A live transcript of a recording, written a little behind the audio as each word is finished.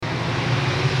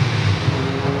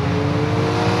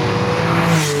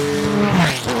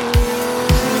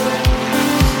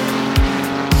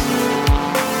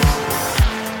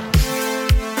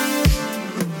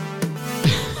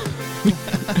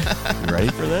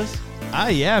this?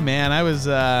 Yeah, man.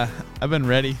 I've been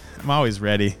ready. I'm always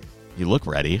ready. You look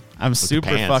ready. I'm with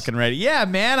super fucking ready. Yeah,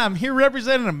 man. I'm here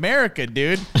representing America,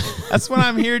 dude. That's what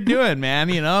I'm here doing, man.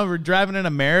 You know, we're driving an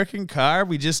American car.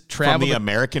 We just traveled. From the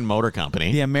American Motor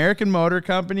Company. The American Motor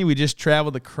Company. We just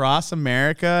traveled across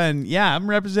America. And yeah, I'm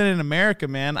representing America,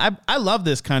 man. I love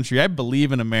this country. I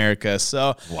believe in America.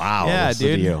 So, wow. Yeah,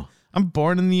 dude. You. I'm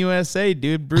born in the USA,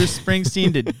 dude. Bruce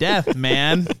Springsteen to death,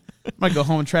 man. I'm going to go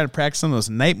home and try to practice some of those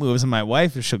night moves, and my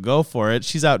wife, if she'll go for it,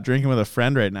 she's out drinking with a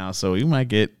friend right now, so we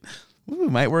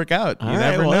might work out. You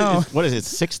never know. What is it,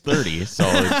 6:30? So,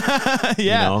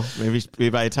 yeah. Maybe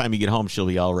by the time you get home, she'll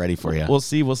be all ready for you. We'll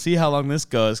see. We'll see how long this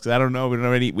goes, because I don't know.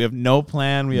 We have no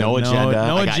plan. We have no agenda.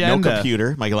 I got no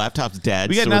computer. My laptop's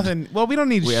dead. We got nothing. Well, we don't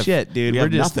need shit, dude. We're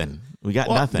just nothing. We got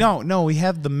nothing. No, we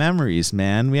have the memories,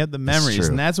 man. We have the memories,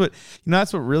 and that's what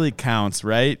really counts,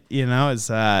 right?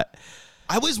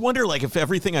 I always wonder, like, if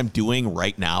everything I'm doing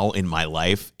right now in my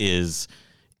life is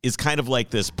kind of like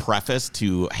this preface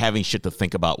to having shit to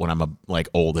think about when I'm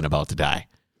old and about to die.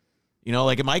 You know,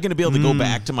 like, am I going to be able to go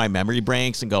back to my memory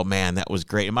banks and go, man, that was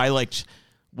great? Am I like,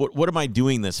 what am I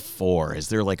doing this for? Is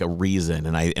there like a reason?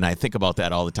 And I think about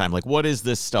that all the time. Like, what is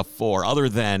this stuff for, other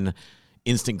than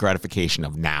instant gratification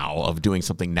of doing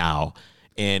something now?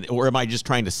 Or am I just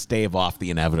trying to stave off the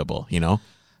inevitable, you know?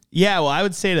 Yeah, well, I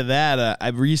would say to that,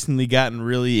 I've recently gotten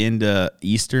really into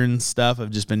Eastern stuff. I've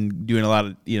just been doing a lot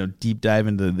of, deep dive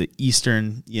into the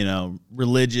Eastern,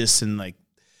 religious and like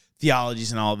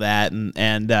theologies and all that.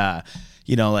 And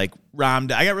like Ram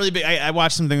Dass. I got really big. I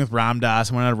watched something with Ram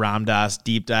Dass. I went on a Ram Dass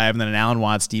deep dive and then an Alan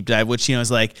Watts deep dive, which, is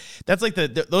like, that's like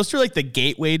those two are like the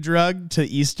gateway drug to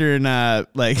Eastern,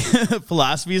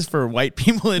 philosophies for white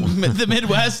people in the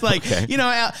Midwest. Like, okay.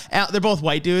 They're both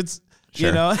white dudes.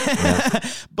 Sure. Yeah.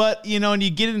 But and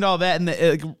you get into all that,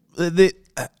 and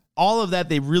all of that,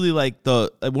 they really like one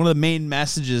of the main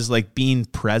messages, like being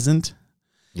present.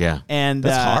 Yeah, and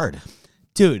that's hard,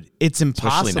 dude. It's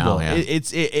impossible. Now,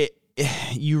 yeah.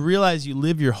 You realize you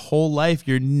live your whole life,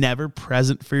 you're never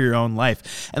present for your own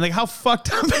life, and like how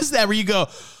fucked up is that? Where you go,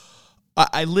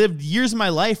 I lived years of my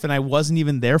life and I wasn't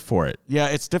even there for it. Yeah,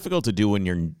 it's difficult to do when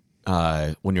you're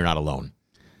not alone.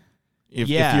 If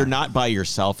you're not by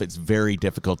yourself, it's very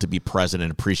difficult to be present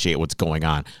and appreciate what's going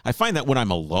on. I find that when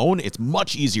I'm alone, it's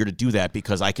much easier to do that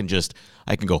because I can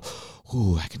go,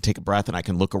 ooh, I can take a breath and I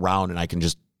can look around and I can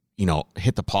just,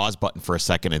 hit the pause button for a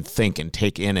second and think and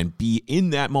take in and be in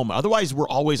that moment. Otherwise,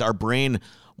 our brain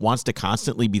wants to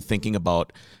constantly be thinking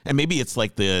about, and maybe it's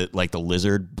like the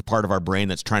lizard part of our brain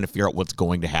that's trying to figure out what's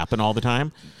going to happen all the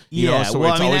time. It's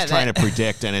always trying to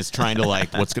predict, and it's trying to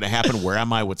like, what's going to happen? Where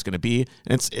am I? What's going to be?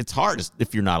 And it's hard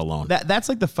if you're not alone. That's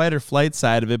like the fight or flight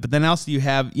side of it. But then also you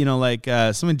have,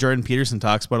 something Jordan Peterson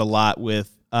talks about a lot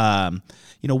with,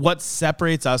 what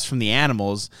separates us from the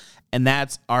animals, and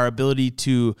that's our ability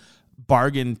to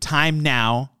bargain time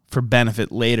now for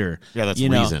benefit later. Yeah, that's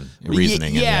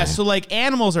reasoning. Yeah, so like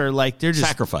animals are like, they're just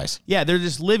sacrifice. Yeah, they're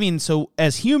just living. So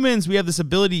as humans, we have this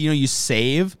ability, you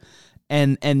save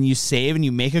and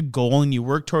you make a goal and you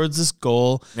work towards this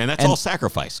goal. And that's all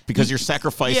sacrifice because you're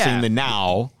sacrificing the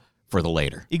now for the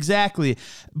later. Exactly.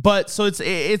 But so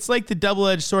it's like the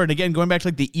double-edged sword. And again, going back to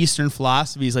like the Eastern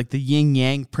philosophies, like the yin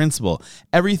yang principle.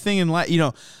 Everything in life,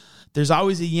 there's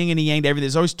always a yin and a yang to everything.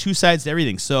 There's always two sides to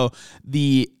everything. So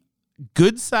the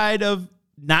good side of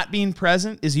not being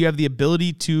present is you have the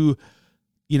ability to,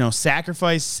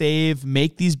 sacrifice, save,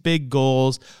 make these big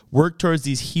goals, work towards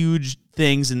these huge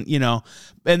things, and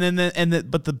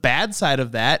but the bad side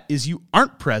of that is you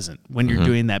aren't present when you're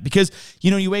doing that because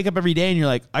you wake up every day and you're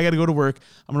like, I got to go to work.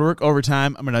 I'm going to work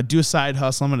overtime. I'm going to do a side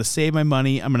hustle. I'm going to save my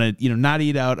money. I'm going to not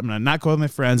eat out. I'm going to not go with my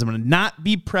friends. I'm going to not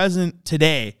be present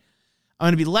today. I'm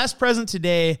going to be less present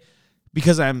today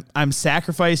because I'm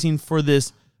sacrificing for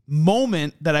this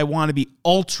moment that I want to be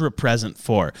ultra present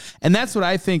for. And that's what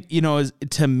I think, is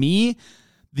to me,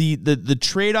 the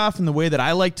trade-off in the way that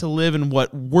I like to live and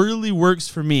what really works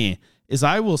for me is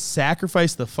I will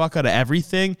sacrifice the fuck out of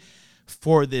everything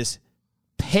for this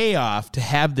payoff to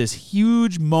have this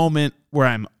huge moment where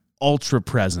I'm ultra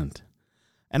present.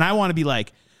 And I want to be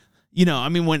like,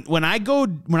 when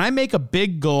I make a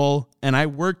big goal and I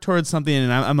work towards something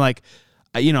and I'm like,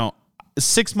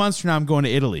 6 months from now, I'm going to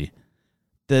Italy.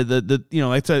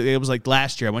 It was like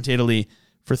last year, I went to Italy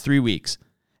for 3 weeks.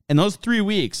 And those 3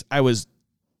 weeks, I was,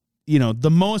 the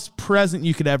most present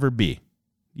you could ever be,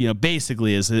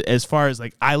 basically as far as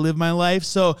like I live my life.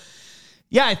 So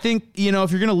yeah, I think,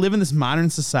 if you're going to live in this modern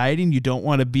society and you don't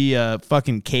want to be a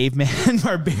fucking caveman,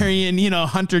 barbarian,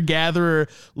 hunter gatherer,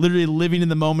 literally living in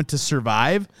the moment to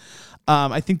survive.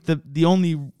 I think the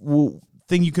only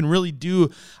thing you can really do.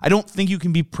 I don't think you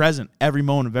can be present every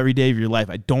moment of every day of your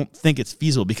life. I don't think it's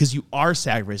feasible because you are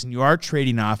sacrificing, you are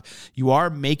trading off, you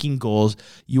are making goals,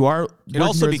 you are. It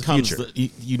also becomes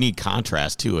you need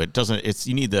contrast too. It doesn't. It's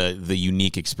you need the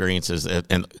unique experiences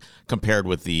and compared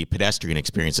with the pedestrian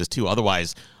experiences too.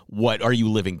 Otherwise, what are you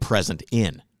living present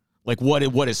in? Like what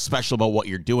is special about what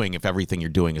you're doing if everything you're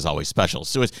doing is always special?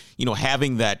 So it's,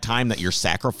 having that time that you're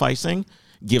sacrificing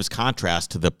gives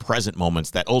contrast to the present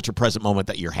moments, that ultra present moment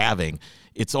that you're having.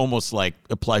 It's almost like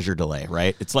a pleasure delay,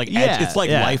 right? It's like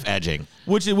life edging.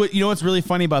 Which is what what's really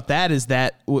funny about that is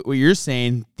that what you're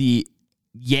saying, the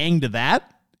yang to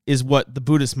that is what the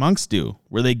Buddhist monks do,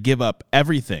 where they give up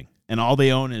everything and all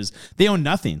they own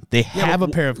nothing. They have a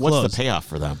pair of clothes. What's the payoff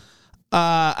for them?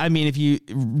 I mean, if you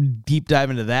deep dive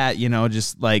into that,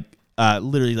 just like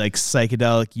literally like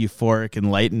psychedelic euphoric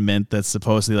enlightenment that's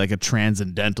supposedly like a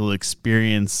transcendental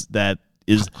experience that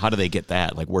is. How do they get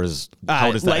that? Like,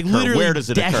 how does that occur? Where does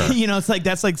it occur? It's like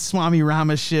that's like Swami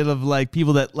Rama shit of like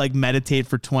people that like meditate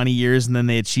for 20 years and then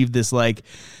they achieve this like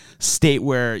state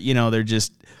where they're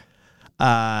just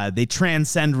they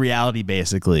transcend reality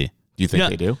basically. Do you think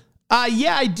they do?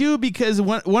 Yeah, I do, because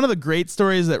one of the great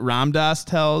stories that Ram Dass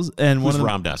tells, and who's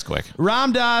Ram Dass? Quick,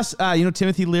 Ram Dass,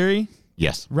 Timothy Leary.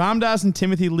 Yes, Ram Dass and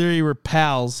Timothy Leary were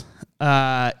pals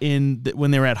when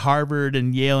they were at Harvard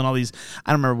and Yale and all these.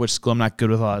 I don't remember which school. I'm not good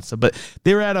with all that stuff, but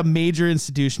they were at a major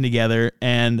institution together,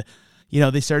 and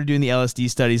they started doing the LSD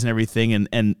studies and everything,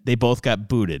 and they both got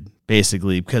booted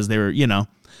basically because they were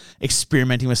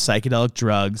experimenting with psychedelic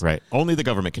drugs. Right. Only the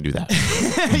government can do that.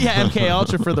 Yeah, MK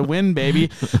Ultra for the win, baby.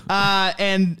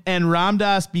 And Ram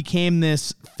Dass became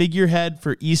this figurehead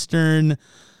for Eastern,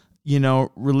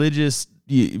 religious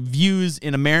views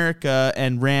in America,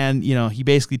 and ran, he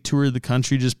basically toured the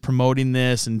country just promoting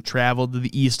this and traveled to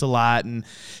the East a lot. And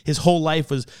his whole life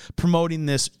was promoting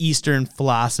this Eastern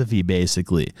philosophy,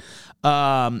 basically.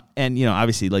 And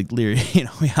obviously, like Leary,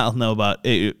 we all know about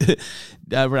it.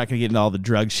 We're not gonna get into all the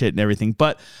drug shit and everything,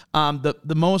 but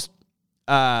the most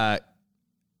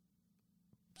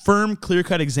firm,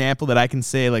 clear-cut example that I can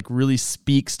say like really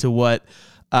speaks to what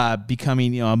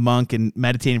becoming a monk and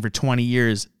meditating for 20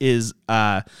 years is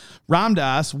Ram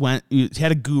Dass he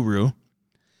had a guru,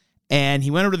 and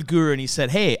he went over to the guru and he said,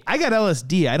 "Hey, I got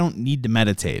LSD. I don't need to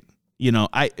meditate.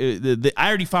 I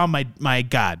already found my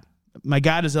God. My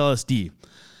God is LSD."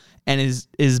 And his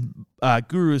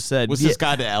guru said, "Was this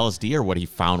God to LSD or what he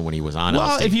found when he was on LSD?"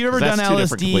 Well, if you've ever done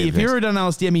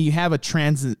LSD, I mean, you have a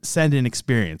transcendent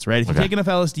experience, right? If you take enough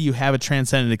LSD, you have a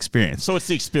transcendent experience. So it's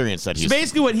the experience that he's... So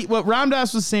basically what Ram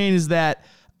Dass was saying is that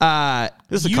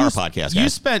this is a car podcast, guys. You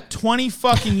spent 20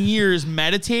 fucking years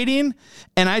meditating,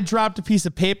 and I dropped a piece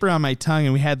of paper on my tongue,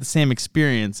 and we had the same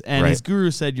experience. And his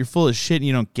guru said, "You're full of shit and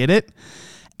you don't get it."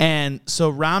 And so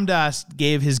Ram Dass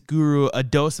gave his guru a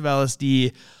dose of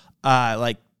LSD,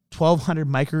 like 1,200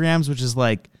 micrograms, which is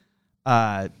like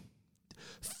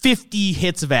 50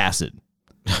 hits of acid.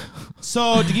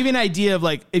 So to give you an idea of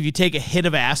like, if you take a hit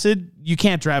of acid, you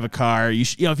can't drive a car.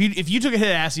 If you took a hit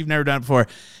of acid, you've never done it before,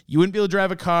 you wouldn't be able to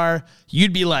drive a car.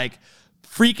 You'd be like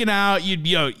freaking out. You'd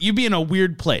be in a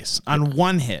weird place on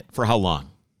one hit. For how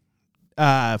long?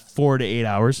 4 to 8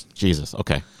 hours. Jesus.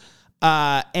 Okay.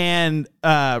 And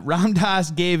Ram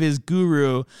Dass gave his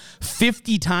guru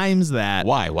 50 times that.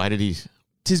 Why? Why did he?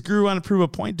 His guru wanted to prove a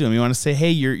point to him. He wanted to say,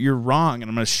 "Hey, you're wrong, and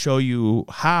I'm going to show you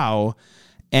how."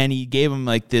 And he gave him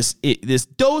like this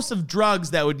dose of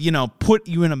drugs that would put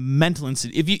you in a mental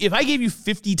institution. If I gave you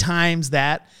 50 times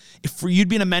that, you'd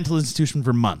be in a mental institution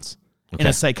for months in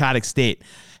a psychotic state.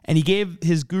 And he gave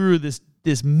his guru this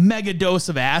mega dose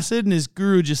of acid, and his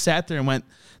guru just sat there and went,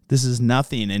 "This is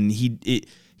nothing." And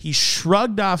he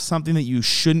shrugged off something that you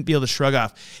shouldn't be able to shrug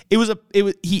off. He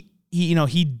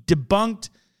debunked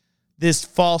this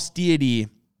false deity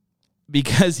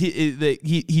because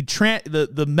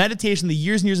the meditation, the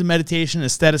years and years of meditation,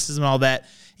 aestheticism, and all that,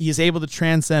 he is able to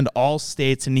transcend all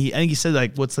states. And I think he said,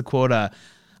 like, what's the quote?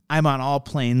 "I'm on all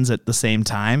planes at the same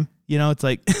time." It's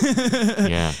like,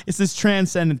 it's this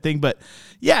transcendent thing. But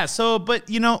yeah, but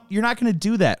you're not going to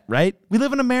do that, right? We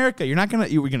live in America. We're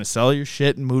going to sell your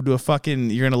shit and move to you're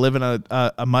going to live in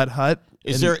a mud hut.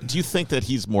 Do you think that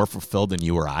he's more fulfilled than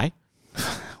you or I?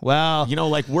 Well,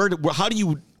 like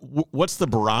what's the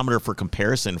barometer for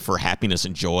comparison for happiness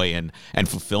and joy and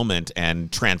fulfillment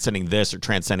and transcending this or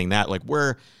transcending that? Like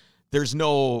what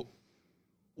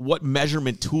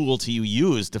measurement tool do you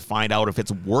use to find out if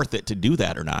it's worth it to do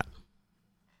that or not?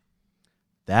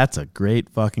 That's a great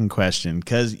fucking question.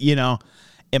 Because,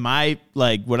 am I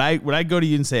like, would I go to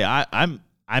you and say, I'm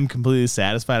completely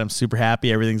satisfied, I'm super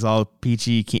happy, everything's all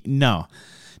peachy? No,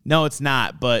 No, it's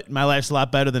not. But my life's a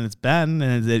lot better than it's been,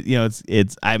 and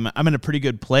I'm in a pretty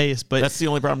good place. But that's the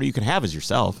only problem you can have is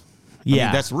yourself. I mean,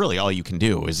 that's really all you can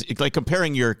do. Is like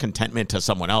comparing your contentment to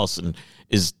someone else, and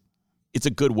it's a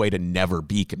good way to never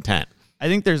be content. I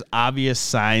think there's obvious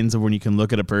signs of when you can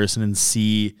look at a person and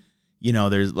see,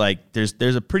 there's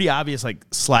a pretty obvious like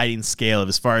sliding scale of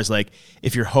as far as like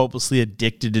if you're hopelessly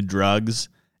addicted to drugs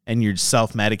and you're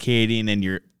self-medicating and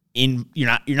you're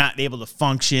not able to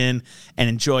function and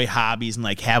enjoy hobbies and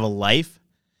like have a life,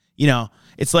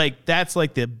 it's like that's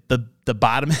like the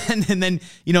bottom end. And then,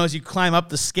 as you climb up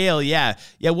the scale,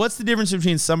 what's the difference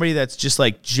between somebody that's just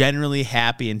like generally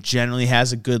happy and generally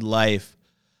has a good life,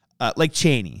 like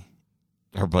Cheney?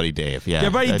 Our buddy Dave, yeah. Our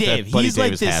buddy Dave. He's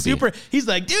like this happy. he's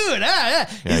like, dude,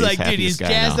 He's like, dude, he's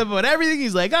jazzed up about everything.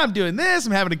 He's like, I'm doing this.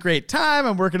 I'm having a great time.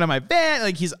 I'm working on my band.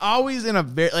 Like, he's always in a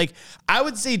very, like, I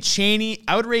would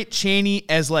rate Cheney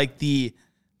as like the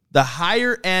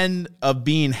higher end of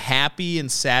being happy and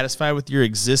satisfied with your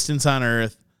existence on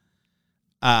Earth,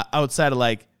 outside of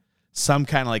like some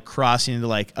kind of like crossing into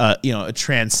like a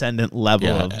transcendent level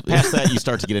of past that you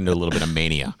start to get into a little bit of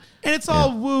mania. And it's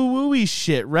all woo-woo-y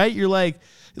shit, right? You're like,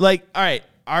 all right,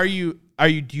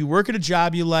 do you work at a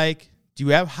job you like? Do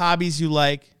you have hobbies you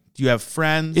like? Do you have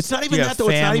friends? It's not even that though.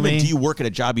 It's not even do you work at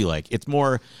a job you like? It's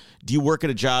more, do you work at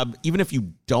a job, even if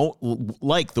you don't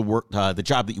like the work, the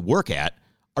job that you work at,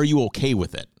 are you okay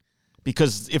with it?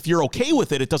 Because if you're okay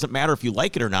with it, it doesn't matter if you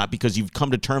like it or not, because you've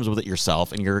come to terms with it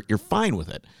yourself and you're fine with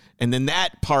it. And then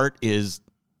that part is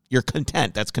you're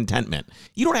content. That's contentment.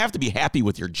 You don't have to be happy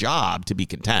with your job to be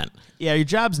content. Yeah, your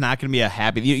job's not going to be a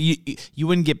happy. You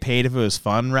wouldn't get paid if it was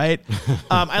fun, right?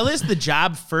 I list the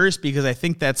job first because I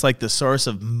think that's like the source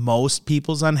of most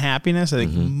people's unhappiness. I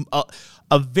think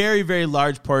a very, very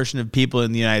large portion of people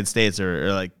in the United States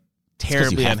are like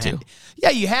terribly unhappy. Yeah,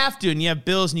 you have to, and you have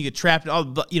bills, and you get trapped.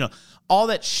 All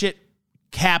that shit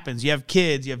happens. You have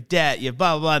kids, you have debt, you have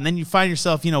blah, blah, blah. And then you find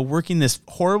yourself, working this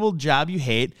horrible job you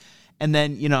hate. And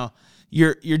then,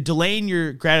 you're delaying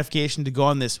your gratification to go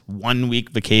on this 1 week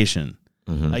vacation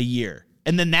a year.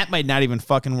 And then that might not even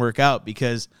fucking work out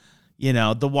because,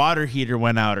 the water heater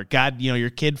went out or God, your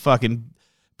kid fucking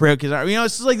broke his arm.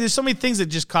 It's just like there's so many things that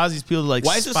just cause these people to like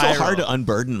Why is it so hard to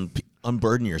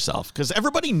unburden yourself? Because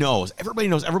everybody knows. Everybody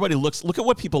look at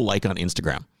what people like on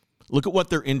Instagram. Look at what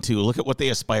they're into. Look at what they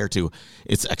aspire to.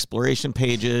 It's exploration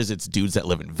pages. It's dudes that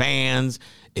live in vans.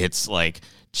 It's like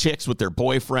chicks with their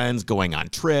boyfriends going on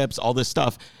trips, all this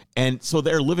stuff. And so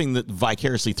they're living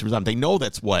vicariously through them. They know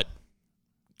that's what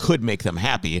could make them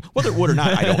happy. Whether it would or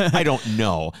not, I don't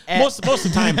know. Most of the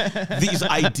time, these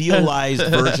idealized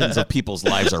versions of people's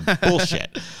lives are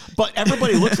bullshit. But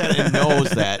everybody looks at it and knows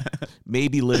that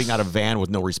maybe living out of a van with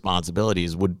no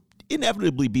responsibilities would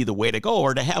inevitably be the way to go,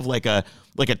 or to have like a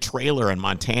trailer in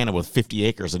Montana with 50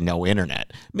 acres and no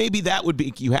internet. Maybe that would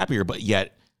make you happier, but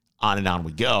yet on and on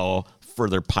we go,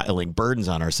 further piling burdens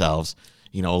on ourselves,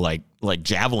 like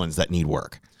javelins that need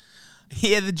work.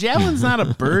 Yeah, the javelin's not a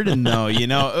burden though,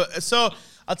 So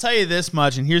I'll tell you this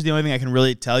much, and here's the only thing I can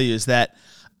really tell you is that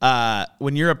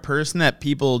when you're a person that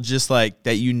people just like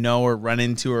that or run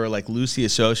into or like loosely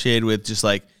associated with, just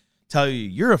like tell you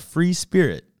you're a free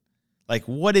spirit. Like,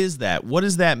 what is that? What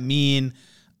does that mean?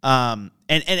 And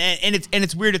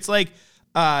it's weird. It's like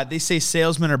they say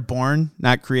salesmen are born,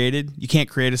 not created. You can't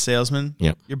create a salesman.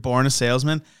 Yep. You're born a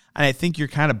salesman. And I think you're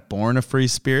kind of born a free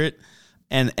spirit.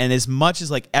 And as much as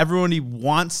like everyone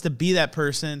wants to be that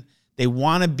person, they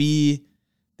want to be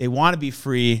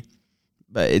free.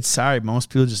 But most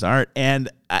people just aren't. And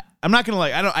I'm not gonna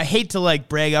I hate to like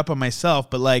brag up on myself,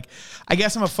 but like I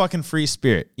guess I'm a fucking free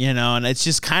spirit, and it's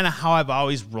just kind of how I've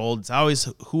always rolled. It's always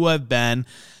who I've been,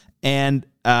 and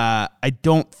I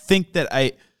don't think that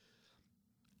I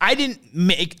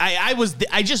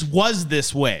just was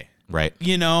this way. Right.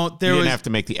 You didn't have to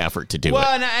make the effort to do it.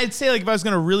 Well, and I'd say like if I was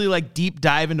gonna really like deep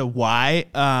dive into why,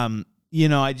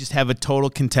 I just have a total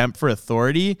contempt for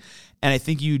authority. And I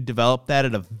think you develop that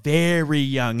at a very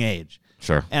young age.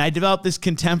 Sure. And I developed this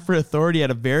contempt for authority at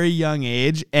a very young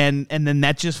age, and then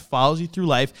that just follows you through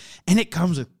life, and it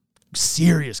comes with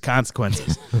serious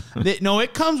consequences.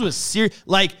 It comes with serious.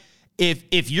 Like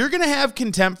if you're gonna have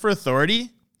contempt for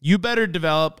authority, you better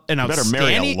develop an outstanding.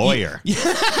 Better marry a lawyer. Yeah,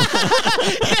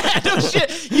 no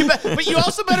shit. But you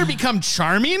also better become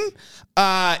charming.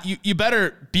 You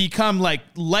better become like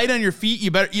light on your feet. You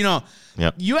better,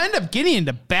 Yep. You end up getting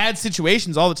into bad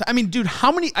situations all the time. I mean, dude,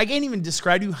 I can't even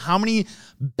describe to you how many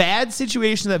bad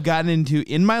situations I've gotten into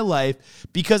in my life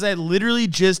because I literally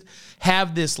just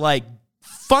have this like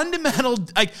fundamental,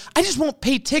 like, I just won't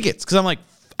pay tickets because I'm like,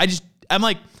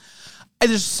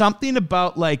 there's something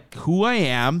about like who I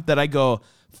am that I go,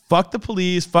 fuck the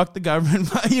police, fuck the government,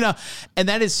 and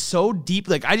that is so deep.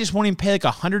 Like I just won't even pay like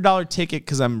 $100 ticket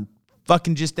because I'm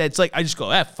fucking just that. It's like I just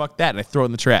go, fuck that, and I throw it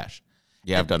in the trash.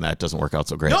 Yeah, I've done that. It doesn't work out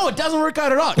so great. No, it doesn't work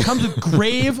out at all. It comes with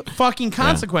grave fucking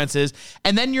consequences. Yeah.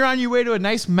 And then you're on your way to a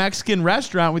nice Mexican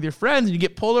restaurant with your friends and you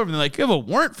get pulled over and they're like, you have a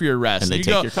warrant for your arrest. And they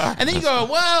take your car. And then you go,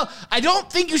 well, I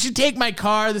don't think you should take my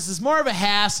car. This is more of a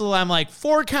hassle. I'm like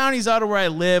 4 counties out of where I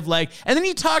live. Like, and then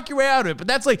you talk your way out of it. But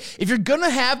that's like, if you're going to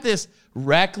have this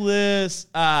reckless,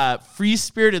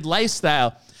 free-spirited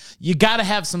lifestyle, you got to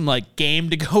have some like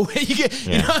game to go with.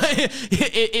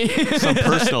 Some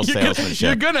personal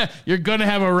salesmanship. You're gonna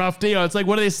have a rough day. It's like,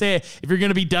 what do they say? If you're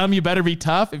gonna be dumb, you better be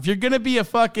tough. If you're gonna be a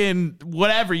fucking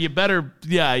whatever, you better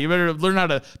learn how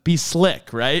to be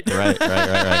slick, right? Right.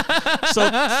 So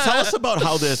tell us about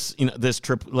how this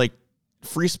trip, like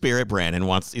Free Spirit Brandon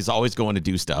is always going to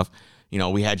do stuff.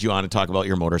 We had you on to talk about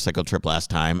your motorcycle trip last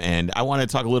time, and I want to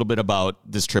talk a little bit about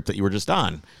this trip that you were just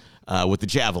on. With the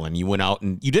Javelin, you went out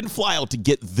and you didn't fly out to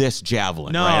get this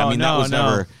Javelin, right? I mean, that was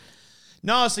never.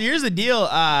 No, so here's the deal.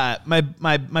 My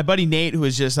buddy Nate, who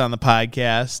was just on the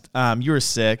podcast, you were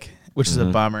sick, which is a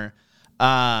bummer.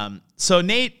 So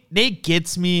Nate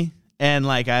gets me, and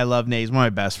like I love Nate. He's one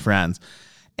of my best friends,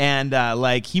 and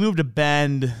like he moved to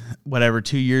Bend,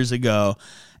 2 years ago,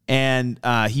 and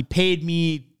he paid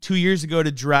me 2 years ago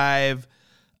to drive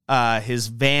his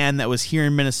van that was here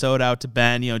in Minnesota out to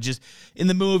Bend. Just in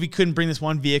the move, he couldn't bring this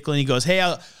one vehicle, and he goes, "Hey,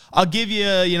 I'll give you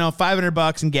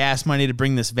 $500 in gas money to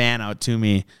bring this van out to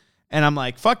me." And I'm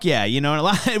like, "Fuck yeah!"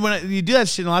 And when you do that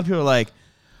shit, a lot of people are like,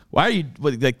 "Why are you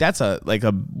like that's a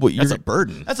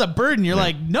burden? That's a burden." You're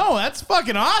like, "No, that's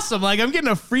fucking awesome! Like I'm getting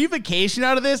a free vacation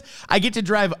out of this. I get to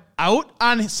drive out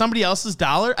on somebody else's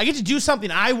dollar. I get to do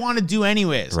something I want to do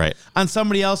anyways, right? On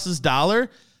somebody else's dollar."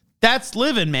 That's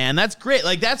living, man. That's great.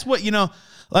 Like, that's what,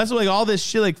 that's what, like, all this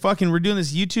shit, like, fucking, we're doing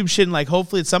this YouTube shit, and, like,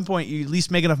 hopefully at some point you at least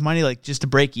make enough money, like, just to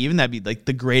break even. That'd be, like,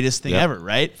 the greatest thing ever,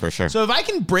 right? For sure. So if I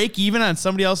can break even on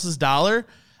somebody else's dollar,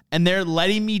 and they're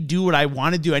letting me do what I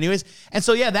want to do anyways. And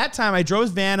so, that time I drove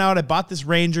his van out. I bought this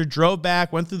Ranger, drove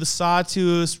back, went through the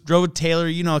Sawtooth, drove with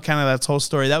Taylor, kind of that whole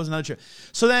story. That was another trip.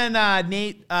 So then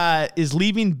Nate is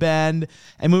leaving Bend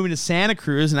and moving to Santa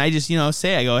Cruz, and I just,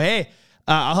 I go, hey,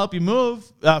 I'll help you move,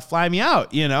 fly me out,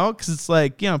 because it's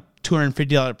like,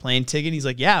 $250 plane ticket. He's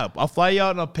like, yeah, I'll fly you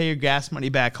out and I'll pay your gas money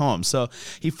back home. So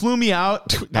he flew me out.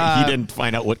 He didn't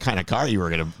find out what kind of car you were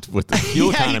going to, with the fuel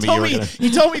economy. He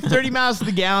told me 30 miles to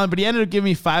the gallon, but he ended up giving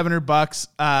me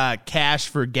 $500 cash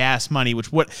for gas money,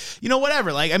 which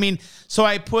whatever. Like, I mean, so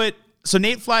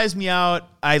Nate flies me out.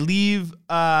 I leave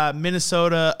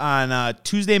Minnesota on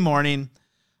Tuesday morning.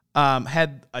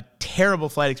 Had a terrible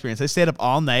flight experience. I stayed up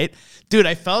all night. Dude,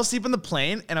 I fell asleep on the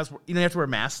plane, and I was, you have to wear a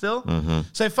mask still. Mm-hmm.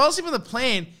 So I fell asleep on the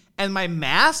plane, and my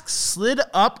mask slid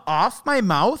up off my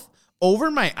mouth over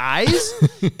my eyes,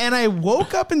 and I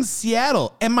woke up in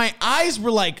Seattle, and my eyes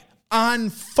were like on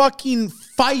fucking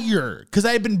fire because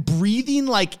I had been breathing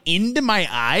like into my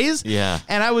eyes. Yeah.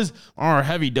 And I was on a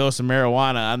heavy dose of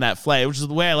marijuana on that flight, which is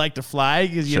the way I like to fly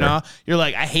because, you're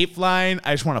like, I hate flying.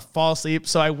 I just want to fall asleep.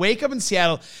 So I wake up in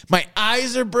Seattle. My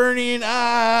eyes are burning.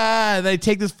 And I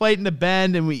take this flight into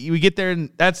Bend and we get there, and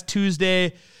that's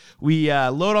Tuesday. We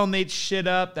load all Nate's shit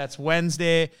up. That's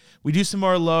Wednesday. We do some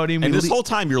more loading. And this whole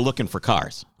time you're looking for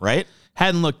cars, right?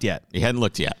 Hadn't looked yet. You hadn't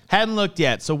looked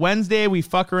yet. So Wednesday, we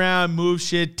fuck around, move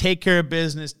shit, take care of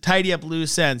business, tidy up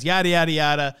loose ends, yada, yada,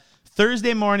 yada.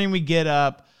 Thursday morning, we get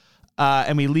up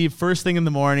and we leave first thing in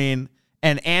the morning.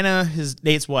 And Anna,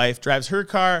 Nate's wife, drives her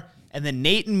car. And then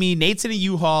Nate and me, Nate's in a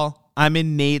U-Haul. I'm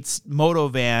in Nate's moto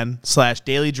van /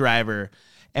 daily driver.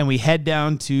 And we head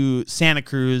down to Santa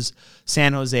Cruz,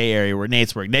 San Jose area where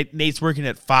Nate's working. Nate's working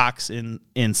at Fox in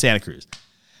Santa Cruz.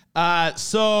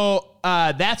 So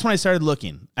that's when I started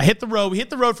looking. I hit the road. We hit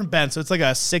the road from Bend, so it's like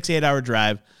a 6-8 hour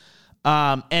drive.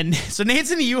 And so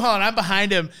Nate's in the U-Haul and I'm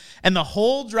behind him, and the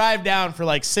whole drive down for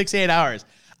like 6-8 hours,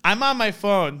 I'm on my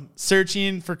phone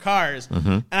searching for cars,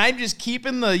 and I'm just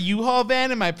keeping the U-Haul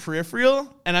van in my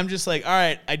peripheral, and I'm just like, all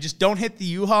right, I just don't hit the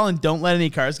U-Haul and don't let any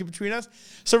cars get between us.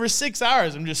 So for 6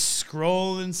 hours, I'm just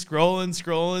scrolling. And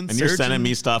searching. You're sending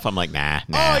me stuff. I'm like, nah.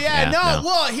 Oh yeah, no.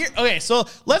 Well, here. Okay, so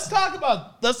let's talk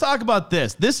about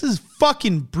this. This is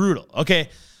fucking brutal. Okay,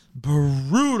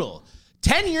 brutal.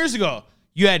 10 years ago,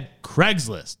 you had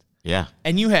Craigslist. Yeah.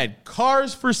 And you had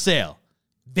cars for sale.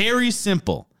 Very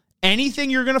simple.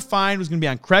 Anything you're going to find was going to be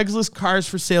on Craigslist, cars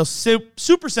for sale.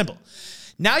 Super simple.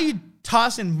 Now you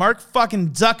toss in Mark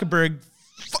fucking Zuckerberg.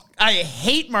 I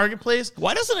hate Marketplace.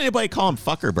 Why doesn't anybody call him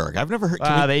Fuckerberg? I've never heard.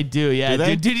 They do, yeah. Do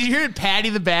they? Dude, did you hear it? Patty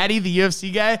the Batty, the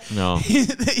UFC guy? No.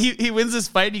 He wins this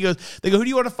fight. And he goes, they go, who do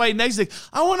you want to fight next? He's like,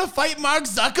 I want to fight Mark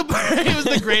Zuckerberg. It was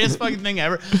the greatest fucking thing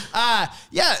ever.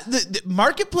 The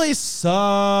Marketplace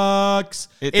sucks.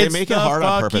 They make it hard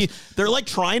on purpose. They're like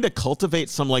trying to cultivate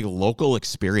some like local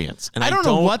experience. And I don't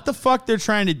know what the fuck they're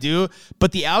trying to do,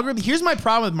 but the algorithm, here's my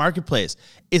problem with Marketplace,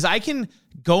 is I can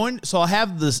go in, so I'll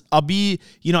have this,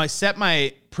 I set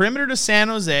my perimeter to San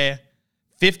Jose,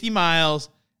 50 miles.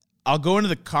 I'll go into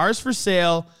the cars for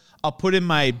sale. I'll put in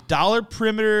my dollar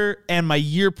perimeter and my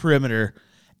year perimeter,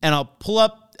 and I'll pull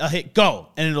up, I'll hit go,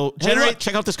 and it'll generate.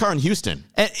 Check out this car in Houston.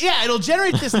 It'll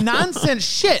generate this nonsense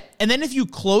shit. And then if you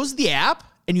close the app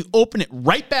and you open it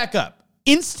right back up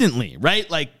instantly, right?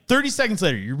 Like 30 seconds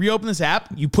later, you reopen this app,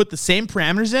 you put the same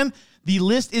parameters in, the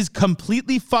list is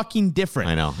completely fucking different.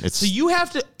 I know. So you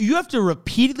have to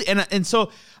repeatedly, and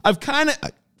so I've kind of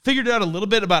figured out a little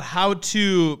bit about how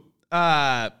to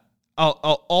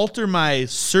I'll alter my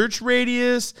search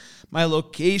radius, my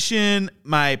location,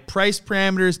 my price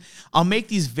parameters. I'll make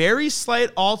these very slight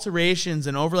alterations,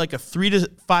 and over like a 3 to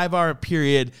 5 hour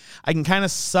period, I can kind of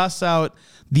suss out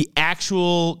the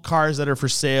actual cars that are for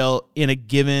sale in a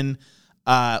given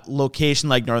location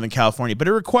like Northern California. But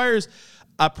it requires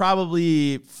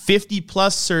probably 50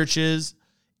 plus searches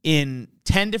in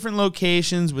 10 different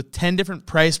locations with 10 different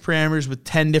price parameters with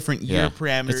 10 different year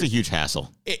parameters. It's a huge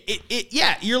hassle.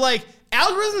 You're like,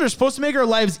 algorithms are supposed to make our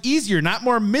lives easier, not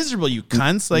more miserable, you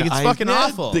cunts. Like, it's fucking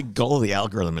awful. The goal of the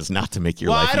algorithm is not to make your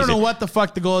life easier. I don't know what the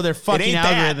fuck the goal of their fucking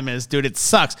algorithm is, dude. It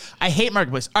sucks. I hate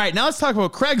Marketplace. All right, now let's talk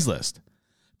about Craigslist.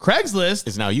 Craigslist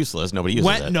is now useless. Nobody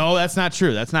uses it. No, that's not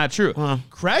true.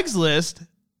 Craigslist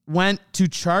went to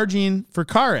charging for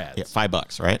car ads. Yeah,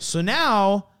 $5, right? So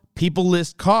now people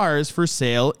list cars for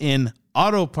sale in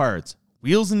auto parts,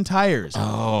 wheels and tires.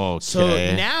 Oh, okay. So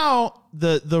now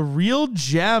the real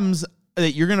gems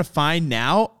that you're going to find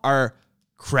now are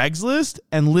Craigslist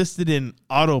and listed in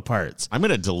auto parts. I'm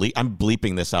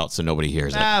bleeping this out so nobody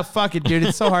hears it. Fuck it, dude.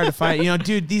 It's so hard to find.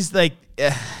 Dude, these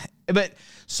but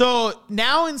so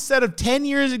now instead of 10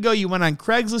 years ago, you went on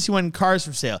Craigslist, you went in cars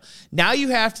for sale. Now you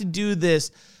have to do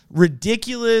this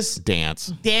ridiculous dance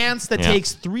that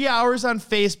takes 3 hours on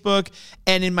Facebook.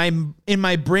 And in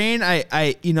my brain,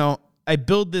 I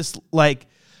build this, like,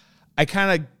 I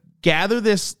kind of gather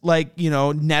this, like,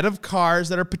 net of cars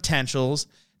that are potentials.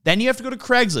 Then you have to go to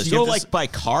Craigslist. Do you go like by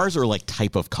cars or like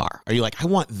type of car? Are you like, I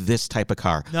want this type of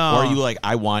car? No. Or are you like,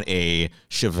 I want a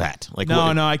Chevette? Like,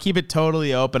 no, I keep it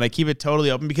totally open.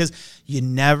 Because you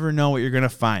never know what you're going to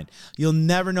find. You'll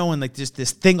never know when like this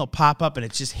thing will pop up and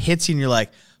it just hits you and you're like,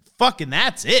 fucking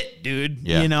that's it, dude.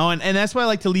 Yeah. And that's why I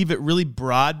like to leave it really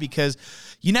broad, because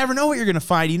you never know what you're going to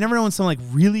find. You never know when some like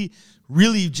really,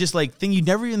 really just like thing you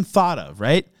never even thought of,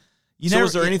 right?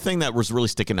 Was there anything that was really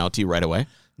sticking out to you right away?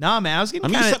 No, man, I was getting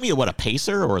you sent me a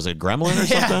Pacer, or was it a Gremlin or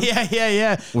something?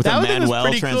 Yeah. With that a manual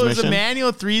pretty transmission? Cool. It was a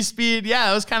manual 3-speed.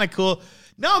 Yeah, it was kind of cool.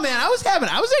 No, man, I was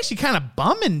actually kind of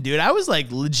bumming, dude. I was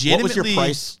like legitimately. What was your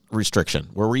price restriction?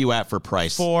 Where were you at for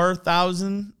price?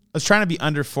 4,000. I was trying to be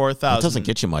under 4,000. It doesn't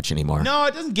get you much anymore. No,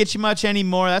 it doesn't get you much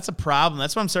anymore. That's a problem.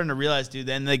 That's what I'm starting to realize, dude.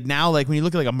 And like now, like when you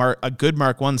look at like a good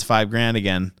Mark 1's $5,000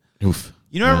 again. Oof.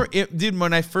 Remember, dude,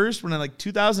 when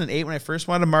 2008, when I first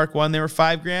wanted a Mark 1, they were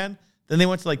 $5,000. Then they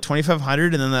went to like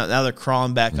 2,500, and then now they're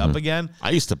crawling back up again. I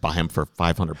used to buy him for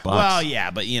 $500. Well,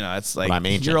 yeah, but it's like I'm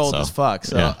ancient, you're old as fuck.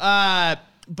 So,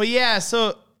 but yeah,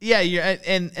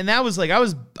 and that was like I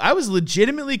was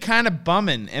legitimately kind of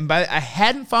bumming, and I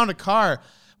hadn't found a car.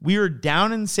 We were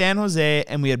down in San Jose,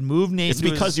 and we had moved. Nate, it's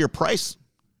because your price.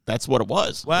 That's what it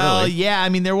was. Well, really. Yeah, I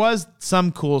mean there was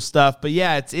some cool stuff, but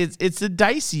yeah, it's a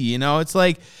dicey, It's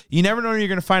like you never know when you're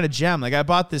gonna find a gem. Like I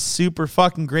bought this super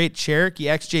fucking great Cherokee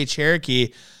XJ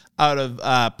Cherokee out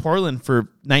of Portland for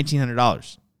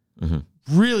 $1,900. Mm-hmm.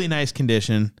 Really nice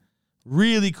condition,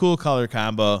 really cool color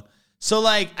combo. So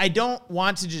like I don't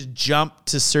want to just jump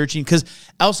to searching, because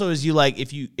also as you like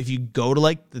if you go to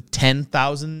like the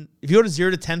 10,000, if you go to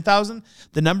 0 to 10,000,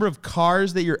 the number of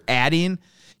cars that you're adding.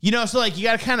 So like you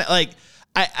got to kind of like,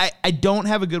 I don't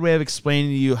have a good way of explaining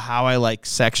to you how I like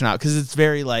section out, because it's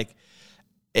very like,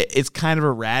 it's kind of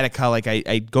erratic how like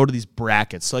I go to these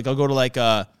brackets. So like I'll go to like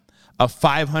a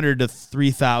 500 to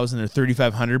 3,000 or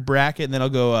 3,500 bracket, and then I'll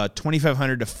go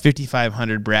 2,500 to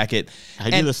 5,500 bracket. I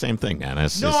do the same thing, man.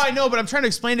 I know, but I'm trying to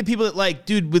explain to people that like,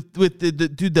 dude, with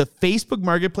the Facebook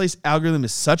Marketplace algorithm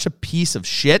is such a piece of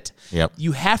shit. Yep.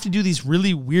 You have to do these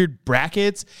really weird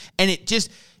brackets, and it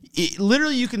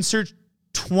literally you can search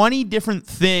 20 different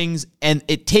things, and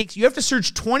you have to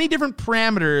search 20 different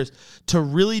parameters to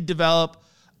really develop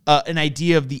an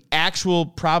idea of the actual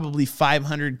probably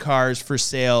 500 cars for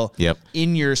sale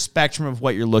in your spectrum of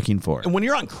what you're looking for. And when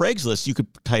you're on Craigslist, you could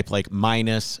type like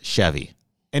minus Chevy,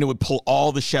 and it would pull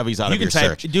all the Chevys out of your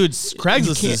search. Dude,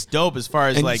 Craigslist is dope as far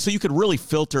as and so you could really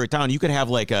filter it down. You could have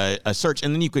like a search,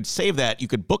 and then you could save that. You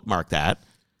could bookmark that.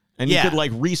 And you could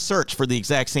like research for the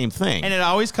exact same thing. And it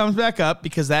always comes back up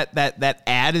because that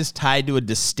ad is tied to a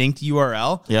distinct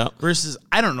URL. Yeah. Versus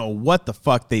I don't know what the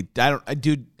fuck I don't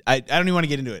even want to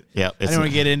get into it. Yeah. I don't want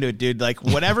to get into it, dude. Like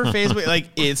whatever Facebook, like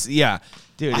it's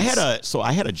dude. I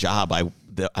had a job.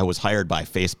 I was hired by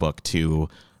Facebook to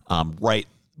write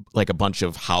like a bunch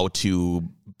of how to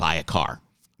buy a car,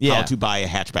 how to buy a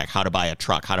hatchback, how to buy a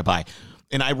truck, how to buy.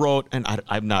 And I wrote, and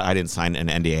I didn't sign an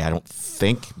NDA, I don't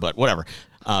think, but whatever.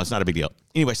 It's not a big deal.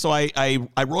 Anyway, so I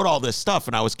wrote all this stuff,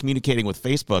 and I was communicating with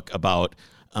Facebook about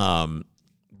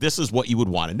this is what you would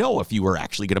want to know if you were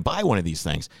actually going to buy one of these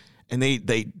things. And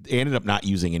they ended up not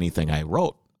using anything I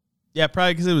wrote. Yeah,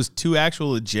 probably because it was too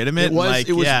actual legitimate.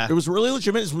 It was really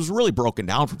legitimate. It was really broken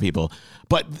down for people.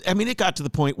 But I mean, it got to the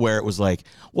point where it was like,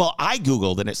 well, I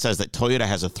Googled and it says that Toyota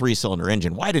has a 3-cylinder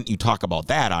engine. Why didn't you talk about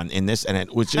that in this? And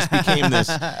it was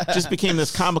became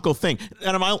this comical thing.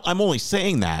 And I'm only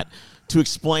saying that to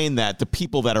explain that the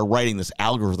people that are writing this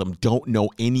algorithm don't know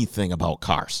anything about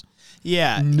cars.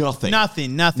 Yeah. Nothing.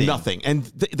 And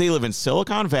they live in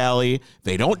Silicon Valley.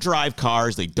 They don't drive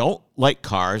cars. They don't like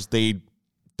cars. They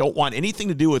don't want anything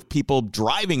to do with people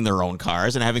driving their own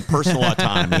cars and having personal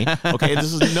autonomy. Okay,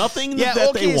 this is nothing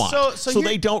that they want. So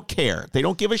they don't care. They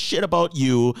don't give a shit about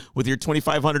you with your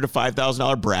 $2,500 to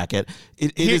 $5,000 bracket.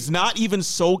 It is not even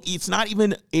it's not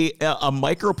even a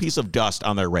micro piece of dust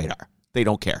on their radar. They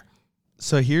don't care.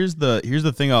 So here's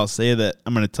the thing I'll say that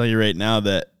I'm going to tell you right now,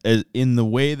 that in the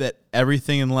way that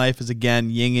everything in life is again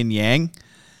yin and yang,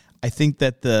 I think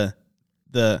that the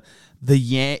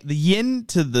yin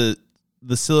to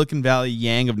the Silicon Valley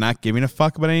yang of not giving a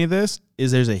fuck about any of this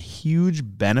is there's a huge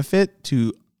benefit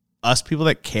to us people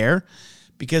that care,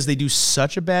 because they do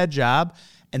such a bad job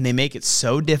and they make it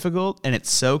so difficult and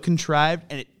it's so contrived,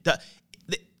 and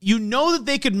you know that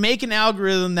they could make an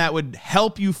algorithm that would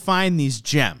help you find these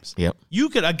gems. Yep.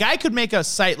 A guy could make a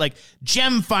site like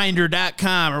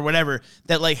gemfinder.com or whatever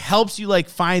that like helps you like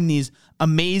find these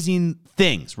amazing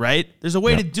things, right? There's a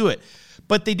way to do it.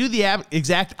 But they do the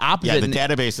exact opposite. Yeah,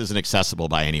 the database isn't accessible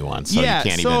by anyone, so you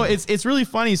can't even. It's really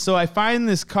funny. So I find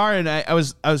this car, and I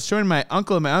was showing my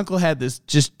uncle, and my uncle had this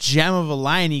just gem of a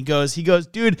line. He goes,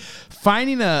 dude,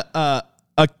 finding a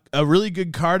really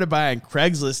good car to buy on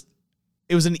Craigslist.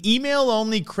 It was an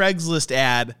email-only Craigslist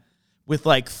ad with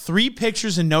like 3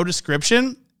 pictures and no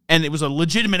description, and it was a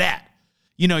legitimate ad.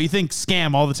 You know, you think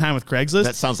scam all the time with Craigslist.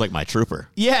 That sounds like my trooper.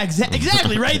 Yeah,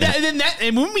 exactly, right?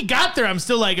 And when we got there, I'm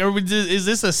still like, is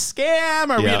this a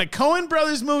scam? Are we in a Coen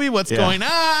Brothers movie? What's going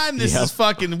on? This is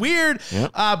fucking weird.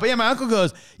 Yep. But yeah, my uncle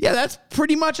goes, yeah, that's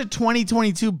pretty much a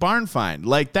 2022 barn find.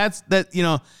 Like that's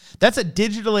a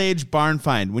digital age barn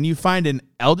find. When you find an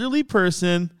elderly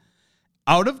person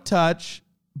out of touch,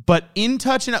 but in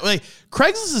touch, and like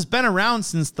Craigslist has been around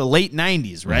since the late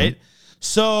 90s, right? Mm-hmm.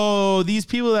 So these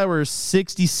people that were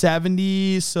 60,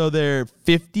 70, so they're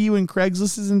 50 when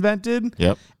Craigslist is invented.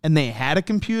 Yep. And they had a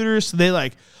computer, so they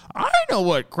like, I know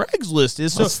what Craigslist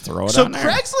is. Let's throw it on there.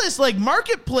 Craigslist, like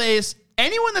Marketplace,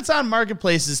 anyone that's on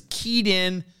Marketplace is keyed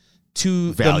in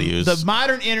to values. The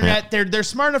modern internet. Yep. They're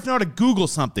smart enough to know how to Google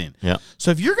something. Yeah. So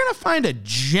if you're gonna find a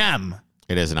gem,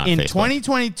 it isn't on in Facebook.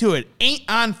 2022, it ain't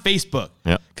on Facebook.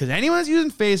 Yep. Because anyone's using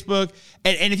Facebook,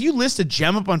 and if you list a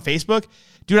gem up on Facebook,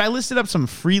 dude, I listed up some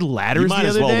free ladders the other day.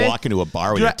 You might as well walk into a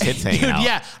bar with your tits hanging out.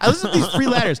 Yeah, I listed up these free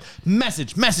ladders.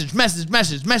 Message.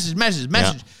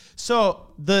 Yeah. So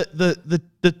the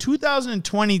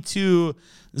 2022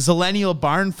 Zillennial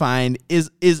barn find is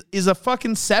a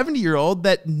fucking 70-year-old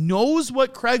that knows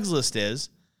what Craigslist is,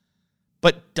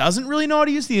 but doesn't really know how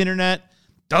to use the internet,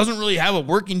 doesn't really have a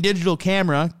working digital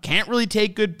camera, can't really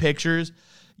take good pictures.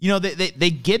 You know,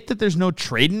 they get that there's no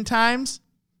trading times.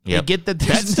 Yep. They get that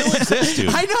still exists, dude.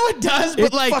 I know it does,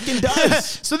 but it fucking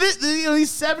does. So these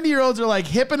 70-year-olds are like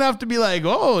hip enough to be like,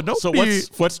 oh, don't. So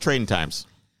what's trading times?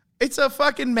 It's a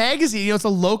fucking magazine. You know, it's a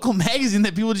local magazine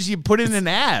that people just put in an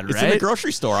ad, right? It's in a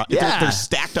grocery store. Yeah. They're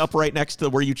stacked up right next to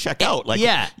where you check out. Like,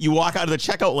 you walk out of the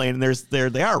checkout lane, and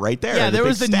there they are right there. Yeah, there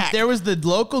was the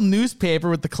local newspaper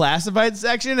with the classified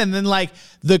section, and then like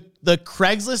the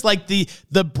Craigslist, like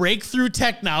the breakthrough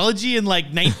technology in like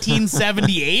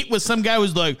 1978 was some guy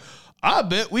was like, I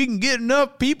bet we can get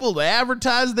enough people to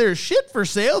advertise their shit for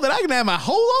sale that I can have my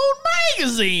whole own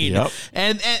magazine. Yep.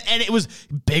 And it was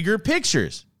bigger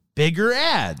pictures. bigger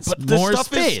ads, but more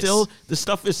space. The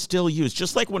stuff is still used.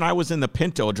 Just like when I was in the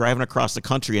Pinto driving across the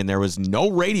country and there was no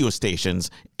radio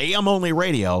stations, AM only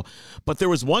radio, but there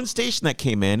was one station that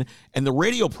came in and the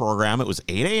radio program, it was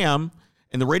 8 a.m.,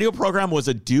 and the radio program was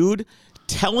a dude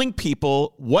telling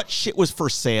people what shit was for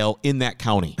sale in that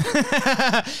county.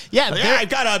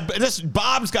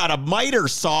 Bob's got a miter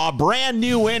saw, brand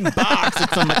new in box.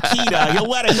 It's a Makita. He'll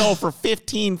let it go for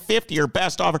 $15.50 or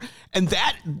best offer. And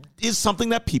that is something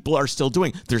that people are still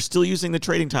doing. They're still using the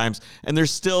Trading Times, and they're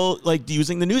still like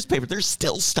using the newspaper. There's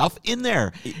still stuff in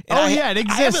there. It exists.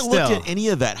 I haven't looked at any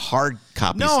of that hard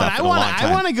copy stuff in a long time.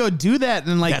 I want to go do that,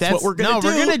 and like that's what we're gonna do.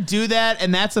 We're gonna do that,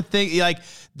 and that's a thing. Like,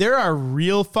 there are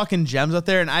real fucking gems out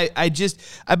there, and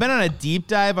I've been on a deep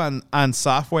dive on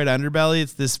Soft-White Underbelly.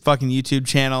 It's this fucking YouTube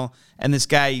channel, and this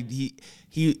guy he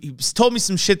told me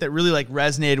some shit that really like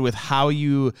resonated with how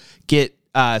you get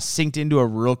synced into a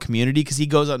rural community, because he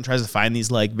goes out and tries to find these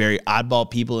like very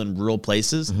oddball people in rural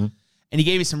places, and he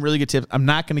gave me some really good tips. I'm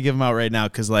not going to give them out right now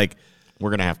because like we're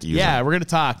gonna have to use them. We're gonna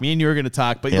talk. Me and you are gonna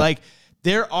talk, but like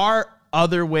there are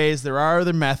other ways, there are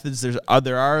other methods, there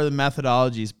are other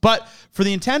methodologies. But for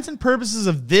the intents and purposes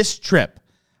of this trip,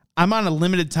 I'm on a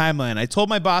limited timeline. I told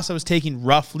my boss I was taking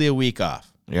roughly a week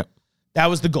off. Yep. That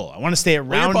was the goal. I want to stay around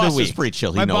a week. Your boss is pretty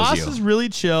chill. My boss is really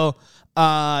chill.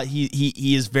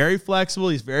 He is very flexible.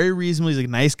 He's very reasonable. He's a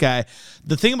nice guy.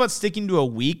 The thing about sticking to a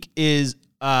week is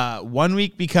 1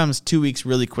 week becomes 2 weeks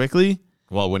really quickly.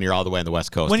 Well, when you're all the way on the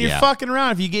West Coast. When you're fucking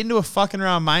around, if you get into a fucking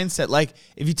around mindset, like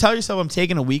if you tell yourself I'm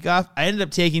taking a week off, I ended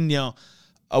up taking,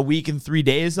 a week and 3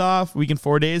 days off, week and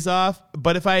 4 days off.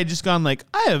 But if I had just gone like,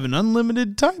 I have an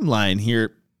unlimited timeline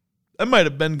here, I might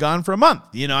have been gone for a month.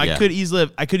 I could easily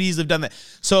have done that.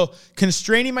 So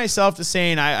constraining myself to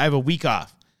saying I have a week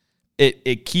off,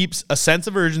 it keeps a sense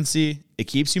of urgency. It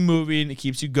keeps you moving. It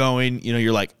keeps you going.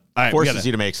 You're like, all right, forces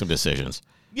you to make some decisions.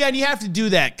 Yeah, and you have to do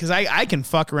that because I can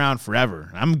fuck around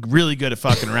forever. I'm really good at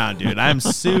fucking around, dude. I'm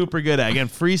super good at it. Again,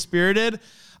 free-spirited.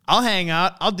 I'll hang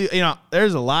out. I'll do,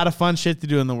 there's a lot of fun shit to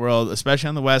do in the world, especially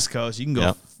on the West Coast. You can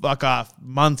go fuck off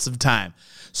months of time.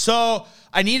 So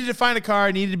I needed to find a car.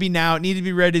 I needed to be now. It needed to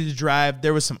be ready to drive.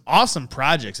 There was some awesome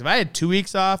projects. If I had 2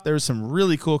 weeks off, there was some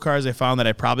really cool cars I found that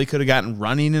I probably could have gotten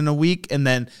running in a week and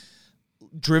then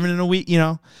driven in a week,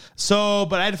 So,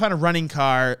 but I had to find a running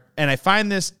car, and I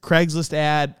find this Craigslist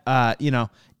ad,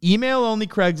 email only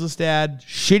Craigslist ad,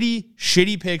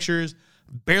 shitty pictures,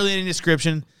 barely any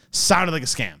description, sounded like a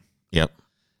scam. Yep.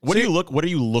 What are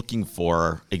you looking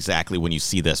for exactly when you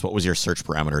see this? What was your search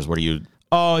parameters? What are you?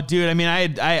 Oh, dude, I mean,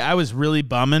 I was really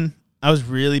bumming. I was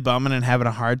really bumming and having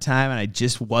a hard time, and I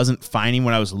just wasn't finding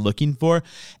what I was looking for.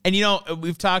 And,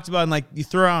 we've talked about, like, you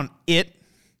throw around it.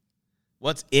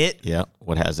 What's it? Yeah.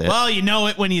 What has it? Well, you know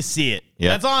it when you see it. Yeah.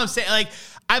 That's all I'm saying. Like,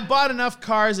 I've bought enough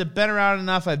cars. I've been around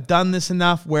enough. I've done this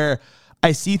enough where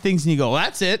I see things and you go, well,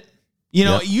 that's it.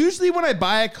 Usually when I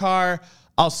buy a car,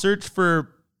 I'll search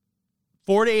for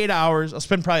 4 to 8 hours.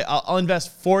 I'll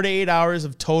invest 4 to 8 hours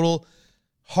of total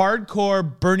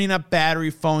hardcore burning up battery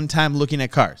phone time looking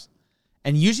at cars.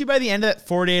 And usually by the end of that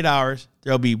 4 to 8 hours,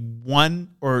 there'll be one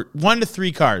to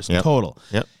three cars total.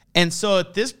 Yep. And so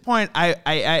at this point,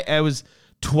 I was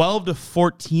 12 to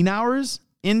 14 hours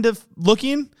into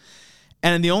looking,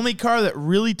 and the only car that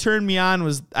really turned me on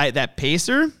was that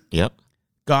Pacer. Yep.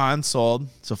 Gone, sold.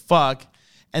 So fuck.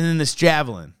 And then this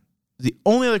Javelin, the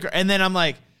only other car. And then I'm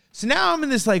like, so now I'm in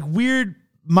this like weird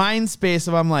mind space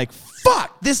of I'm like,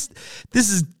 fuck, this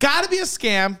has got to be a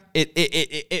scam.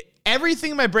 It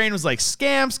everything in my brain was like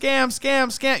scam.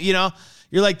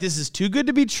 You're like, this is too good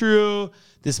to be true.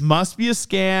 This must be a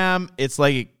scam. It's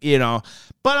like,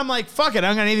 but I'm like, fuck it. I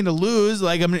don't got anything to lose.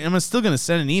 Like, I'm still going to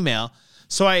send an email.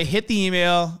 So I hit the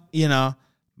email,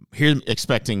 here's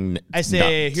expecting. I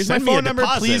say, here's my phone number.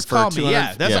 Please call me.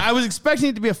 Yeah. I was expecting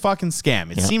it to be a fucking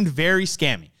scam. It seemed very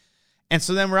scammy. And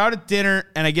so then we're out at dinner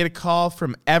and I get a call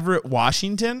from Everett,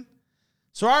 Washington.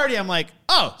 So already I'm like,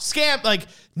 oh, scam, like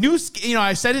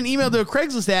I sent an email to a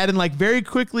Craigslist ad and like very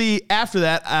quickly after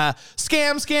that,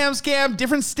 scam,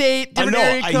 different state, different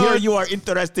area code. I hear you are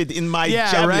interested in my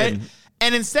Javelin. Right?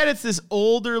 And instead it's this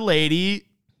older lady,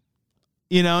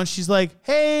 and she's like,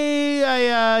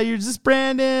 hey, you're just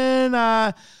Brandon.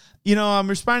 I'm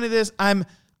responding to this. I'm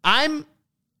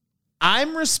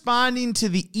responding to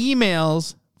the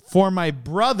emails for my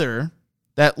brother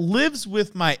that lives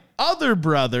with my other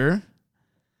brother.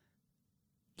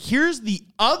 Here's the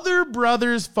other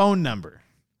brother's phone number.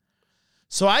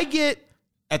 So I get...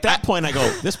 At that point, I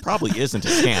go, this probably isn't a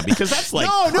scam because that's like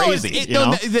crazy.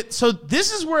 So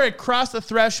this is where it crossed the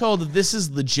threshold of this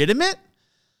is legitimate,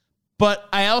 but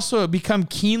I also become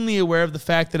keenly aware of the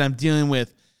fact that I'm dealing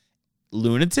with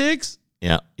lunatics,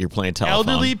 you're playing telephone.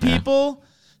 elderly people,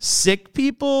 sick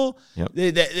people. Yep.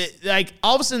 Like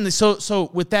all of a sudden, so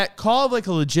with that call of like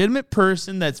a legitimate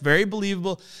person that's very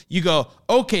believable, you go,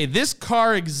 okay, this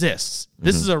car exists.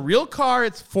 This is a real car.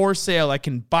 It's for sale. I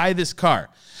can buy this car.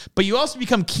 But you also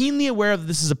become keenly aware that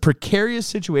this is a precarious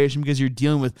situation because you're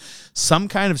dealing with some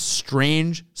kind of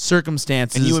strange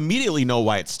circumstances. And you immediately know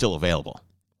why it's still available.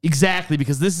 Exactly,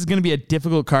 because this is going to be a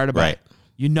difficult car to buy. Right.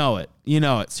 You know it.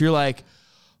 So you're like,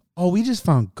 oh, we just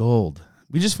found gold.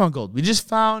 We just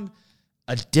found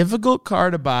a difficult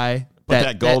car to buy. But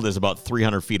that gold is about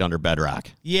 300 feet under bedrock.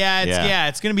 Yeah,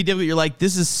 it's going to be difficult. You're like,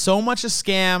 this is so much a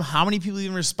scam. How many people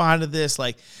even respond to this?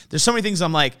 Like, there's so many things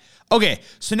I'm like, okay,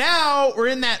 so now we're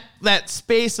in that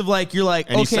space of like, you're like,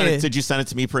 and okay. Did you send it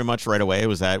to me pretty much right away?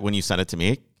 Was that when you sent it to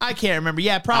me? I can't remember.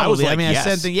 Yeah, probably. I I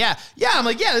sent it. Yeah. I'm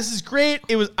like, yeah, this is great.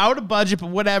 It was out of budget, but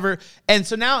whatever. And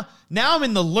so now I'm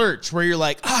in the lurch where you're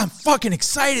like, I'm fucking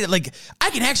excited. Like, I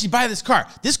can actually buy this car.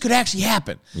 This could actually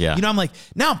happen. Yeah. I'm like,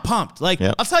 now I'm pumped. Like,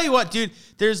 yep. I'll tell you what, dude.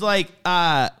 There's like,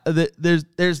 there's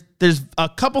a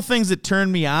couple things that turn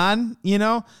me on.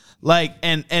 Like,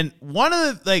 and one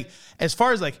of the, like, as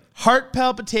far as like heart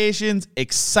palpitations,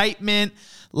 excitement,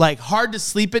 like hard to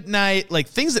sleep at night, like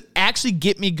things that actually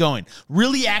get me going,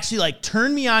 really actually like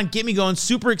turn me on, get me going,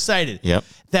 super excited. Yep.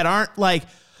 That aren't like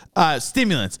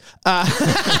stimulants. The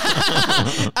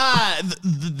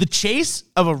chase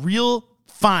of a real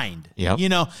find. Yep.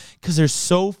 Because there's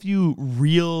so few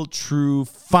real, true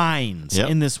finds Yep.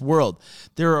 in this world.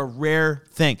 They're a rare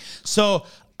thing. So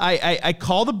I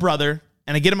call the brother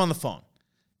and I get him on the phone.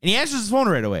 And he answers his phone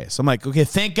right away. So I'm like, okay,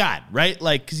 thank God, right?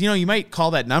 Like, because, you might call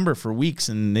that number for weeks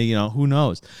and, who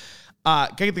knows.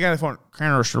 Gotta get the guy on the phone.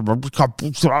 I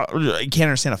can't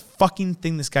understand a fucking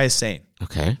thing this guy's saying.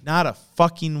 Okay. Not a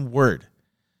fucking word.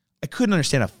 I couldn't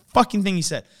understand a fucking thing he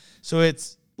said. So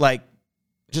it's like,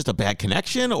 just a bad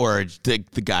connection, or the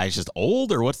guy's just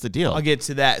old, or what's the deal? I'll get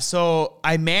to that. So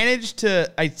I managed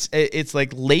to, it's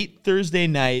like late Thursday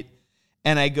night,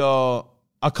 and I go,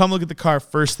 I'll come look at the car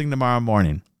first thing tomorrow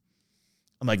morning.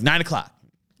 I'm like, 9 o'clock.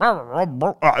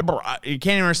 You can't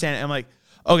even understand it. I'm like,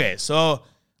 okay, so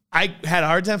I had a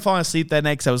hard time falling asleep that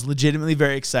night because I was legitimately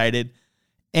very excited.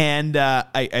 And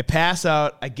I pass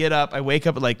out. I get up. I wake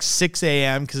up at like 6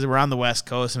 a.m. because we're on the West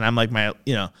Coast, and I'm like, we're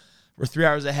 3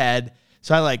 hours ahead.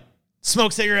 So I like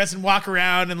smoke cigarettes and walk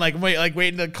around and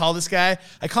waiting to call this guy.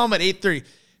 I call him at 8:30.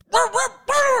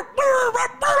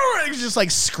 He's just like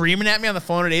screaming at me on the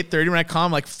phone at 8:30 when I call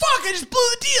him, like, fuck, I just blew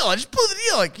the deal.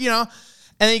 Like, and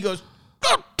then he goes,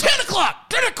 10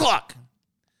 o'clock.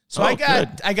 So I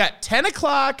got 10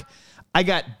 o'clock. I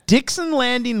got Dixon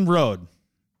Landing Road.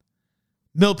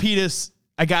 Milpitas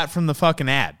I got from the fucking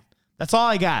ad. That's all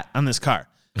I got on this car.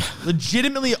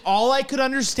 Legitimately all I could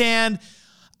understand.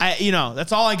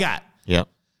 That's all I got. Yep.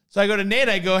 So I go to Nate.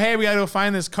 I go, hey, we got to go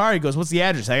find this car. He goes, what's the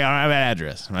address? I go, I don't have an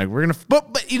address. I'm like, we're going to,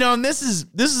 but and this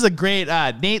is a great,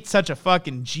 Nate's such a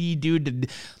fucking G dude.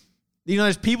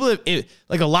 There's people,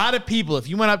 like a lot of people, if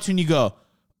you went up to and you go,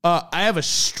 I have a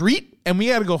street and we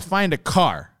got to go find a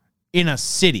car in a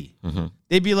city. Mm-hmm.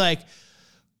 They'd be like,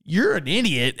 you're an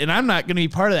idiot and I'm not going to be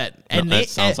part of that. And Nate, that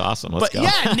sounds awesome. Let's go.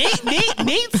 Yeah,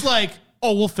 Nate's like,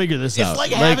 oh, we'll figure this out. It's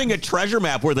like having a treasure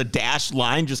map where the dashed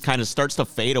line just kind of starts to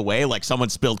fade away, like someone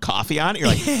spilled coffee on it. You're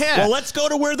like, well, let's go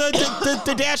to where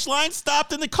the dashed line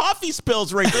stopped and the coffee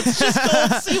spills right. Let's just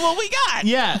go see what we got.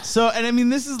 Yeah. So, and I mean,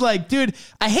 this is like, dude,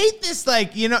 I hate this.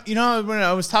 Like, when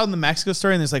I was telling the Mexico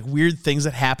story and there's like weird things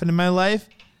that happened in my life.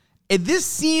 This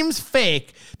seems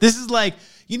fake. This is like,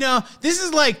 this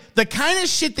is like the kind of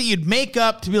shit that you'd make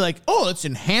up to be like, oh, let's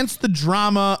enhance the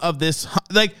drama of this.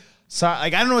 So, I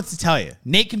don't know what to tell you.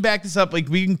 Nate can back this up. Like,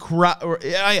 we can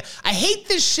I hate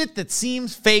this shit that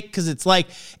seems fake because it's like,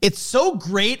 it's so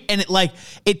great and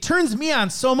it turns me on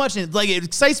so much and it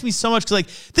excites me so much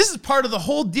because this is part of the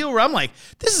whole deal where I'm like,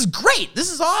 this is great.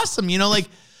 This is awesome. The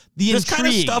this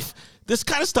intrigue. This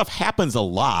kind of stuff happens a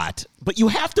lot, but you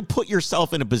have to put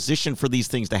yourself in a position for these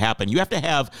things to happen. You have to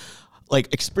have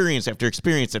experience after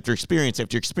experience after experience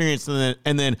after experience,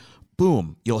 and then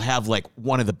boom, you'll have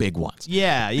one of the big ones.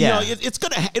 Yeah.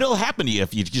 It'll happen to you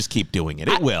if you just keep doing it.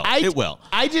 It will.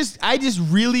 I just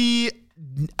really.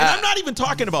 And I'm not even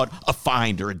talking about a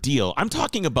find or a deal. I'm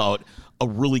talking about a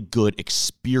really good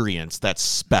experience that's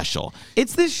special.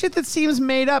 It's this shit that seems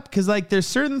made up because there's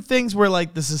certain things where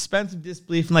the suspense of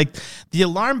disbelief and the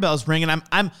alarm bells ring, and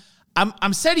I'm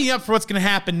setting you up for what's going to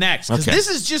happen next because this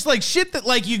is just shit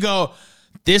that you go,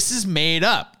 this is made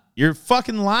up. You're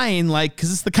fucking lying,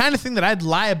 because it's the kind of thing that I'd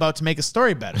lie about to make a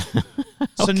story better.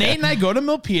 So Nate and I go to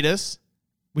Milpitas.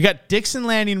 We got Dixon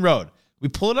Landing Road. We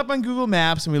pull it up on Google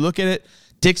Maps and we look at it.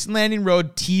 Dixon Landing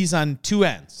Road tees on two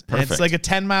ends. And it's like a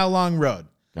 10-mile long road.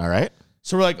 All right.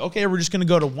 So we're like, okay, we're just going to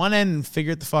go to one end and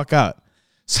figure it the fuck out.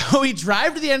 So we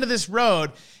drive to the end of this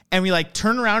road and we like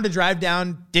turn around to drive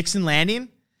down Dixon Landing.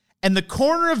 And the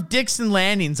corner of Dixon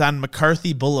Landing's on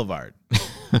McCarthy Boulevard.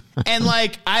 And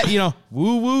like,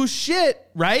 woo-woo shit,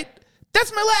 right?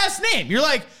 That's my last name. You're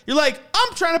like,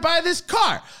 I'm trying to buy this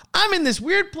car. I'm in this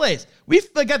weird place. We've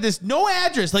like got this no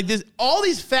address, like this, all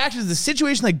these factions, the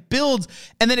situation like builds,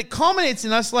 and then it culminates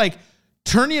in us like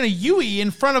turning a Yui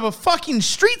in front of a fucking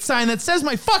street sign that says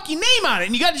my fucking name on it.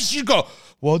 And you got to just go,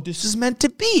 well, this is meant to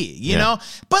be, you know?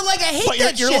 But like, I hate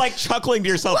that you're shit. Like chuckling to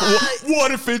yourself.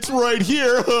 What if it's right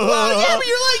here? Well, yeah, but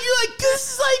you're like,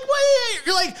 this is like, what?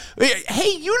 You're like,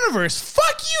 hey, universe,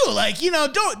 fuck you. Like,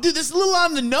 don't do this a little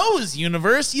on the nose,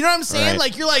 universe. You know what I'm saying? Right.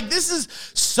 Like, you're like, this is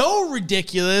so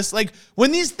ridiculous. Like,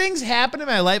 when these things happen in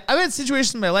my life, I've had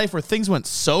situations in my life where things went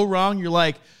so wrong. You're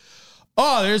like,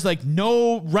 oh, there's like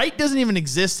no, right doesn't even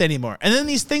exist anymore. And then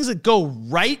these things that go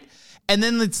right, and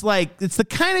then it's like, it's the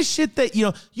kind of shit that,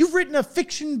 you've written a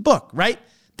fiction book, right?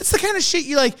 That's the kind of shit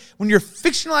you like, when you're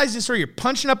fictionalizing a story, you're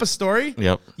punching up a story.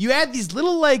 Yep. You add these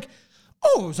little like,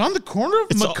 it was on the corner of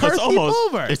McCarthy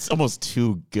Boulevard. It's almost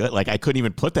too good. Like, I couldn't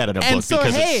even put that in a book so,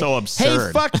 because it's so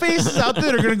absurd. Hey, fuckfaces out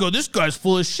there are going to go, this guy's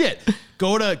full of shit.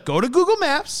 Go to Google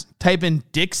Maps, type in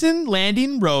Dixon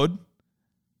Landing Road,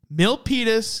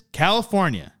 Milpitas,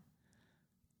 California,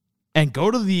 and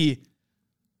go to the,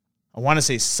 I want to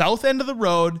say, south end of the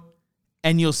road,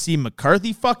 and you'll see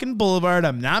McCarthy fucking Boulevard.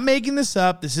 I'm not making this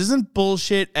up. This isn't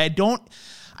bullshit. I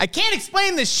can't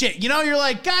explain this shit. You're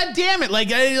like, God damn it.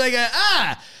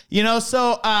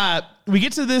 So we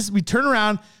get to this, we turn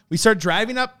around, we start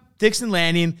driving up Dixon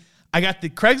Landing. I got the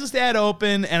Craigslist ad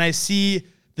open, and I see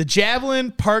the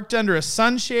Javelin parked under a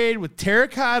sunshade with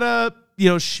terracotta,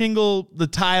 shingle, the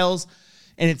tiles.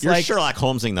 And it's You're like Sherlock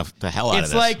Holmesing the hell out of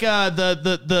this. It's like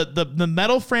the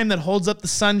metal frame that holds up the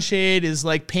sunshade is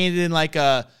like painted in like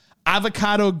a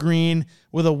avocado green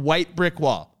with a white brick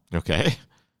wall. Okay.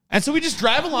 And so we just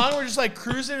drive along. We're just like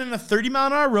cruising in a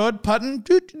 30-mile-an-hour road, putting.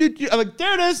 I'm like,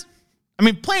 there it is. I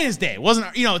mean, plain as day. It wasn't,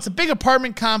 it's a big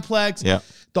apartment complex. Yeah.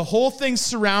 The whole thing's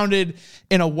surrounded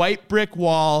in a white brick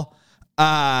wall.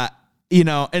 And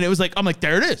it was like, I'm like,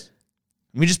 there it is.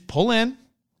 And we just pull in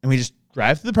and we just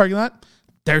drive through the parking lot.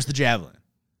 There's the Javelin,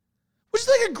 which is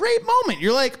like a great moment.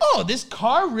 You're like, oh, this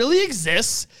car really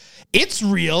exists. It's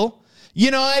real.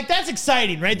 Like that's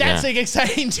exciting, right? That's like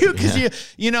exciting too. Cause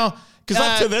because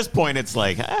up to this point, it's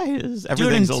like,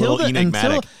 everything's a little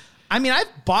enigmatic. I've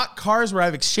bought cars where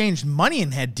I've exchanged money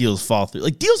and had deals fall through.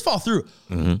 Like deals fall through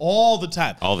all the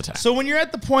time. All the time. So when you're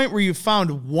at the point where you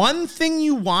found one thing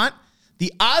you want,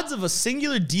 the odds of a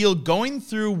singular deal going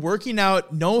through, working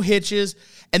out, no hitches.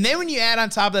 And then when you add on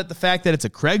top of that the fact that it's a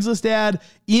Craigslist ad,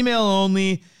 email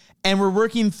only, and we're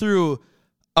working through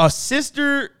a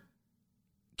sister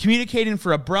communicating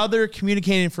for a brother,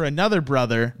 communicating for another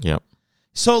brother. Yep.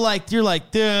 So like you're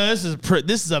like, this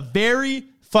is a very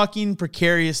fucking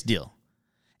precarious deal.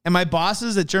 And my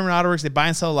bosses at German Auto Works, they buy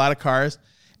and sell a lot of cars,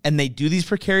 and they do these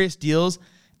precarious deals,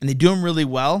 and they do them really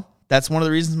well. That's one of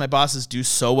the reasons my bosses do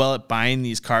so well at buying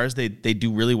these cars they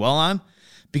do really well on,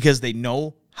 because they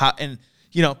know how. And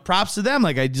props to them.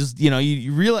 Like I just,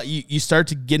 you realize you start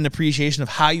to get an appreciation of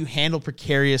how you handle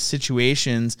precarious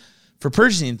situations for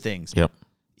purchasing things. Yep.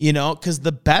 Because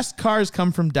the best cars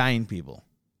come from dying people.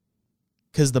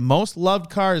 Because the most loved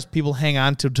cars people hang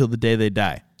on to till the day they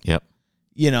die. Yep.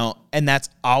 And that's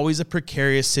always a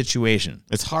precarious situation.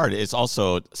 It's hard. It's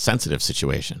also a sensitive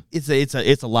situation. It's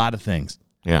a lot of things.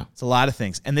 Yeah. It's a lot of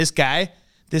things. And this guy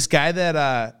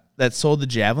that sold the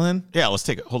Javelin. Yeah, let's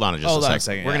take it. Hold on just a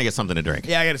second. We're going to get something to drink.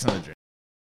 Yeah, I got something to drink.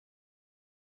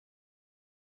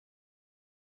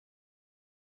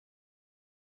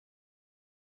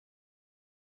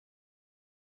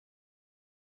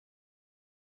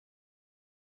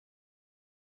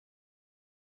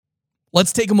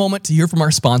 Let's take a moment to hear from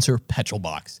our sponsor,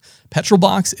 Petrolbox.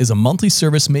 Petrolbox is a monthly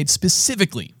service made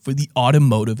specifically for the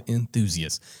automotive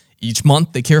enthusiast. Each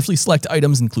month, they carefully select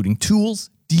items including tools,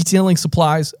 detailing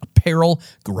supplies, apparel,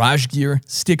 garage gear,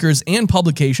 stickers, and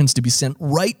publications to be sent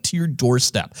right to your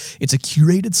doorstep. It's a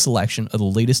curated selection of the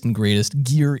latest and greatest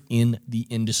gear in the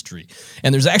industry.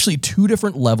 And there's actually 2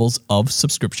 different levels of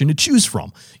subscription to choose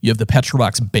from. You have the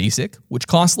Petrolbox Basic, which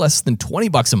costs less than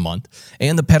 $20 a month,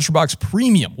 and the Petrolbox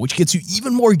Premium, which gets you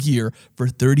even more gear for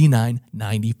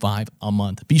 $39.95 a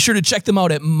month. Be sure to check them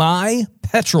out at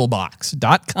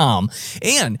mypetrolbox.com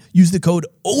and use the code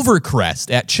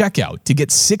OVERCREST at checkout to get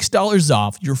 $6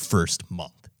 off your first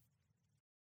month.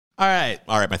 All right.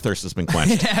 My thirst has been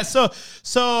quenched. Yeah.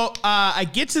 So I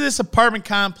get to this apartment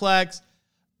complex.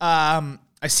 I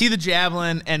see the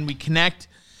Javelin, and we connect.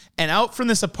 And out from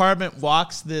this apartment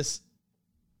walks this,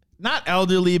 not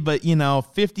elderly, but,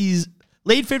 50s,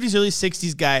 late 50s, early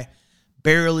 60s guy,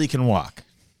 barely can walk.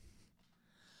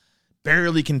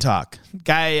 Barely can talk.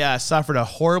 Guy suffered a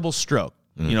horrible stroke.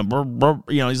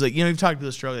 He's like, you've talked to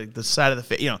the stroke, like the side of the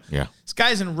face, Yeah. This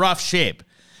guy's in rough shape.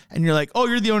 And you're like, oh,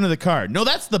 you're the owner of the car. No,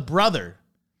 that's the brother.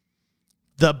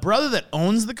 The brother that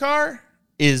owns the car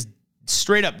is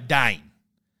straight up dying.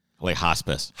 Like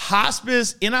hospice.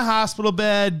 Hospice, in a hospital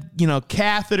bed,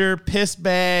 catheter, piss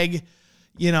bag,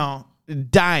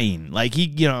 dying. Like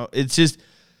it's just,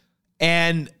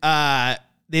 and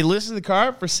they listed the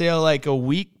car for sale like a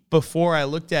week before I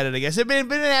looked at it. I guess it had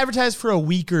been advertised for a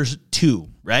week or two,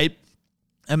 right?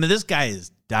 I mean, this guy is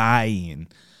dying.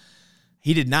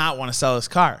 He did not want to sell his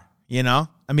car, I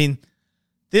mean,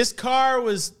 this car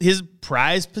was his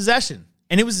prized possession,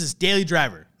 and it was his daily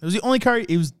driver. It was the only car.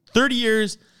 It was 30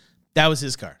 years. That was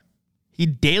his car. He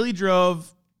daily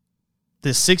drove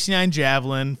the 69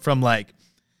 Javelin from like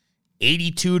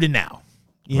 82 to now,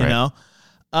 you know?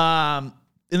 And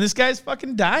this guy's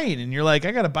fucking dying, and you're like,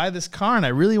 I got to buy this car, and I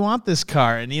really want this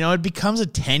car. And, it becomes a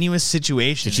tenuous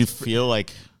situation. Did you feel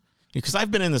like, because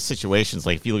I've been in the situations,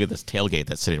 like if you look at this tailgate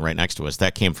that's sitting right next to us,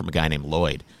 that came from a guy named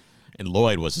Lloyd. And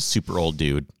Lloyd was a super old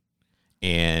dude,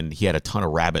 and he had a ton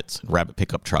of rabbit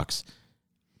pickup trucks.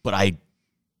 But I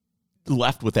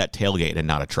left with that tailgate and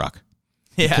not a truck.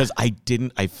 Yeah. Because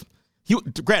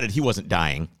granted, he wasn't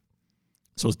dying,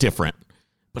 so it was different.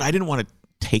 But I didn't want to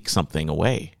take something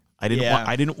away. I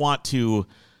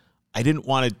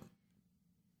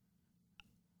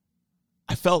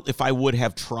felt if I would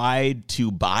have tried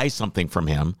to buy something from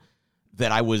him,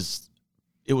 that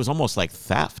it was almost like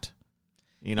theft.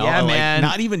 Yeah, man.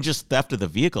 Not even just theft of the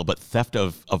vehicle, but theft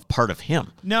of part of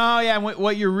him. No, yeah.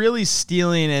 What you're really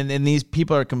stealing, and these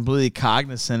people are completely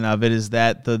cognizant of it, is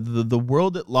that the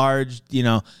world at large,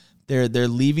 they're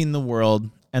leaving the world,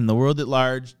 and the world at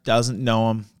large doesn't know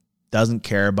them, doesn't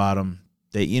care about them.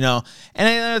 They, and I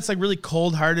know it's like really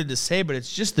cold-hearted to say, but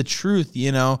it's just the truth.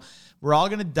 We're all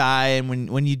gonna die, and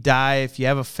when you die, if you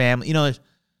have a family,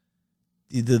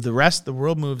 the rest of the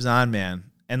world moves on, man.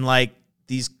 And like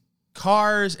these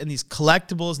cars and these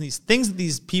collectibles and these things that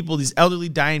these people, these elderly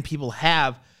dying people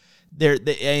have, I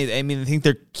think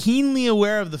they're keenly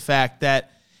aware of the fact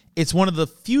that it's one of the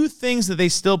few things that they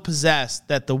still possess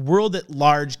that the world at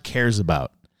large cares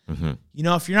about. Mm-hmm.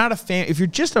 If you're not a fan, if you're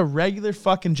just a regular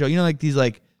fucking Joe, like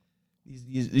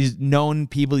these known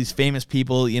people, these famous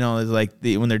people,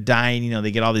 when they're dying,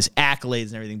 they get all these accolades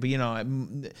and everything. But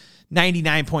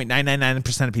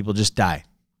 99.999% of people just die,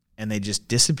 and they just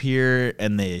disappear,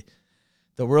 and the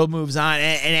world moves on.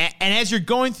 And as you're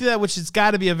going through that, which it's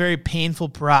got to be a very painful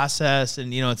process,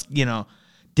 and it's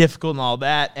difficult and all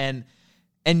that, and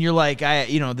you're like,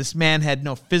 this man had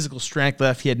no physical strength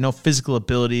left. He had no physical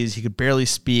abilities. He could barely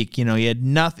speak. He had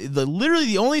nothing. Literally,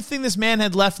 the only thing this man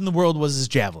had left in the world was his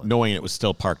Javelin. Knowing it was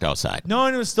still parked outside.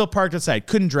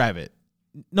 Couldn't drive it.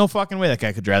 No fucking way that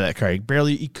guy could drive that car.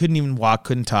 He couldn't even walk,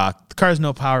 couldn't talk. The car has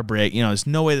no power brake. There's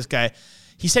no way this guy.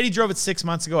 He said he drove it 6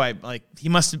 months ago. He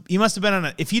must have been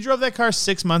on if he drove that car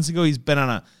 6 months ago, he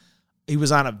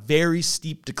was on a very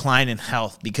steep decline in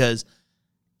health, because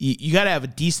you got to have a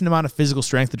decent amount of physical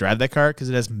strength to drive that car,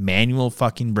 because it has manual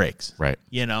fucking brakes. Right.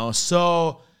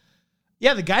 So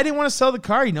yeah, the guy didn't want to sell the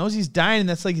car. He knows he's dying, and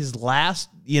that's like his last,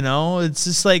 it's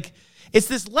just like, it's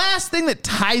this last thing that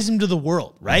ties him to the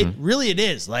world, right? Mm-hmm. Really, it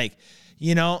is. Like,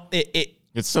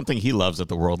 it's something he loves that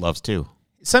the world loves too.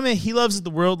 Something he loves that the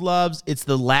world loves. It's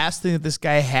the last thing that this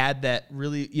guy had that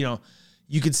really,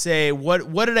 you could say,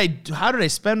 what did I do? How did I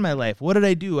spend my life? What did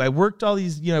I do? I worked all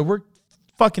these, I worked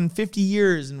fucking 50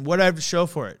 years, and what do I have to show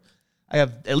for it? I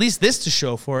have at least this to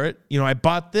show for it. I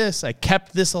bought this. I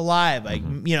kept this alive.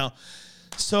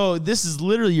 So this is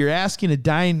literally, you're asking a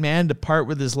dying man to part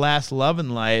with his last love in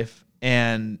life.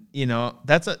 And,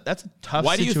 that's a tough situation.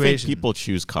 Why do you think people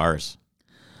choose cars?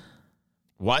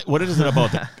 What is it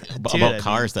about about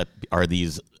cars that are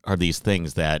these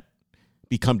things that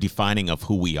become defining of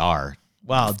who we are?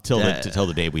 Well, till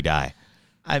the day we die.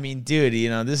 I mean, dude,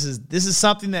 this is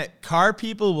something that car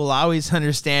people will always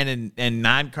understand, and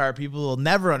non-car people will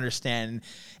never understand.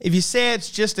 If you say it's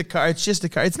just a car, it's just a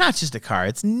car. It's not just a car.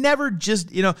 It's never just,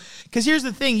 because here's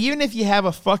the thing. Even if you have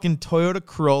a fucking Toyota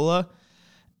Corolla,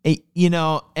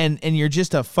 and you're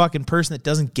just a fucking person that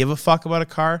doesn't give a fuck about a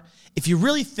car, if you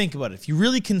really think about it, if you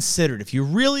really consider it, if you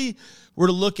really were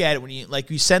to look at it, when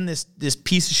you send this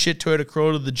piece of shit Toyota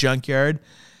Corolla to the junkyard,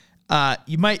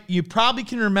 you probably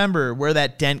can remember where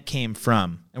that dent came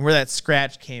from and where that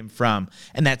scratch came from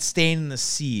and that stain in the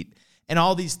seat and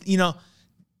all these,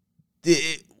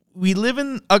 we live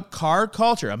in a car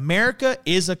culture. America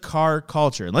is a car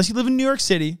culture. Unless you live in New York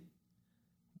City.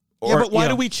 But why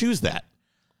do we choose that?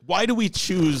 Why do we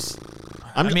choose?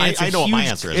 I know what my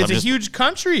answer is. It's a huge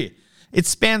country. It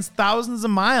spans thousands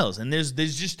of miles, and there's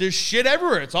shit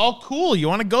everywhere. It's all cool. You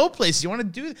want to go places. You want to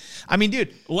do. I mean,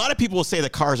 dude, a lot of people will say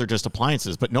that cars are just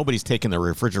appliances, but nobody's taking their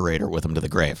refrigerator with them to the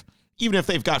grave. Even if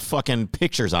they've got fucking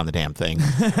pictures on the damn thing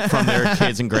from their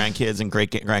kids and grandkids and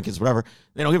great grandkids, whatever,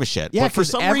 they don't give a shit. Yeah, but for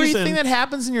some everything reason that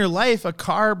happens in your life, a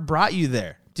car brought you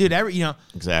there. Dude,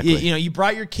 exactly. You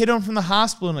brought your kid home from the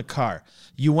hospital in a car.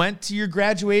 You went to your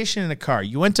graduation in a car.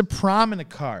 You went to prom in a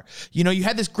car. You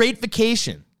had this great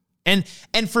vacation. And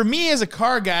for me as a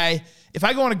car guy, if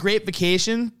I go on a great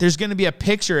vacation, there's going to be a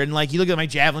picture. And like you look at my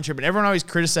Javelin trip, and everyone always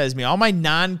criticizes me. All my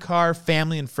non-car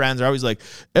family and friends are always like,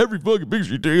 every fucking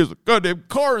picture you take is a goddamn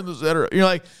car in the center. You're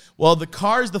like, well, the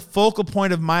car is the focal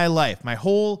point of my life. My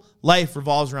whole life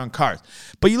revolves around cars.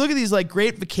 But you look at these like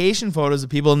great vacation photos of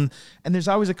people, and there's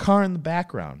always a car in the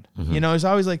background. Mm-hmm. There's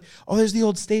always like, oh, there's the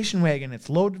old station wagon. It's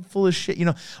loaded full of shit.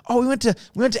 Oh, we went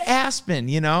to Aspen.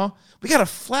 We got a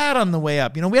flat on the way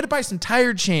up. We had to buy some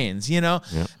tire chains. Yeah.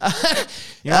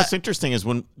 What's interesting is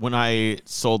when I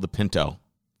sold the Pinto,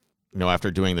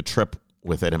 after doing the trip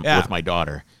with it and with my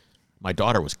daughter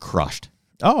was crushed.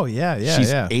 Oh, yeah.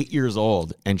 She's 8 years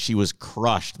old, and she was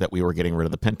crushed that we were getting rid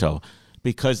of the Pinto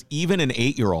because even an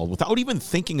 8-year-old, without even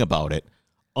thinking about it,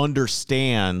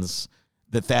 understands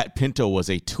that Pinto was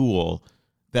a tool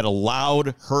that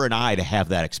allowed her and I to have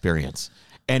that experience.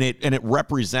 And it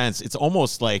represents, it's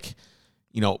almost like,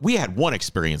 we had one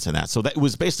experience in that. So that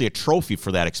was basically a trophy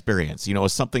for that experience. It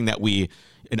was something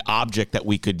an object that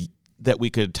we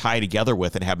could tie together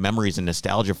with and have memories and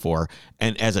nostalgia for.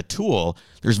 And as a tool,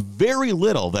 there's very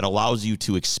little that allows you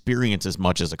to experience as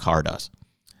much as a car does.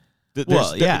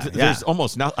 There's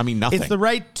almost nothing. It's the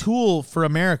right tool for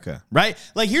America, right?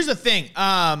 Like, here's the thing.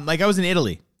 Like, I was in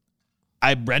Italy.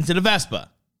 I rented a Vespa.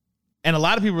 And a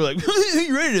lot of people were like,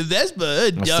 you rented a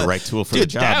Vespa? That's the right tool for the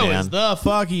job, that man. was the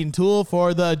fucking tool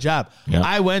for the job.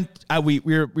 Yep. We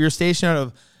were stationed out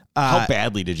of... How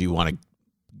badly did you want to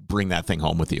bring that thing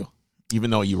home with you? Even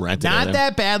though you rented it? Not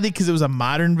that badly, because it was a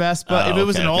modern Vespa. If it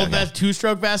was an old Vespa,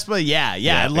 two-stroke Vespa,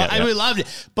 I really loved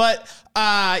it. But,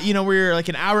 we were like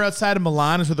an hour outside of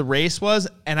Milan is where the race was,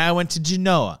 and I went to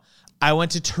Genoa. I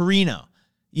went to Torino.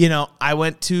 I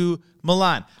went to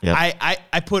Milan. Yep.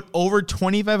 I put over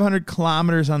 2,500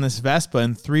 kilometers on this Vespa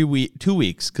in 2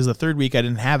 weeks, because the third week I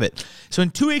didn't have it. So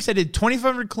in 2 weeks, I did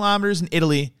 2,500 kilometers in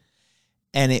Italy,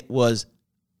 and it was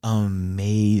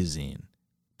amazing.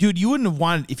 Dude, you wouldn't have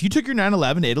wanted... If you took your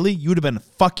 911 to Italy, you would have been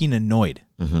fucking annoyed.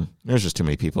 Mm-hmm. There's just too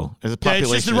many people. There's a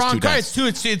population. It's just the wrong car.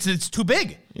 It's too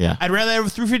big. Yeah. I'd rather have a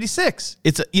 356.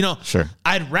 Sure.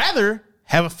 I'd rather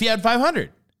have a Fiat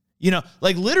 500.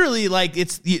 Like literally, like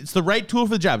it's the right tool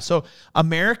for the job. So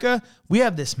America, we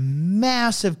have this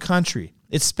massive country.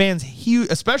 It spans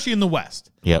huge, especially in the West.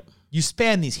 Yep. You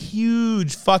span these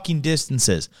huge fucking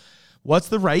distances. What's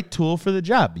the right tool for the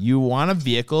job? You want a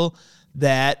vehicle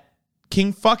that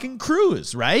can fucking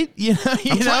cruise, right? I'm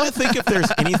trying to think if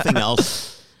there's anything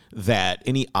else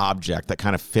any object that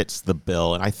kind of fits the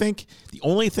bill. And I think the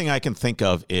only thing I can think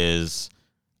of is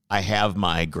I have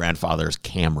my grandfather's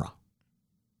camera.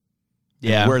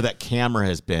 Yeah. Where that camera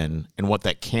has been and what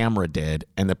that camera did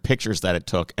and the pictures that it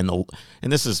took and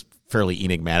this is fairly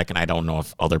enigmatic and I don't know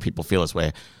if other people feel this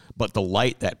way, but the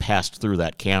light that passed through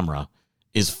that camera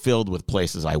is filled with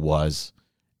places I was,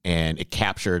 and it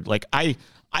captured, like, I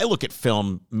look at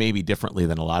film maybe differently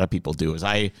than a lot of people do.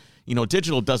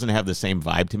 Digital doesn't have the same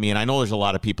vibe to me, and I know there's a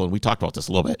lot of people, and we talked about this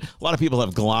a little bit, a lot of people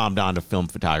have glommed onto film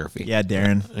photography. Yeah,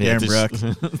 Darren Brooks.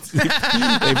 They've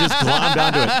just glommed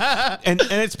onto it.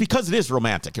 And it's because it is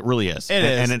romantic. It really is. It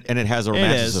is. And it has a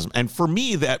romanticism. And for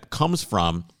me, that comes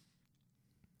from,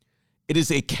 it is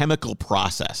a chemical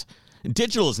process.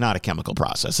 Digital is not a chemical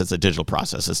process. It's a digital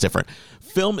process. It's different.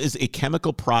 Film is a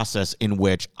chemical process in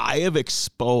which I have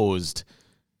exposed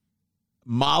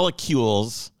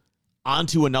molecules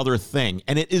onto another thing,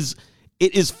 and it is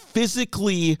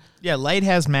physically... Yeah, light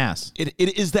has mass. It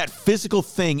is that physical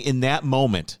thing in that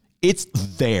moment. It's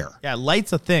there. Yeah,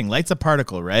 light's a thing. Light's a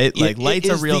particle, right? Light's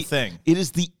a real thing. It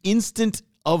is the instant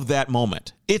of that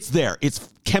moment. It's there. It's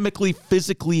chemically,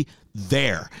 physically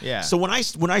there. Yeah. So when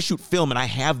I shoot film and I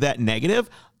have that negative,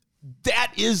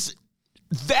 that is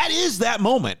that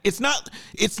moment. It's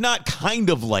not kind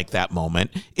of like that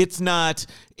moment. It's not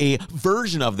a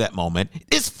version of that moment.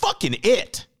 It's fucking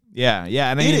it. Yeah.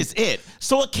 And it is it.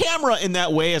 So a camera in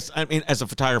that way is, I mean, as a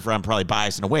photographer, I'm probably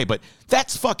biased in a way, but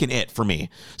that's fucking it for me.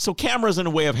 So cameras in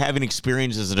a way of having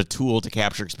experiences and a tool to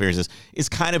capture experiences is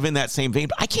kind of in that same vein,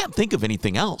 but I can't think of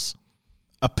anything else.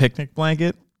 A picnic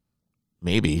blanket?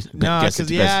 Maybe. No, because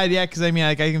because I mean,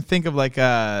 like, I can think of like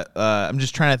I'm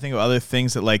just trying to think of other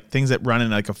things that run in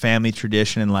like a family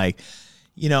tradition, and like,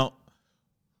 you know,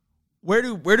 where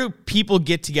do people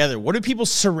get together? What do people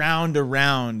surround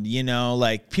around? You know,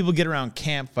 like people get around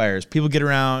campfires, people get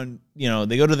around, you know,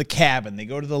 they go to the cabin, they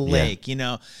go to the lake, you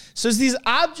know. So it's these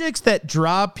objects that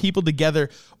draw people together,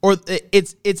 or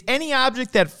it's any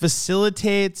object that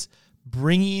facilitates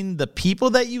bringing the people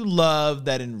that you love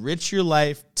that enrich your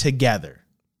life together,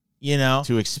 you know,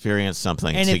 to experience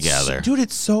something and together.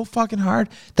 It's so fucking hard.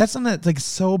 That's something that like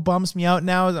so bums me out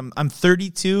now. Is I'm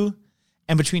 32,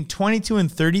 and between 22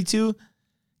 and 32,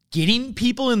 getting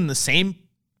people in the same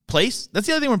place. That's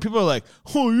the other thing when people are like,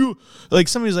 oh, you like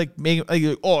somebody's like making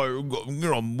like, oh, you're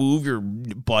gonna move your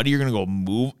buddy, you're gonna go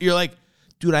move. You're like,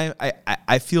 dude,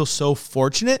 I feel so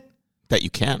fortunate that you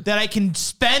can. That I can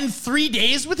spend 3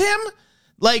 days with him.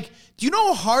 Like, do you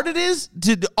know how hard it is?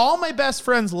 All my best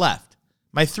friends left.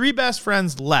 My 3 best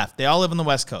friends left. They all live on the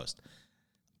West Coast.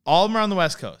 All of them are on the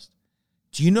West Coast.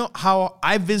 Do you know how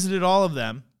I visited all of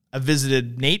them? I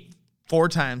visited Nate 4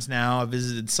 times now. I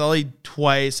visited Sully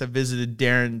twice. I visited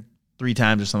Darren 3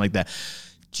 times or something like that.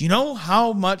 Do you know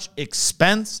how much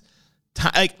expense,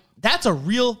 time, like, that's a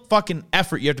real fucking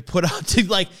effort you have to put out to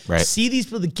like see these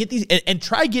people, to get these, and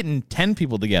try getting 10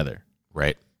 people together.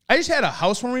 Right. I just had a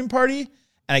housewarming party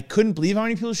and I couldn't believe how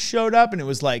many people showed up, and it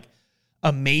was like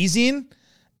amazing.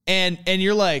 And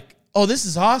you're like, oh, this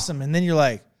is awesome. And then you're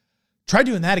like, try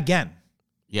doing that again.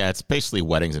 Yeah, it's basically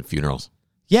weddings and funerals.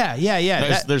 Yeah.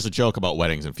 There's a joke about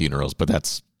weddings and funerals, but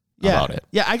that's about it.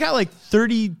 Yeah, I got like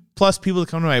 30 plus people to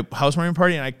come to my housewarming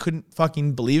party, and I couldn't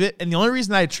fucking believe it. And the only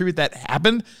reason I attribute that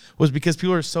happened was because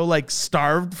people are so like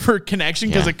starved for connection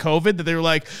because of COVID that they were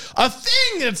like, a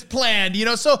thing that's planned, you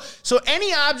know? So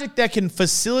any object that can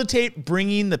facilitate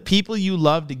bringing the people you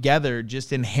love together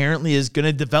just inherently is going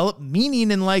to develop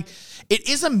meaning, and like, it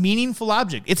is a meaningful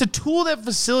object. It's a tool that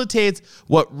facilitates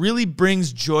what really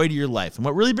brings joy to your life. And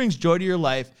what really brings joy to your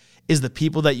life is the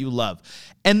people that you love.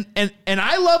 And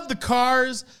I love the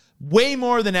cars way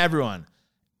more than everyone.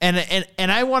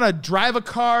 And I want to drive a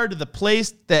car to the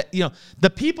place that, you know,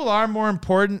 the people are more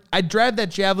important. I'd drive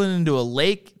that Javelin into a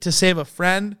lake to save a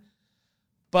friend,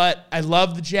 but I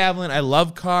love the Javelin. I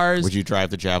love cars. Would you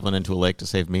drive the Javelin into a lake to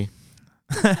save me?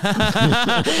 Depends on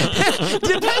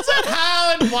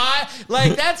how and why.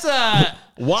 Like, that's a...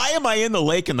 Why am I in the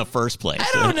lake in the first place? I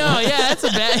don't know. Yeah, that's a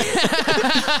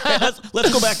bad...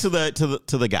 let's go back to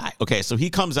the guy. Okay, so he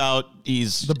comes out.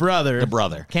 He's the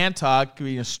brother. Can't talk.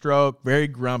 A stroke. Very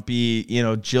grumpy. You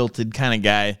know, jilted kind of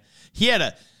guy. He had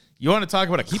a... You want to talk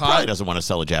about a... He probably doesn't want to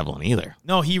sell a Javelin either.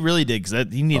 No, he really did,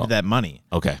 because he needed that money.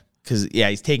 Okay. Because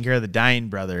he's taking care of the dying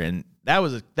brother, and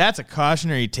that's a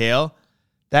cautionary tale.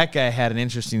 That guy had an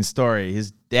interesting story.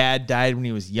 His dad died when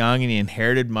he was young, and he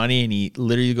inherited money, and he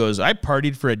literally goes, I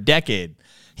partied for a decade.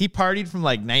 He partied from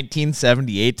like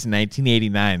 1978 to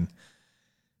 1989.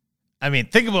 I mean,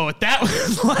 think about what that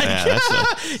was like.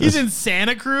 Yeah, he's in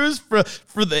Santa Cruz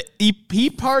he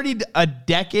partied a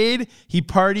decade. He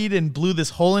partied and blew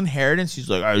this whole inheritance. He's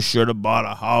like, I should have bought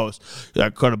a house. I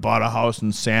could have bought a house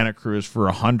in Santa Cruz for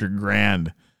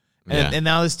 $100,000. And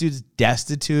now this dude's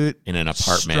destitute in an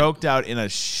apartment, stroked out in a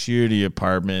shitty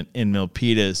apartment in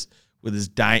Milpitas with his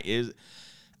dying.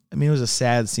 It was a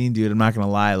sad scene, dude. I'm not gonna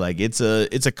lie. Like, it's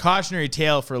a cautionary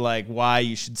tale for like why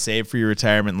you should save for your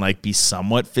retirement and like be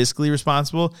somewhat fiscally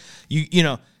responsible. You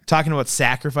know, talking about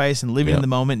sacrifice and living in the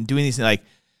moment and doing these things. Like,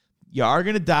 you are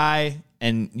gonna die,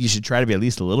 and you should try to be at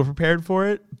least a little prepared for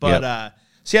it. But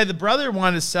so yeah, the brother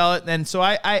wanted to sell it, and so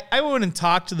I went and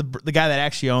talked to the guy that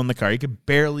actually owned the car. He could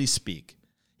barely speak.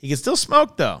 He could still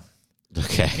smoke though.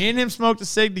 Okay. Me and him smoked a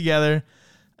cig together.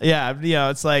 Yeah, you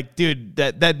know, it's like, dude,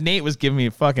 that Nate was giving me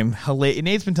a fucking hilarious.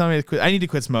 Nate's been telling me to quit. I need to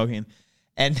quit smoking,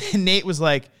 and Nate was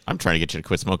like, "I'm trying to get you to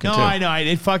quit smoking too." No, I know.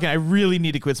 I really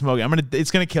need to quit smoking.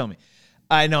 It's gonna kill me.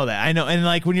 I know that. I know. And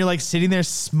like when you're like sitting there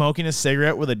smoking a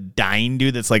cigarette with a dying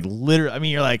dude, that's like literally. I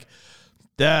mean, you're like,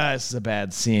 this is a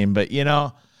bad scene, but you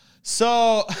know.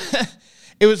 So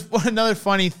it was another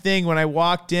funny thing when I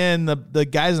walked in. The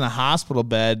guy's in a hospital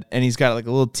bed, and he's got like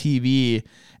a little TV,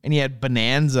 and he had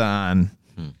Bonanza on.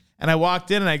 And I walked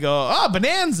in and I go, oh,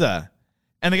 Bonanza.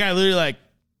 And the guy literally like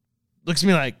looks at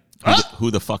me like,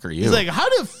 who the fuck are you? He's like, how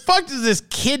the fuck does this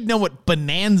kid know what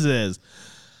Bonanza is?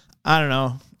 I don't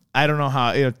know. I don't know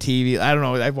how, you know, TV. I don't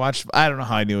know. I don't know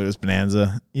how I knew it was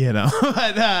Bonanza, you know.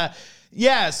 But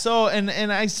Yeah. So, and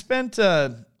I spent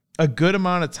a good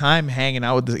amount of time hanging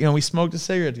out with this. We smoked a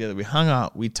cigarette together. We hung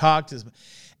out. We talked. And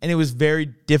it was very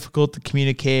difficult to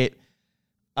communicate.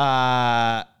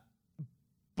 But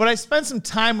I spent some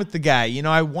time with the guy.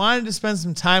 I wanted to spend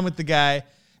some time with the guy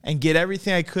and get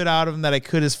everything I could out of him that I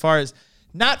could, as far as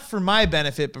not for my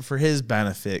benefit, but for his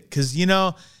benefit. Because,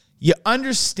 you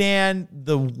understand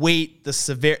the weight, the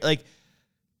severity. Like,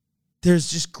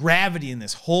 there's just gravity in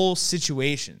this whole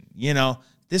situation.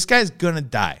 This guy's going to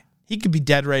die. He could be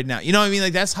dead right now. You know what I mean?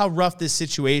 Like, that's how rough this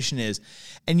situation is.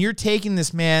 And you're taking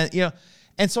this man,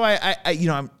 And so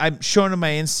I'm showing him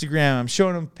my Instagram. I'm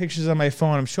showing him pictures on my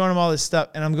phone. I'm showing him all this stuff.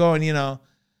 And I'm going,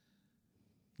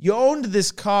 you owned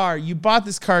this car. You bought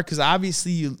this car because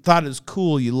obviously you thought it was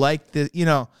cool. You liked it,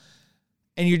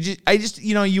 and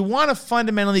you want to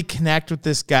fundamentally connect with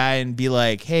this guy and be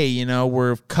like, hey,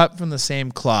 we're cut from the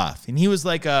same cloth. And he was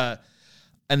like I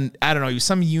don't know, he was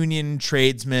some union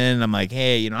tradesman. And I'm like,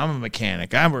 hey, I'm a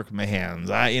mechanic. I work with my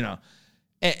hands.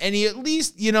 And he at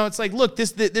least, it's like, look,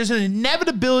 there's an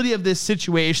inevitability of this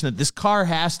situation that this car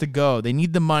has to go. They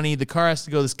need the money. The car has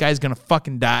to go. This guy's going to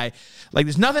fucking die. Like,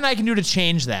 there's nothing I can do to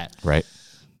change that. Right.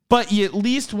 But you at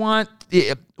least want,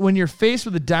 when you're faced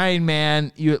with a dying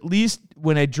man, you at least,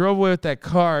 when I drove away with that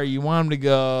car, you want him to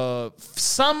go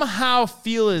somehow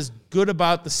feel as good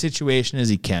about the situation as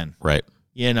he can. Right.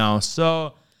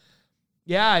 So,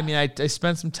 yeah, I mean, I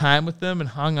spent some time with them and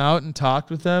hung out and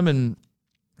talked with them, and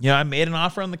I made an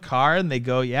offer on the car, and they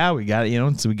go, yeah, we got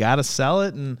it, so we got to sell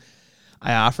it. And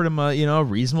I offered them a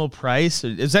reasonable price.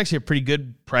 It was actually a pretty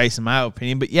good price in my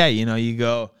opinion. But yeah,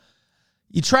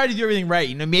 you try to do everything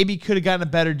right. Maybe you could have gotten a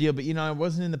better deal, but I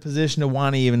wasn't in the position to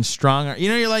want to even stronger.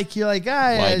 You're like, why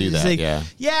do that? Like, yeah.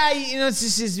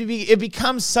 It's just it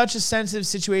becomes such a sensitive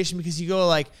situation because you go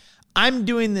like, I'm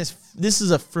doing this. This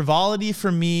is a frivolity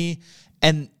for me.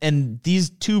 And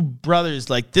these two brothers,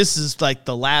 like, this is like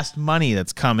the last money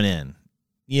that's coming in.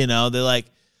 They're like,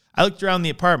 I looked around the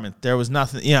apartment. There was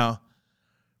nothing,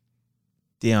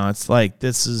 it's like,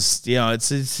 this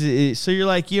is, so you're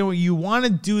like, you want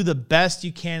to do the best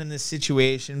you can in this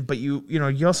situation, but you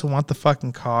also want the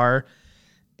fucking car.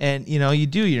 And, you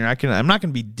do, I'm not going to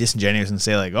be disingenuous and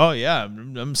say like, oh yeah,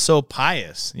 I'm so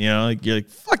pious, like, you're like,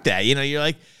 fuck that. You're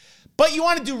like, but you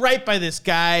want to do right by this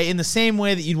guy in the same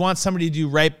way that you'd want somebody to do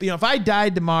right. If I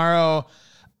died tomorrow,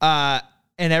 and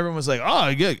everyone was like,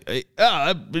 "Oh, good,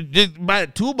 buy a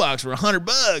toolbox for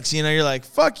 $100," you're like,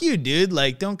 "Fuck you, dude!"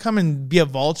 Like, don't come and be a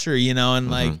vulture,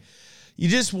 and like, you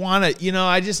just want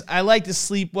to, I like to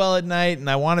sleep well at night, and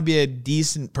I want to be a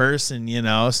decent person,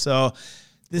 So,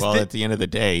 at the end of the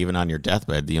day, even on your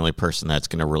deathbed, the only person that's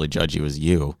going to really judge you is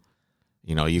you.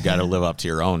 You got to live up to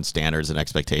your own standards and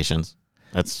expectations.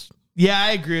 Yeah,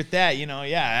 I agree with that.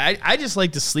 I just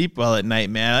like to sleep well at night,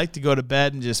 man. I like to go to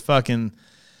bed and just fucking.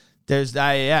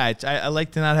 I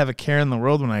like to not have a care in the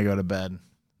world when I go to bed.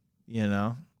 I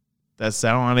don't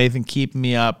want anything keeping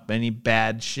me up, any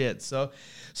bad shit. So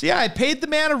yeah, I paid the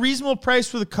man a reasonable price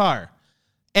for the car,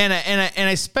 and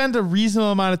I spent a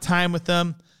reasonable amount of time with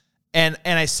him, and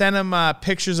I sent him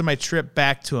pictures of my trip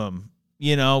back to him.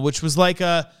 Which was like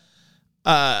a.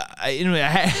 I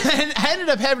ended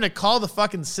up having to call the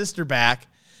fucking sister back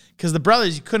because the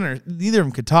brothers, neither of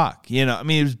them could talk. I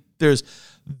mean, there's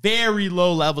very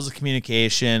low levels of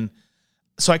communication.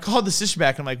 So I called the sister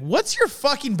back and I'm like, what's your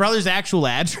fucking brother's actual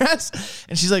address?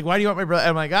 And she's like, why do you want my brother?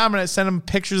 I'm like, I'm going to send him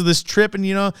pictures of this trip. And,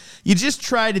 you just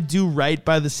try to do right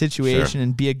by the situation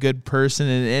and be a good person.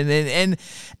 And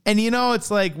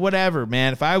it's like, whatever,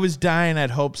 man. If I was dying, I'd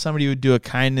hope somebody would do a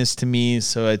kindness to me.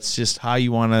 So it's just how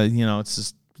you want to,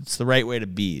 it's the right way to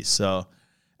be. So,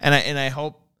 and I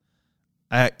hope,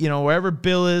 wherever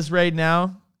Bill is right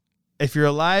now, if you're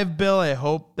alive, Bill, I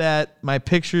hope that my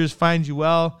pictures find you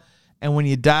well. And when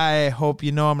you die, I hope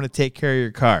I'm going to take care of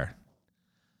your car.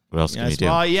 What else can you do?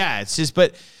 Well, yeah, it's just,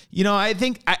 but I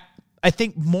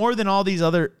think more than all these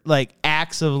other like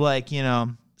acts of like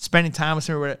spending time with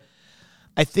somebody,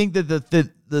 I think that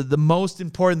the most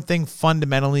important thing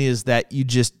fundamentally is that you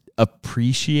just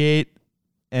appreciate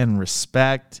and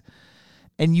respect,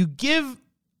 and you give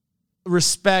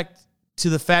respect to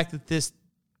the fact that this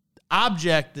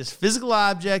object, this physical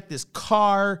object, this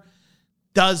car,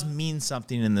 does mean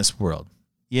something in this world,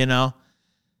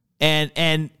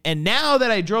 And now that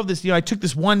I drove this, I took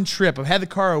this one trip. I've had the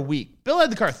car a week. Bill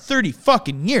had the car 30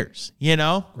 fucking years,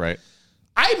 Right.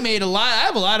 I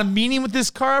have a lot of meaning with this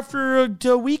car for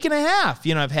a week and a half.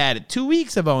 I've had it 2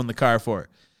 weeks. I've owned the car for.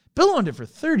 Bill owned it for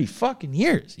 30 fucking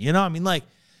years. I mean, like,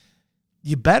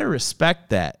 you better respect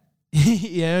that.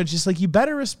 Just like you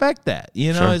better respect that.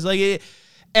 Sure. It's like,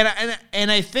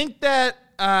 and I think that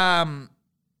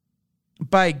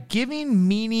giving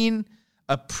meaning,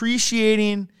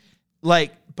 appreciating,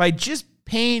 like by just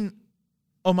paying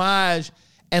homage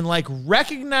and like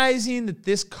recognizing that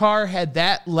this car had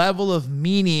that level of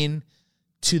meaning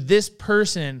to this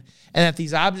person and that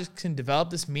these objects can develop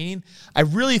this meaning, I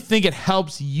really think it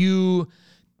helps you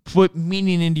put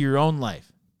meaning into your own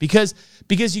life. Because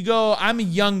you go, I'm a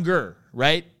younger,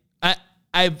 right?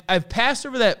 I've passed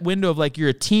over that window of like, you're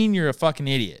a teen, you're a fucking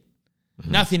idiot.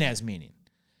 Mm-hmm. Nothing has meaning.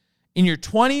 In your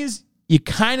 20s, you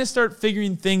kind of start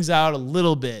figuring things out a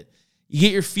little bit. You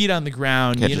get your feet on the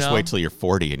ground. Can't just wait till you're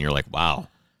 40 and you're like, wow.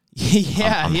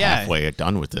 I'm halfway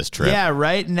done with this trip. Yeah,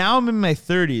 right? Now I'm in my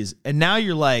 30s, and now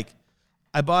you're like,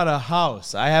 I bought a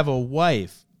house. I have a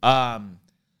wife.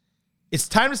 It's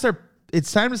time to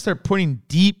start putting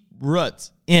deep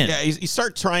roots in. Yeah, you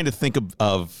start trying to think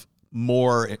of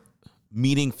more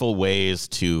meaningful ways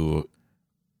to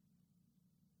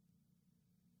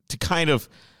kind of,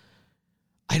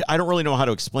 I don't really know how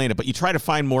to explain it, but you try to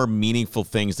find more meaningful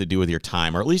things to do with your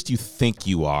time, or at least you think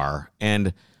you are.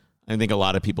 And I think a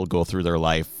lot of people go through their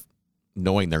life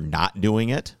knowing they're not doing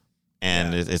it,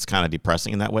 and it's kind of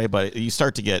depressing in that way. But you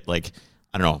start to get like,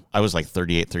 I don't know, I was like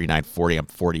 38, 39, 40, I'm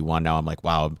 41 now. I'm like,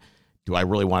 wow, do I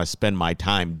really want to spend my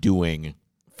time doing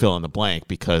fill in the blank?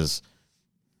 Because,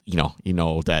 you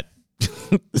know that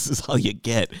this is all you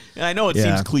get. And I know it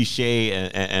seems cliche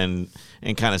and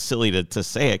kind of silly to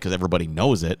say it because everybody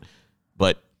knows it,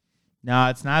 but no,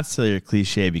 it's not silly or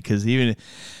cliche because even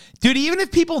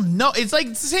if people know, it's like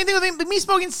it's the same thing with me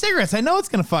smoking cigarettes. I know it's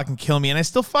gonna fucking kill me, and I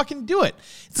still fucking do it.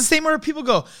 It's the same where people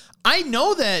go, I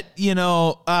know that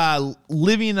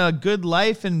living a good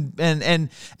life and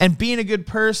being a good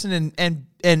person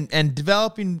and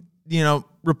developing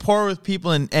rapport with people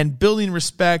and building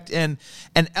respect and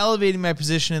elevating my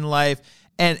position in life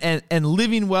and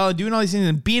living well and doing all these things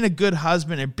and being a good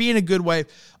husband and being a good wife.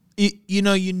 You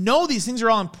know these things are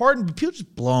all important, but people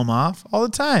just blow them off all the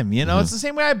time. It's the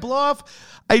same way I blow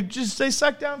off. I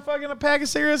suck down fucking a pack of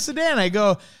cigarettes a day, and I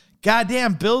go, God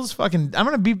damn, Bill's fucking, I'm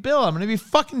going to be Bill. I'm going to be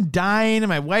fucking dying, and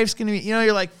my wife's going to be,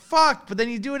 you're like, fuck, but then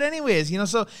you do it anyways,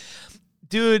 So,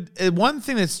 dude, one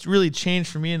thing that's really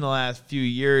changed for me in the last few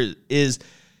years is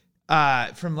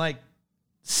from like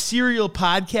serial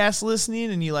podcast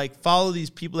listening, and you like follow these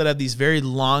people that have these very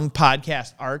long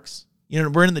podcast arcs.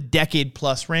 We're in the decade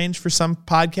plus range for some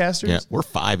podcasters. Yeah, we're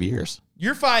 5 years.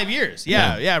 You're 5 years.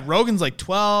 Yeah. Rogan's like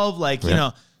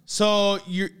 12, so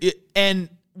and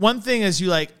one thing is you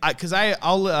like, cause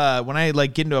I'll when I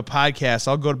like get into a podcast,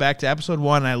 I'll go back to episode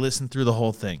 1 and I listen through the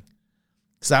whole thing.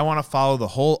 Cause I want to follow the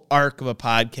whole arc of a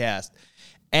podcast.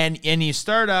 And you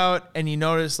start out and you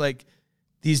notice like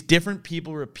these different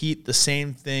people repeat the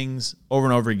same things over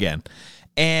and over again.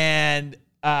 And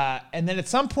then at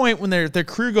some point when their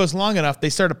career goes long enough, they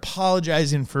start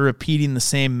apologizing for repeating the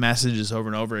same messages over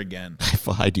and over again.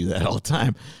 I do that all the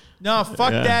time. No,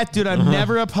 fuck that, dude. I'm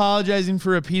never apologizing for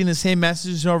repeating the same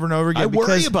messages over and over again. I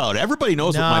worry about it. Everybody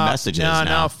knows what my message is now.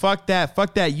 No, fuck that.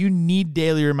 Fuck that. You need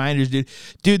daily reminders, dude.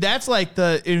 Dude, that's like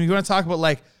if you want to talk about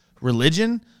like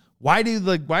religion, why do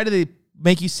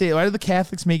the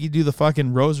Catholics make you do the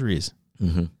fucking rosaries?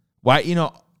 Mm-hmm. Why,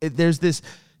 there's this,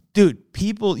 dude,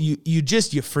 people,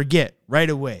 you forget right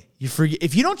away. You forget.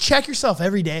 If you don't check yourself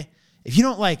every day, if you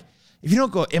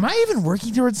don't go, am I even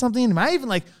working towards something? Am I even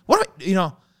like, what am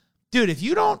I, dude, if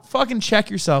you don't fucking check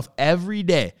yourself every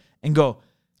day and go,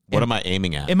 what am I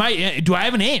aiming at? Do I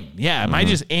have an aim? Yeah. Am I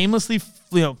just aimlessly,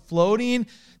 floating?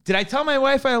 Did I tell my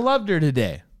wife I loved her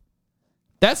today?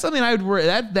 That's something I would worry.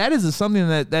 That is something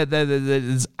that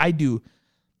is, I do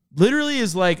literally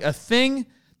is like a thing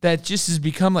that just has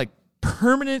become like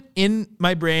permanent in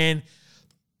my brain.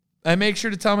 I make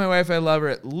sure to tell my wife I love her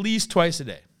at least twice a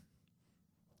day.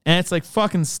 And it's like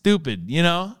fucking stupid,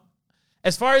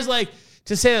 As far as like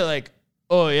to say it like,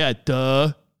 oh yeah,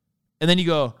 duh. And then you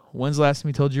go, when's the last time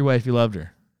you told your wife you loved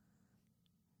her?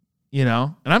 And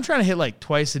I'm trying to hit like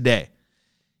twice a day.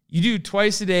 You do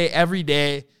twice a day, every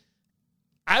day.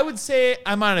 I would say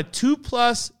I'm on a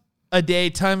 2+ a day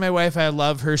telling my wife I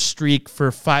love her streak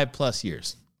for 5+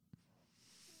 years.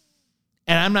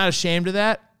 And I'm not ashamed of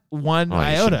that one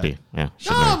iota. Yeah,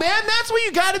 no, man, that's what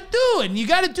you got to do. And you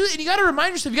got to do it. And you got to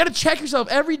remind yourself, you got to check yourself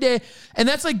every day. And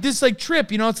that's like this like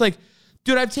trip, it's like,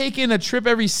 dude, I've taken a trip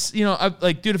every,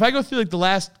 dude, if I go through like the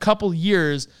last couple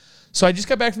years, so I just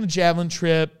got back from the Javelin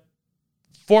trip.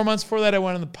 4 months before that, I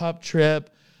went on the pup trip.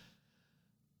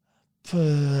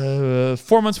 4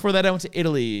 months before that, I went to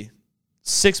Italy.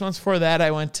 6 months before that,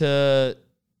 I went to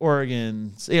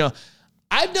Oregon.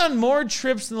 I've done more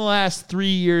trips in the last 3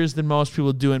 years than most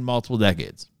people do in multiple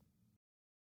decades.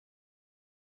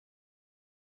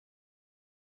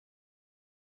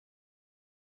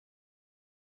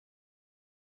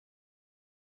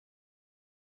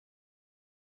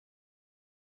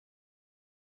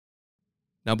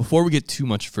 Now, before we get too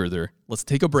much further, let's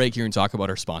take a break here and talk about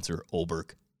our sponsor,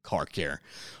 Olberg Car Care.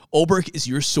 Olberg is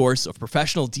your source of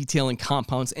professional detailing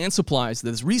compounds and supplies that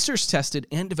is research tested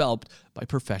and developed by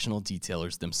professional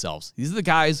detailers themselves. These are the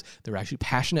guys that are actually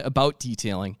passionate about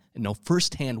detailing and know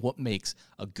firsthand what makes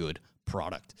a good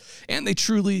product. And they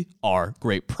truly are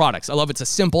great products. I love it's a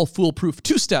simple, foolproof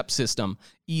two-step system,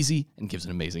 easy, and gives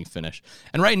an amazing finish.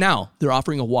 And right now, they're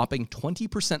offering a whopping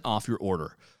 20% off your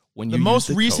order. When you the most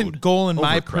recent goal in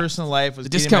my personal life was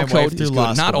getting my wife through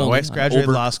law school. Not only my wife's graduated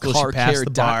law school, she passed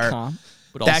the bar.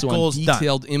 But also on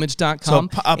detailedimage.com.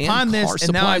 So upon this,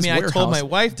 and now I told my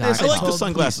wife this. I like the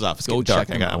sunglasses off. It's getting dark.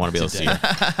 I want to be able to see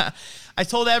it. I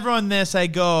told everyone this. I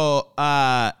go,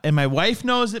 and my wife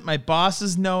knows it. My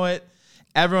bosses know it.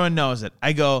 Everyone knows it.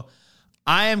 I go,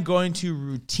 I am going to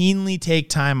routinely take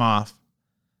time off.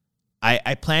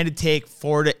 I plan to take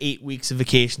 4 to 8 weeks of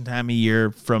vacation time a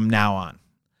year from now on.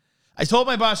 I told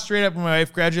my boss straight up when my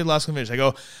wife graduated law school, I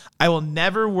go, I will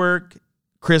never work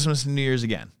Christmas and New Year's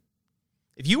again.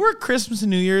 If you work Christmas and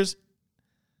New Year's,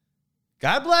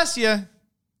 God bless you,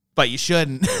 but you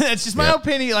shouldn't. That's just my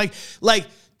opinion. Like,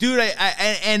 dude,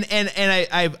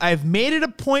 I've made it a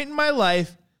point in my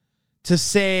life to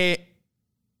say,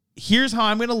 here's how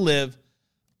I'm going to live.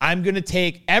 I'm going to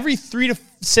take every 3 to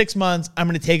 6 months, I'm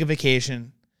going to take a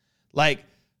vacation. Like,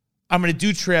 I'm going to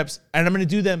do trips, and I'm going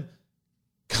to do them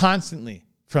constantly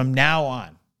from now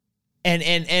on.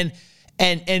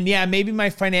 And yeah, maybe my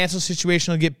financial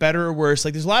situation will get better or worse.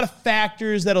 Like, there's a lot of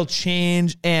factors that'll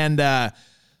change, and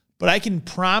but I can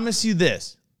promise you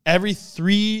this: every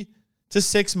 3 to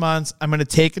 6 months, I'm going to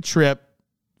take a trip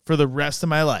for the rest of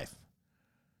my life.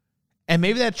 And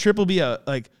maybe that trip will be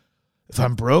if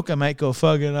I'm broke, I might go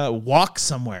fucking walk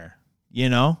somewhere. You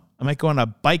know, I might go on a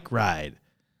bike ride,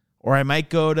 or I might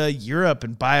go to Europe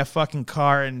and buy a fucking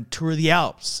car and tour the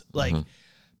Alps. Like,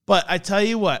 but I tell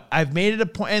you what, I've made it a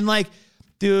point, and like,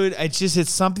 dude, it's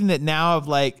something that now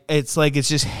I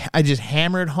just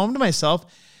hammered home to myself,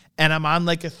 and I'm on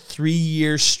like a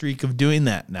 3-year streak of doing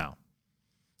that now.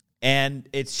 And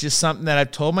it's just something that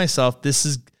I've told myself, this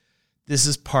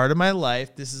is part of my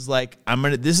life. This is like,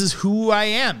 this is who I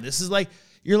am. This is like,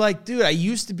 you're like, dude,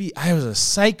 I was a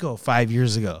psycho 5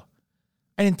 years ago.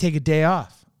 I didn't take a day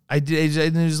off.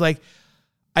 It was like,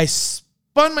 I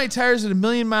spun my tires at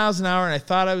 1,000,000 miles an hour, and I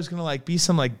thought I was going to like be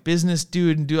some like business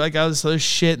dude and do like all this other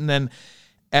shit. And then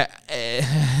that's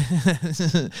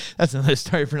another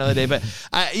story for another day. But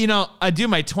my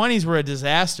 20s were a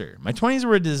disaster.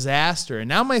 And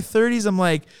now my 30s, I'm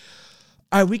like,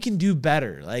 all right, we can do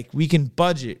better. Like, we can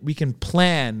budget, we can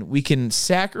plan, we can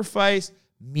sacrifice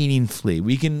meaningfully.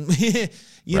 We can,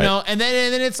 know, and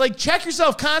then it's like, check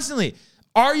yourself constantly.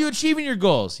 Are you achieving your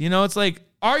goals? It's like,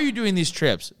 are you doing these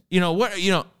trips?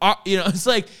 It's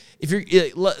like, if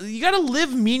you got to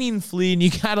live meaningfully, and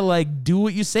you got to like do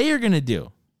what you say you're going to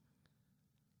do.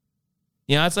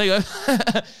 It's like,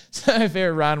 it's my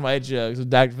favorite Ron White joke. So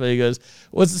Dr. Phil goes,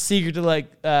 what's the secret to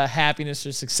like happiness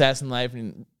or success in life?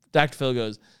 And Dr. Phil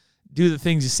goes, do the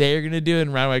things you say you're going to do.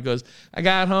 And Ron White goes, I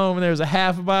got home and there was a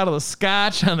half a bottle of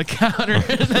scotch on the counter.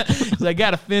 So I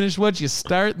got to finish what you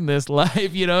start in this life.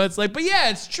 It's like, but yeah,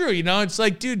 it's true. It's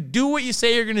like, dude, do what you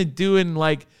say you're going to do, and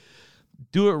like,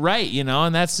 do it right,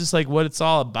 and that's just like what it's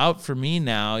all about for me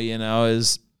now,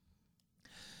 is,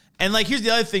 and like, here's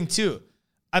the other thing too.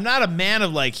 I'm not a man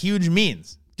of like huge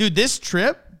means. Dude, this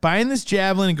trip, buying this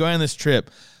Javelin and going on this trip,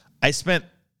 I spent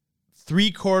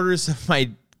 3/4 of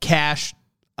my cash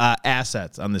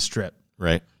assets on this trip.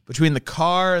 Right. Between the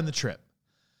car and the trip.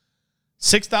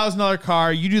 $6,000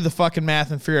 car, you do the fucking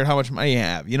math and figure out how much money you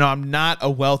have. I'm not a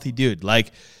wealthy dude.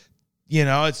 Like,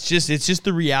 it's just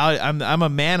the reality. I'm a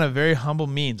man of very humble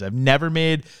means. I've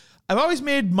always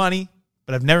made money,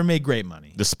 but I've never made great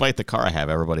money. Despite the car I have,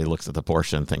 everybody looks at the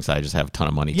Porsche and thinks I just have a ton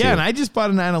of money too. Yeah, and I just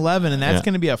bought a 911, and that's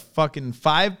going to be a fucking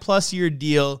 5+ year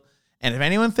deal. And if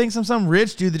anyone thinks I'm some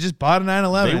rich dude that just bought a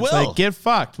 911, it's like, get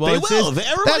fucked. Well,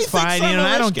 that's fine.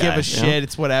 I don't give a shit.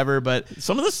 It's whatever. But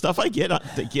some of the stuff I get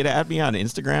at me on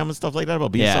Instagram and stuff like that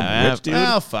about being some rich dude.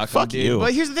 Oh, fuck you.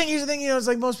 But here's the thing. It's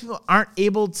like most people aren't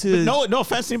able to. But no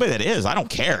offense to anybody that is. I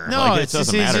don't care. No, like, it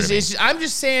doesn't matter to me. I'm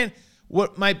just saying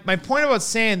what my point about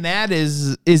saying that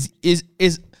is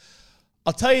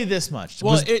I'll tell you this much.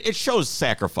 Well, it shows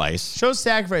sacrifice.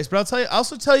 But I'll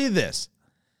also tell you this.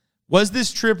 Was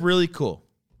this trip really cool?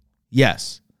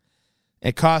 Yes.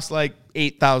 It cost like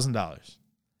 $8,000.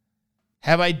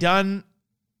 Have I done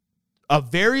a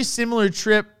very similar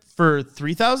trip for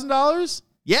 $3,000?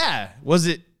 Yeah. Was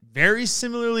it very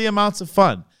similarly amounts of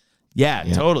fun? Yeah,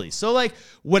 totally. So like,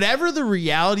 whatever the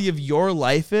reality of your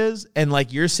life is and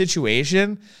like your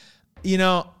situation,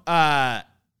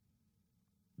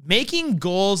 making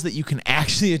goals that you can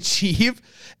actually achieve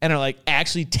and are like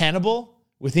actually tenable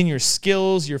within your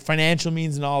skills, your financial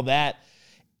means, and all that.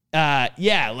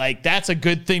 Like that's a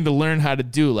good thing to learn how to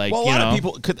do. Like, well, a lot of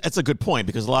people, that's a good point,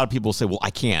 because a lot of people say, well, I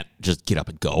can't just get up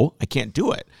and go. I can't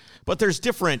do it. But there's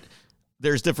different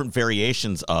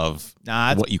variations of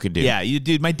what you could do. Yeah,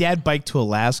 dude, my dad biked to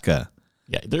Alaska.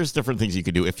 Yeah, there's different things you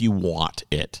could do if you want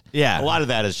it. Yeah. A lot of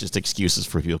that is just excuses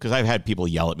for people, because I've had people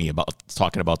yell at me about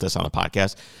talking about this on the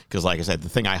podcast, because like I said, the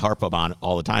thing I harp up on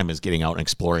all the time is getting out and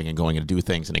exploring and going and do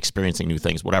things and experiencing new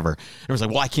things, whatever. And it was like,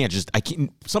 well, I can't.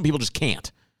 Some people just can't.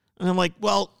 And I'm like,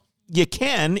 well, you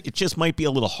can. It just might be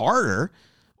a little harder,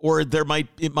 or it might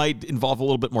involve a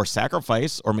little bit more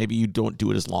sacrifice, or maybe you don't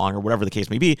do it as long, or whatever the case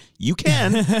may be. You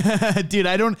can. Dude,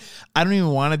 I don't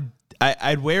even want to.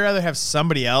 I'd way rather have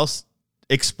somebody else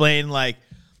explain like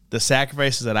the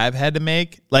sacrifices that I've had to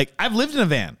make. Like, I've lived in a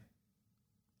van.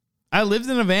 Yeah,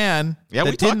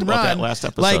 we talked about that last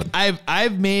episode. Like,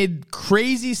 I've made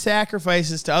crazy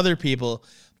sacrifices to other people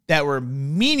that were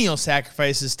menial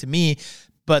sacrifices to me,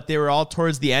 but they were all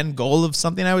towards the end goal of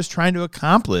something I was trying to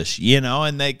accomplish,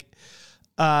 and like,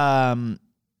 and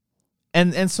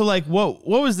so like, what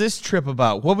was this trip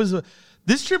about?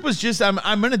 This trip was just,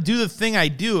 I'm going to do the thing I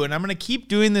do, and I'm going to keep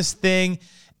doing this thing,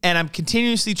 and I'm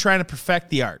continuously trying to perfect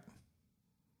the art.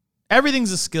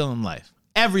 Everything's a skill in life.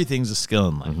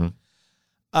 Mm-hmm.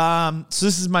 So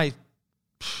this is my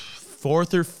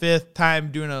 4th or 5th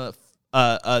time doing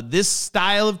this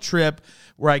style of trip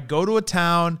where I go to a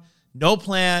town, no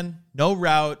plan, no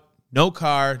route, no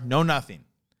car, no nothing.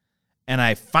 And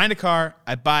I find a car,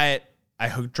 I buy it, I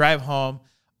drive home,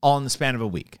 all in the span of a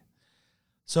week.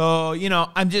 So,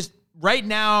 I'm just, right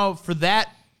now, for that,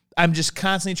 I'm just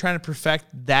constantly trying to perfect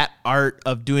that art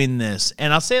of doing this.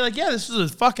 And I'll say, like, yeah, this was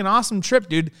a fucking awesome trip,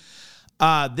 dude.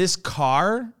 This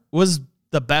car was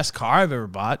the best car I've ever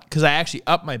bought, because I actually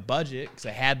upped my budget because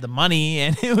I had the money,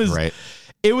 and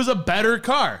it was a better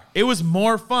car. It was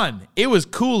more fun. It was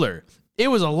cooler. It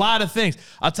was a lot of things.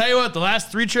 I'll tell you what, the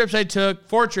last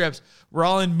 4 trips were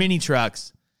all in mini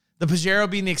trucks. The Pajero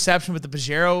being the exception, but the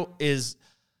Pajero is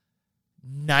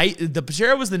nice. The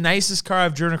Pajero was the nicest car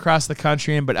I've driven across the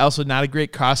country in, but also not a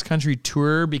great cross-country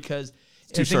tourer, because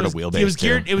it's too short a wheelbase.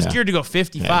 It was geared to go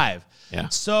 55. Yeah.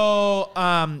 So,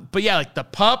 but yeah, like the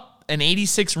Pup, an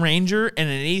 86 Ranger, and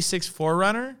an 86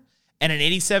 4Runner, and an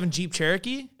 87 Jeep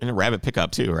Cherokee. And a Rabbit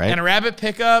pickup too, right? And a Rabbit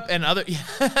pickup and other.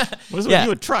 What is it with you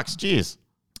with trucks? Jeez.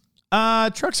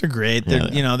 Trucks are great. They're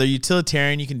they're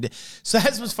utilitarian. You can. So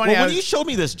that's what's funny. Well, when you showed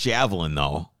me this Javelin,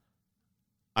 though,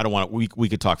 I don't want to. We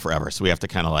could talk forever, so we have to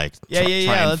kind of like try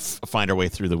and let's find our way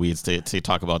through the weeds to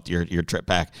talk about your trip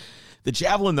back. The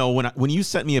Javelin, though, when you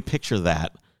sent me a picture of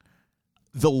that,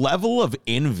 the level of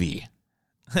envy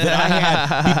that I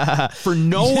had for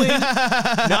knowing,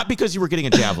 not because you were getting a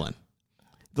Javelin,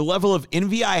 the level of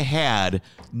envy I had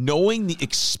knowing the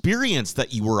experience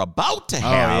that you were about to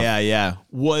have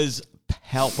was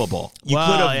palpable. You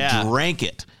could have drank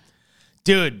it.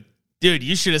 Dude,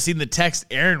 you should have seen the text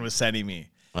Aaron was sending me.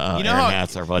 Aaron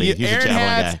Hatz, our buddy. He's a Javelin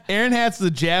guy. Aaron Hatz,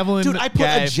 the Javelin Dude, I put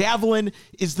a Javelin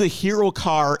is the hero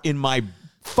car in my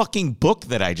fucking book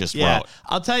that I just wrote.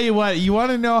 I'll tell you what, you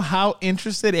want to know how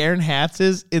interested Aaron Hatz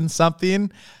is in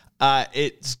something?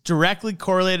 It's directly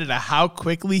correlated to how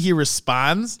quickly he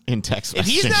responds in text messaging. If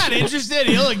he's not interested,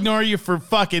 he'll ignore you for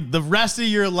fucking the rest of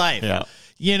your life. Yeah.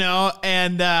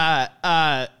 And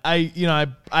I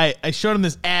showed him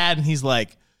this ad, and he's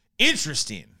like,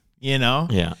 interesting,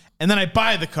 Yeah. And then I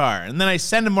buy the car, and then I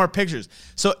send him more pictures.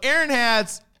 So Aaron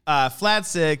Hatz, flat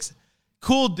six,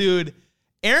 cool dude.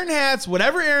 Aaron Hatz,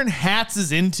 whatever Aaron Hatz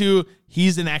is into,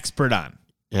 he's an expert on.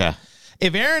 Yeah.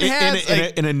 If Aaron Hatz...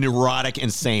 In a neurotic,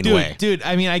 insane way. Dude,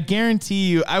 I mean, I guarantee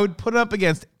you, I would put up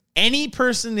against any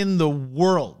person in the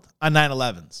world on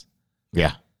 911s.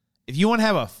 Yeah. If you want to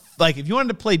have if you wanted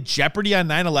to play Jeopardy on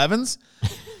 911s...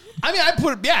 I mean,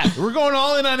 we're going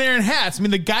all in on Aaron Hatz. I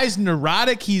mean, the guy's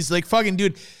neurotic. He's like fucking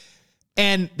dude.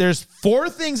 And there's 4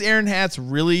 things Aaron Hatz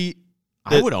really...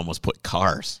 I would almost put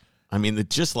cars. I mean,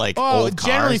 just like old cars.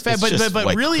 Generally fat, but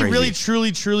like really, crazy.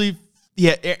 Really, truly...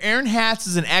 Yeah, Aaron Hatz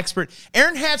is an expert.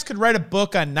 Aaron Hatz could write a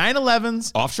book on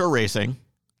 911s. Offshore racing.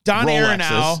 Don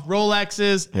Aronow,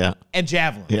 Rolexes, and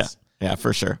Javelins. Yeah,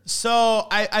 for sure. So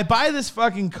I buy this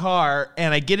fucking car,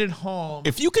 and I get it home.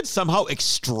 If you could somehow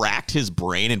extract his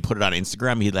brain and put it on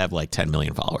Instagram, he'd have like 10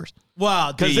 million followers.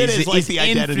 Well, because it is like the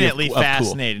identity infinitely of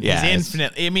fascinating. Cool. Yeah, he's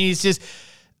infinite. I mean, he's just...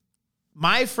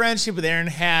 My friendship with Aaron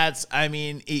Hatz, I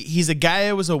mean, he's a guy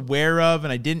I was aware of,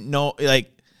 and I didn't know,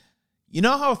 like, you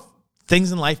know how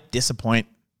things in life disappoint?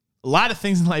 A lot of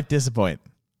things in life disappoint.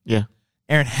 Yeah.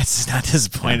 Aaron Hetz is not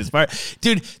disappointed.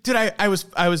 Dude, I was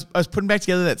putting back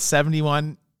together that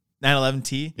 71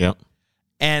 911T. Yep.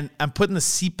 And I'm putting the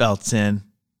seatbelts in,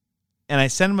 and I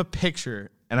sent him a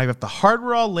picture, and I got the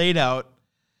hardware all laid out,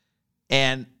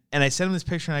 and I sent him this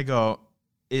picture, and I go,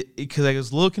 because I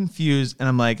was a little confused, and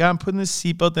I'm like, I'm putting this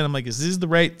seatbelt in. I'm like, is this the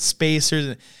right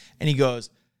spacers? And he goes,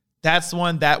 that's the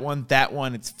one, that one, that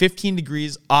one. It's 15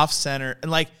 degrees off center. And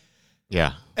like,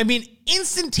 yeah. I mean,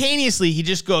 instantaneously, he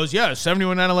just goes, yeah,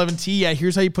 71 911T. Yeah,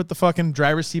 here's how you put the fucking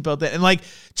driver's seatbelt in. And like,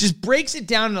 just breaks it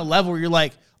down in a level where you're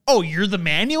like, oh, you're the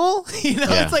manual?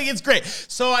 It's like, it's great.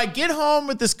 So I get home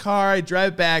with this car, I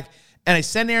drive back, and I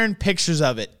send Aaron pictures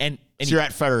of it. And so you're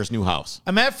at Federer's new house.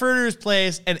 I'm at Federer's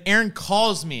place, and Aaron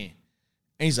calls me,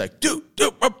 and he's like, dude.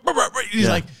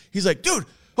 He's like, dude.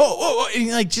 Oh, and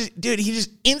he he just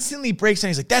instantly breaks down.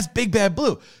 He's like, that's Big Bad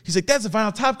Blue. He's like, that's a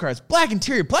vinyl top car. It's black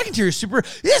interior. Black interior is super.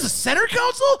 It has a center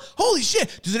console? Holy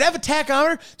shit. Does it have a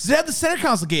tachometer? Does it have the center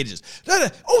console gauges?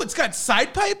 Oh, it's got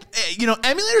side pipe,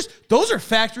 emulators. Those are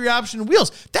factory option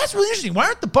wheels. That's really interesting. Why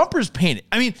aren't the bumpers painted?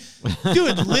 I mean,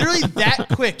 dude, literally that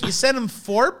quick. You sent him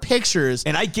 4 pictures.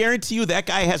 And I guarantee you that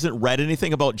guy hasn't read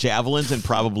anything about javelins in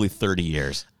probably 30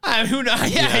 years. Who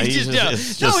knows? Yeah, he just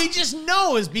knows. No, he just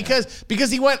knows because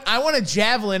he went, I want a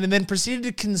javelin, and then proceeded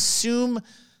to consume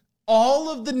all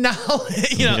of the knowledge.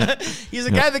 He's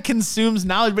a guy that consumes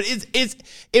knowledge. But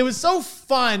it was so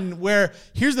fun. Where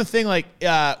here's the thing: like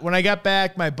when I got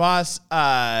back, my boss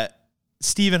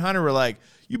Steve and Hunter were like,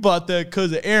 "You bought that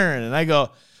because of Aaron," and I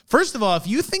go, first of all, if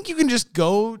you think you can just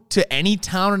go to any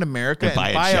town in America and buy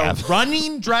a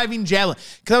driving javelin,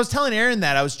 because I was telling Aaron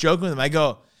that, I was joking with him. I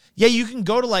go, yeah, you can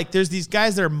go to there's these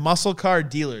guys that are muscle car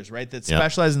dealers, right? That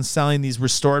specialize in selling these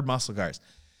restored muscle cars.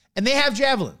 And they have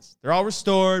javelins. They're all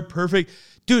restored, perfect.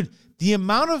 Dude, the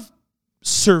amount of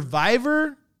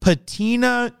Survivor,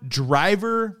 patina,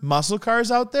 driver muscle cars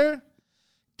out there,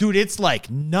 dude, it's like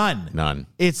none. None.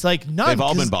 It's like none. They've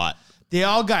all been bought. They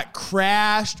all got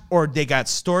crashed or they got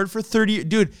stored for 30 years.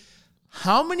 Dude,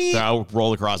 how many? They're all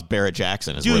roll across Barrett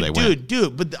Jackson is where they went.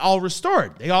 Dude, but all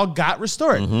restored. They all got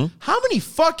restored. Mm-hmm. How many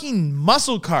fucking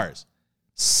muscle cars,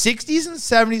 60s and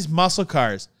 70s muscle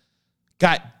cars,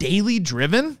 got daily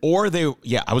driven? Or they're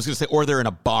in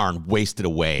a barn wasted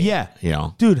away.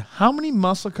 Yeah. Dude, how many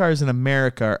muscle cars in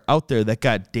America are out there that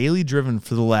got daily driven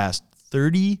for the last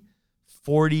 30,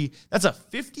 40? That's a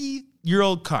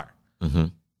 50-year-old car. Mm-hmm.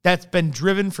 That's been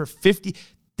driven for 50.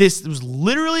 This was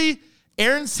literally,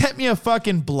 Aaron sent me a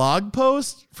fucking blog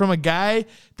post from a guy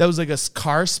that was like a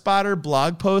car spotter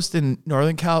blog post in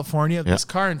Northern California of this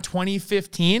car in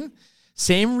 2015.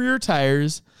 Same rear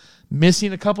tires,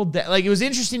 missing a couple. It was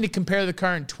interesting to compare the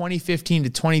car in 2015 to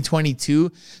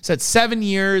 2022. So it's 7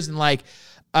 years, and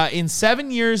in 7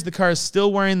 years, the car is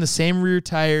still wearing the same rear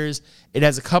tires. It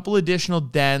has a couple additional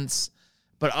dents,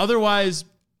 but otherwise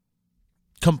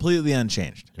completely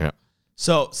unchanged. Yeah.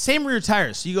 So same rear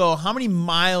tires. So you go, how many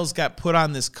miles got put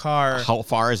on this car? How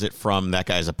far is it from that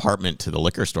guy's apartment to the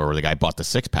liquor store where the guy bought the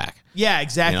 6-pack? Yeah,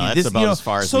 exactly. That's about as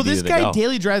far as so we this guy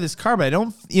daily drive this car, but I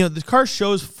don't. The car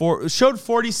showed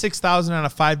 46,000 on a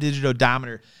 5-digit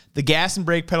odometer. The gas and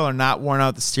brake pedal are not worn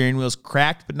out. The steering wheel's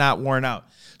cracked, but not worn out.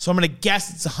 So I'm gonna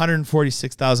guess it's a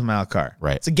 146,000 mile car.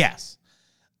 Right. It's a guess.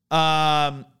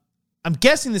 I'm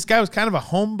guessing this guy was kind of a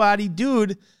homebody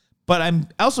dude. But I'm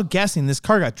also guessing this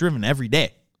car got driven every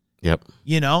day. Yep.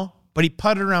 But he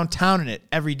putted around town in it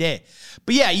every day.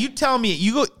 But yeah, you tell me,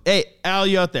 hey, Al,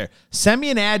 you out there, send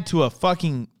me an ad to a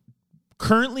fucking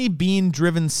currently being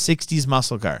driven 60s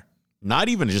muscle car. Not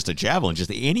even just a Javelin,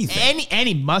 just anything.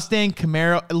 Any Mustang,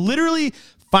 Camaro. Literally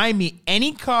find me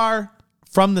any car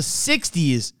from the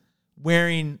 60s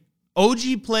wearing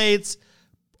OG plates,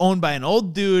 owned by an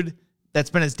old dude that's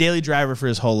been his daily driver for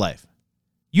his whole life.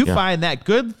 You find that,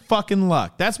 good fucking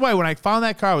luck. That's why when I found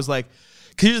that car, I was like,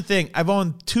 because here's the thing. I've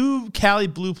owned 2 Cali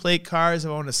blue plate cars.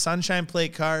 I've owned a Sunshine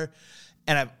plate car.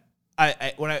 And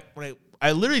I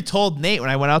literally told Nate when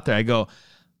I went out there, I go,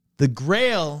 the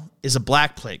Grail is a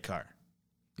black plate car.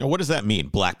 Now, what does that mean,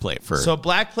 black plate? So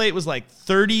black plate was like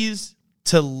 30s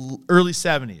to early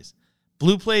 70s.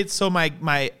 Blue plates, so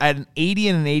I had an 80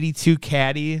 and an 82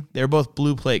 Caddy. They're both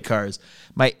blue plate cars.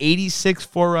 My 86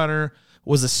 4Runner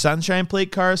was a Sunshine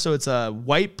plate car, so it's a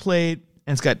white plate,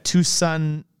 and it's got 2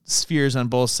 sun spheres on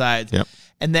both sides. Yep.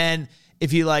 And then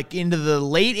if you into the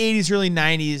late 80s, early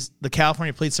 90s, the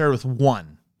California plate started with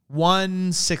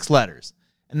 1 6 letters.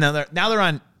 And now they're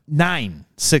on 9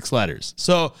 6 letters.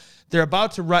 So they're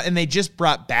about to run, and they just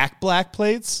brought back black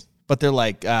plates, but they're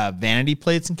like vanity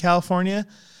plates in California.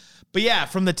 But yeah,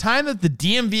 from the time that the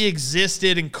DMV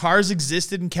existed and cars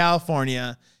existed in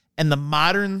California, and the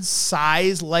modern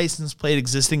size license plate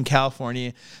existed in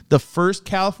California. The first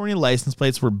California license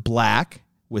plates were black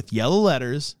with yellow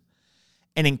letters.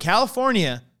 And in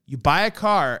California, you buy a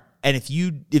car, and if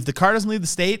the car doesn't leave the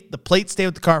state, the plates stay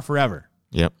with the car forever.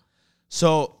 Yep.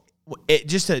 So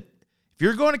if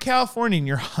you're going to California and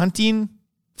you're hunting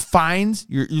finds,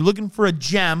 you're looking for a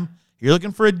gem, you're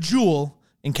looking for a jewel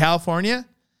in California,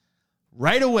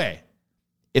 right away,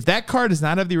 if that car does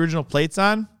not have the original plates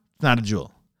on, it's not a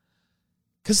jewel.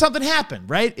 Because something happened,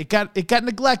 right? It got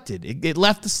neglected. It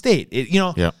left the state.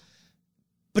 Yep.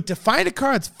 But to find a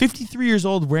car that's 53 years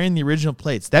old wearing the original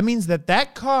plates, that means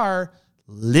that car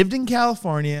lived in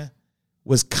California,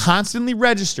 was constantly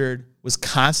registered, was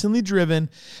constantly driven.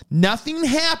 Nothing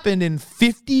happened in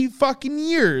 50 fucking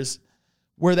years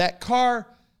where that car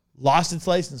lost its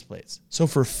license plates. So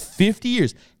for 50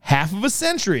 years, half of a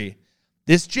century,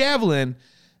 this Javelin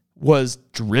was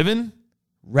driven,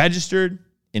 registered,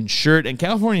 insured, and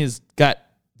California's got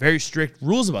very strict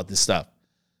rules about this stuff.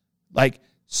 Like,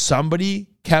 somebody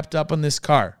kept up on this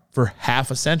car for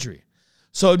half a century.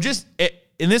 So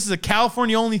and this is a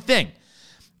California-only thing.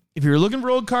 If you're looking for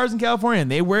old cars in California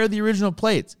and they wear the original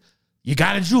plates, you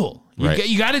got a jewel.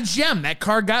 You got a gem. That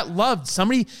car got loved.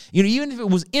 Somebody, even if it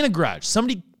was in a garage,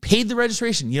 somebody paid the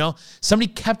registration.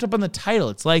 Somebody kept up on the title.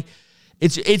 It's like,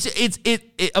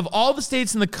 it's of all the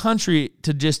states in the country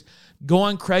to just go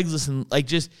on Craigslist and like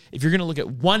just, if you're going to look at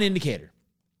one indicator,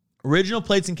 original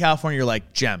plates in California, you're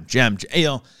like gem.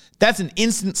 That's an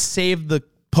instant save the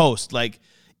post. Like,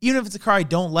 even if it's a car I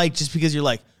don't like, just because you're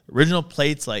like original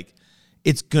plates, like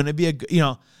it's going to be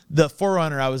the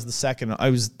 4Runner, I was the second.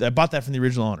 I bought that from the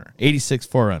original owner, 86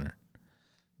 4Runner.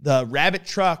 The Rabbit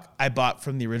truck I bought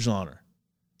from the original owner,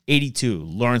 82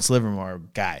 Lawrence Livermore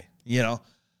guy.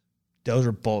 Those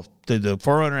are both the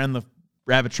 4Runner and the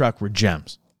Rabbit truck were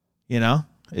gems.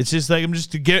 It's just like,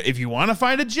 if you want to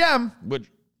find a gem, which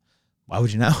why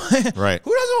would you not? Right.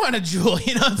 Who doesn't want a jewel?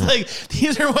 It's like,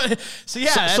 these are what. So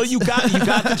yeah. So you got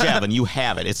the Javelin. You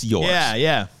have it. It's yours.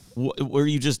 Yeah. Where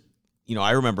you just,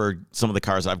 I remember some of the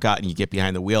cars I've gotten, you get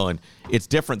behind the wheel and it's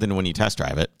different than when you test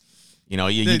drive it.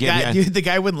 The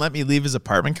guy wouldn't let me leave his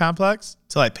apartment complex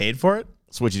till I paid for it.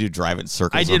 So what'd you do? Drive it in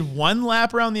circles? I did one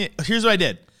lap around here's what I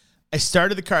did. I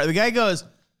started the car. The guy goes,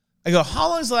 how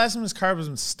long is the last time this car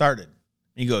was started? And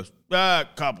he goes, a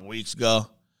couple weeks ago.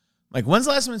 Like, when's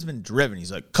the last time it's been driven?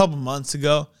 He's like, a couple months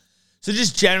ago. So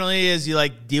just generally, as you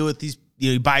like deal with these,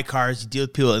 you buy cars, you deal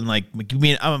with people, and like,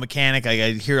 I'm a mechanic.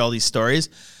 I hear all these stories.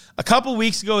 A couple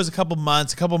weeks ago is a couple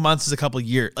months. A couple months is a couple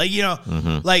years. Like,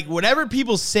 like whatever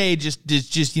people say, just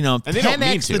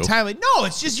 10x the time. Like, no,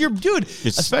 it's just your dude.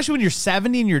 Especially when you're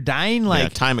 70 and you're dying.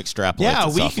 Like, time extrapolates. Yeah, a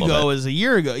week ago was a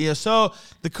year ago. So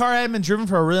the car hadn't been driven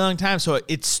for a really long time. So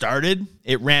it started.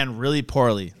 It ran really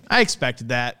poorly. I expected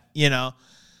that.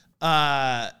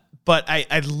 But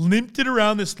I limped it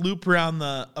around this loop around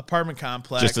the apartment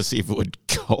complex. Just to see if it would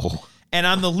go. And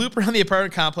on the loop around the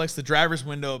apartment complex, the driver's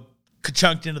window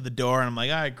chunked into the door. And I'm like,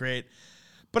 all right, great.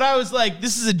 But I was like,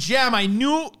 this is a gem. I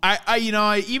knew,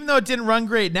 even though it didn't run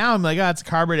great now, I'm like, it's a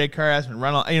carbureted car. Hasn't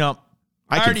run, I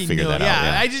already figure knew that it. out.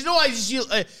 Yeah, I just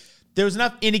know, there was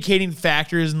enough indicating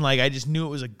factors. And like, I just knew it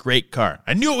was a great car.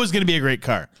 I knew it was going to be a great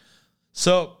car.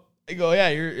 So I go,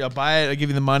 I'll buy it. I'll give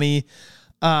you the money.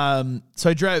 So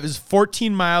I drive, it was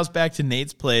 14 miles back to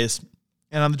Nate's place.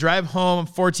 And on the drive home,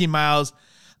 14 miles,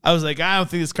 I was like, I don't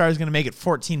think this car is going to make it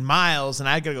 14 miles. And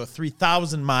I got to go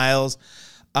 3,000 miles.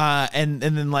 And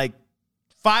then like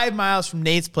 5 miles from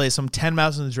Nate's place, I'm 10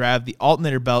 miles on the drive, the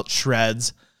alternator belt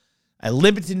shreds. I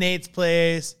limp it to Nate's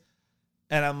place.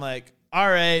 And I'm like, all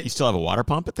right. You still have a water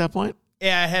pump at that point?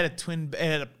 Yeah, I had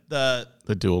the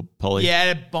dual pulley. Yeah, it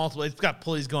had multiple. It's got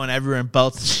pulleys going everywhere and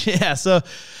belts. Yeah, so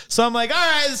I'm like, all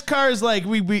right, this car is like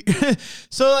we.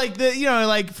 So like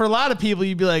like for a lot of people,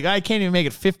 you'd be like, I can't even make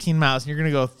it 15 miles, and you're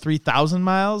gonna go 3,000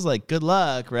 miles. Like, good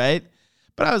luck, right?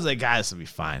 But I was like, guys, this will be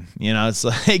fine. It's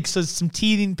like some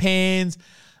teething pains.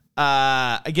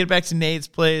 I get back to Nate's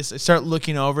place. I start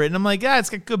looking over it, and I'm like, it's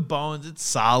got good bones. It's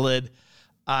solid.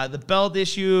 The belt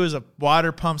issue is a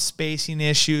water pump spacing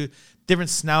issue.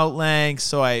 Different snout length,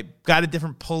 so I got a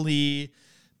different pulley,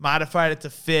 modified it to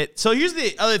fit. So here's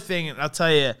the other thing, and I'll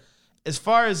tell you, as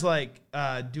far as like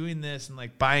doing this and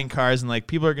like buying cars, and like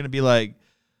people are gonna be like,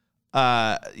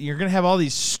 you're gonna have all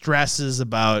these stresses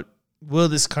about, will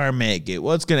this car make it?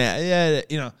 What's gonna,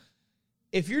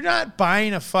 if you're not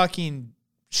buying a fucking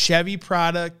Chevy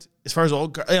product, as far as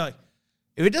old car, like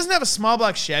if it doesn't have a small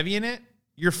block Chevy in it,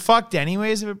 you're fucked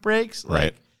anyways if it breaks. Right.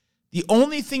 Like, the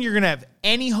only thing you're going to have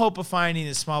any hope of finding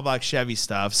is small block Chevy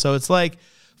stuff. So it's like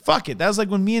fuck it. That was like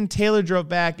when me and Taylor drove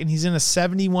back, and he's in a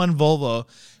 71 Volvo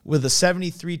with a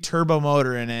 73 turbo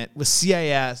motor in it with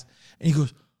CIS, and he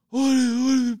goes, what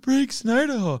if it breaks in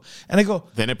Idaho? And I go,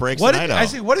 then it breaks in Idaho. I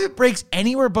say, what if it breaks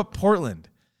anywhere but Portland?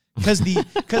 Because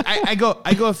I go,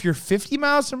 if you're 50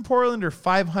 miles from Portland or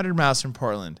 500 miles from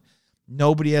Portland,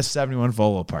 nobody has 71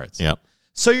 Volvo parts. Yep.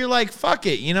 So you're like, fuck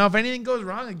it. You know, if anything goes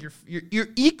wrong, like you're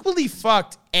equally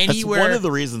fucked anywhere. That's one of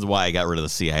the reasons why I got rid of the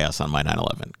CIS on my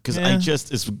 911. Because I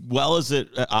just, as well as it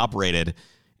operated,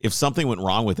 if something went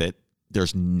wrong with it,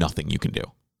 there's nothing you can do.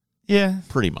 Yeah.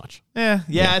 Pretty much. Yeah,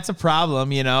 it's a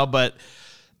problem, you know, but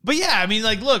yeah, I mean,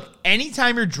 like, look,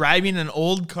 anytime you're driving an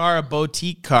old car, a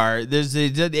boutique car,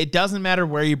 it doesn't matter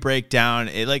where you break down.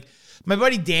 Like, my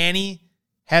buddy Danny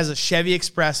has a Chevy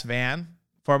Express van,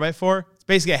 4x4. It's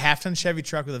basically a half-ton Chevy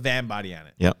truck with a van body on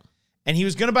it. Yep. And he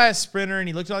was going to buy a Sprinter, and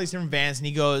he looked at all these different vans, and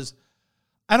he goes,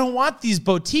 I don't want these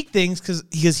boutique things because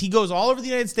he goes all over the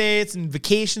United States and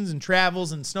vacations and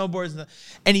travels and snowboards.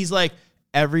 And he's like,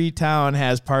 every town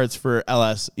has parts for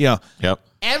LS. You know, yep.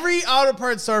 Every auto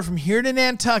parts store from here to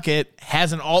Nantucket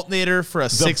has an alternator for a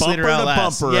 6-liter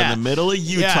LS. The bumper in the middle of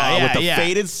Utah with the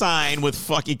faded sign with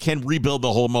fucking can rebuild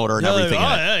the whole motor and everything.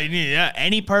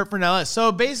 Any part for an LS.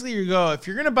 So basically, if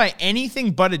you're gonna buy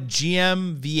anything but a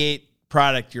GM V8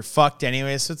 product, you're fucked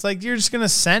anyway. So it's like you're just gonna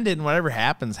send it, and whatever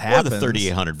happens. Or the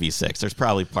 3800 V6. There's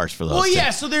probably parts for those. Well,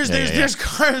 yeah. So there's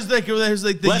cars like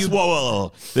the.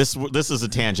 Whoa. This is a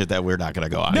tangent that we're not gonna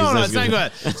go on. No, it's not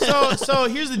good. So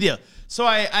here's the deal. So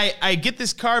I get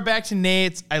this car back to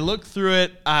Nate's. I look through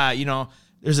it. You know,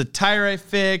 there's a tire I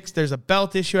fixed. There's a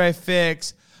belt issue I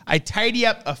fix. I tidy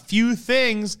up a few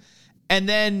things, and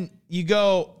then you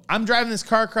go. I'm driving this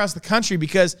car across the country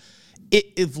because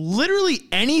if literally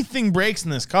anything breaks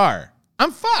in this car,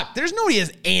 I'm fucked. There's nobody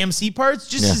has AMC parts,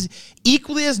 just as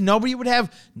equally as nobody would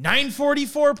have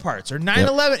 944 parts or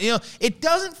 911. Yep. You know, it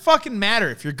doesn't fucking matter.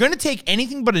 If you're going to take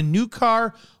anything but a new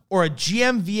car or a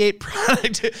GM V8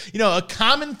 product, you know, a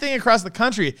common thing across the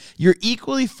country, you're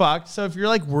equally fucked. So if you're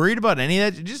like worried about any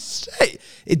of that, just say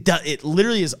it. It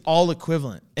literally is all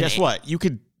equivalent. Guess what? You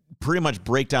could pretty much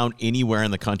break down anywhere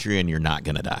in the country and you're not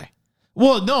going to die.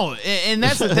 Well, no, and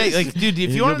that's the thing. Like, dude,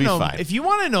 if you want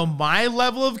to know my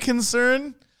level of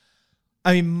concern,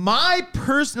 I mean, my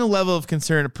personal level of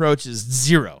concern approach is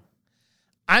 0.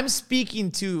 I'm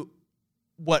speaking to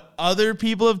what other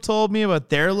people have told me about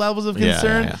their levels of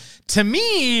concern. Yeah. To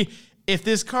me, if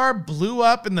this car blew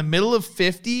up in the middle of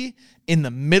 50, in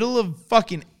the middle of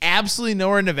fucking absolutely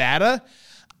nowhere, Nevada,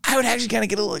 I would actually kind of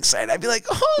get a little excited. I'd be like,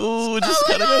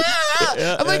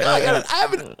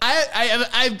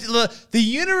 the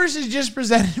universe has just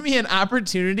presented me an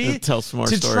opportunity to tell some more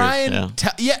to stories. Try and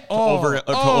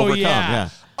overcome. Yeah.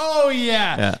 Oh,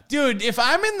 yeah. Dude, if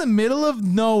I'm in the middle of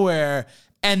nowhere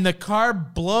and the car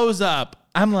blows up,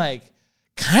 I'm like,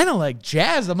 kind of like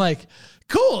jazz. I'm like,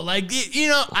 cool. Like, you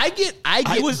know, I get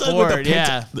bored.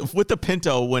 With the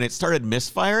Pinto when it started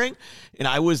misfiring, and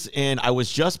I was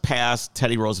just past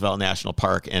Teddy Roosevelt National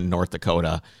Park in North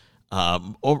Dakota,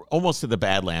 almost to the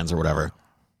Badlands or whatever,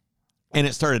 and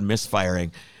it started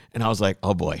misfiring, and I was like,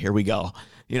 oh boy, here we go.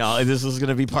 You know, this is going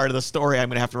to be part of the story I'm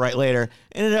going to have to write later.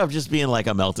 It ended up just being like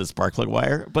a melted spark plug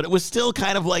wire, but it was still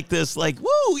kind of like this, like,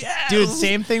 woo, yeah. Dude,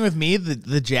 same thing with me.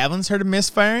 The Javelin started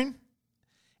misfiring,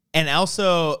 and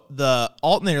also the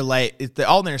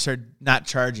alternator started not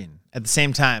charging at the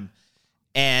same time.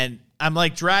 And I'm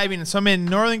like driving, and so I'm in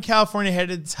Northern California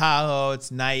headed to Tahoe.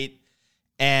 It's night,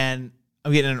 and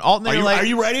I'm getting an alternator light. Are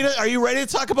you ready to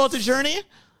talk about the journey?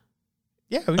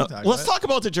 Yeah, we can talk. Let's talk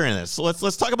about the journey. So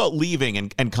let's talk about leaving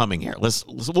and coming here.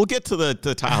 We'll get to the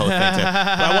Tahoe thing too.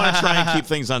 But I want to try and keep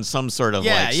things on some sort of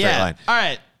straight line. All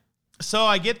right. So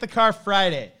I get the car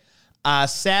Friday.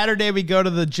 Saturday we go to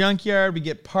the junkyard. We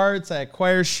get parts. I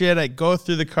acquire shit. I go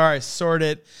through the car. I sort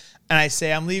it, and I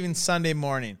say I'm leaving Sunday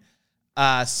morning.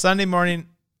 Sunday morning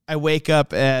I wake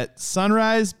up at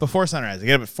sunrise. Before sunrise, I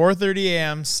get up at 4:30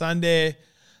 a.m. Sunday.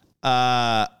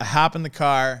 I hop in the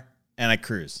car and I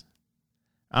cruise.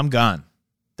 I'm gone.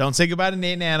 Don't say goodbye to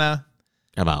Nate and Anna.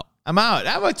 I'm out.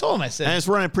 I told him, I said. And it's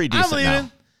running pretty decent now.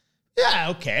 Yeah,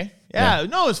 okay. Yeah,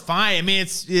 no, it's fine. I mean,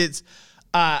 it's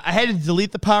I had to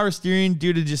delete the power steering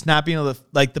due to just not being able to,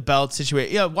 like, the belt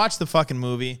situation. Yeah, watch the fucking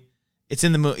movie. It's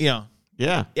in the movie, you know.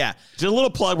 Yeah. Just a little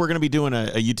plug. We're going to be doing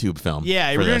a YouTube film.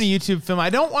 Yeah, we're doing a YouTube film. I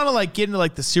don't want to, like, get into,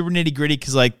 like, the super nitty gritty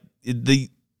because, like,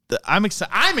 I'm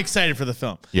excited for the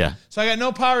film. Yeah. So I got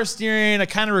no power steering. I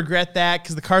kind of regret that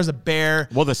because the car's a bear.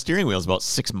 Well, the steering wheel is about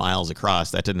 6 miles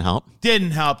across. That didn't help.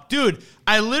 Dude,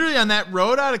 I literally on that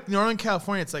road out of Northern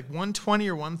California, it's like 120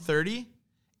 or 130.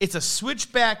 It's a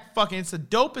switchback it's the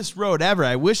dopest road ever.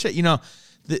 I wish that, you know,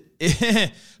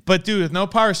 But dude, with no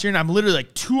power steering, I'm literally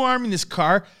like 2-arming this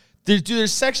car.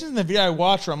 There's sections in the video I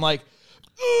watch where I'm like,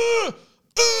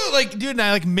 like, dude, and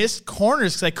I like missed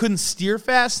corners because I couldn't steer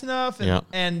fast enough.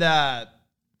 And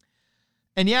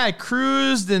yeah, I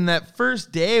cruised, and that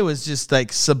first day was just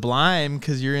like sublime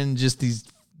because you're in just these,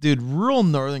 dude, rural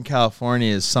Northern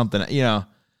California is something, you know,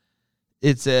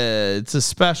 it's a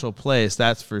special place,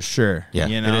 that's for sure. Yeah,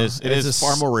 you know? It is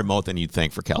far more remote than you'd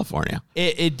think for California.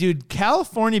 Dude,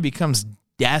 California becomes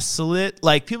desolate.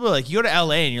 Like, people are like, you go to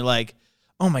LA and you're like,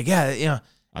 oh my God, you know.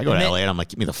 I go to LA and I'm like,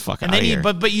 get me the fuck out of here.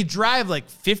 But you drive like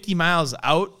 50 miles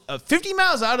out of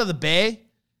the bay,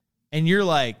 and you're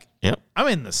like, yep, I'm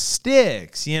in the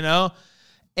sticks, you know?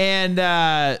 And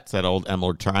it's that old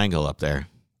Emerald Triangle up there.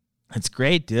 It's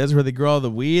great, dude. That's where they grow all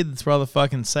the weed. That's where all the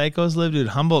fucking psychos live, dude.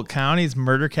 Humboldt County is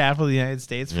murder capital of the United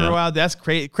States for a while. That's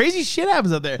crazy. Crazy shit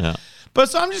happens up there. Yeah. But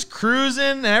so I'm just cruising,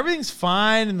 and everything's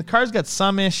fine, and the car's got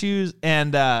some issues,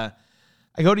 and I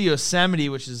go to Yosemite,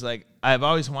 which is like, I've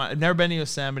never been to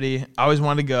Yosemite. I always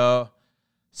wanted to go.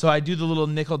 So I do the little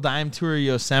nickel dime tour of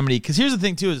Yosemite. Because here's the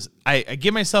thing, too, is I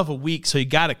give myself a week, so you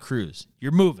got to cruise.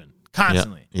 You're moving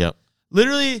constantly. Yep.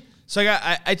 Literally, so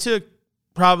I took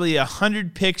probably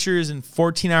 100 pictures and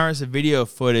 14 hours of video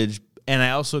footage, and I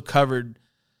also covered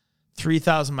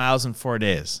 3,000 miles in 4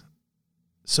 days.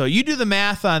 So you do the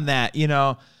math on that, you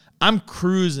know. I'm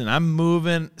cruising. I'm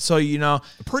moving. So, you know.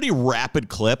 A pretty rapid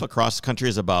clip across the country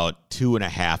is about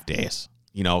 2.5 days.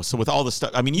 You know, so with all the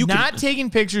stuff, I mean, you not taking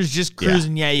pictures, just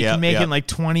cruising. Yeah, you can make it in like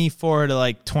 24 to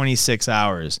like 26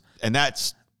 hours. And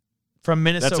that's from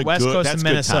Minnesota, West Coast to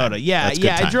Minnesota. Yeah.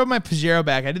 I drove my Pajero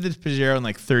back. I did this Pajero in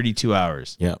like 32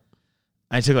 hours. Yeah.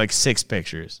 I took like 6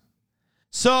 pictures.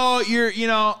 So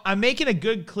I'm making a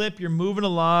good clip. You're moving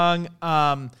along.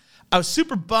 I was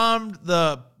super bummed.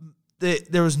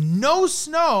 There was no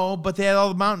snow, but they had all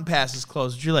the mountain passes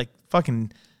closed. You're like,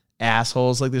 fucking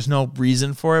assholes. Like, there's no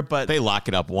reason for it, but they lock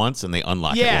it up once and they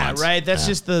unlock it once. Yeah, right. That's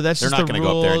just the rules. They're not going to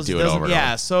go up there and do it over.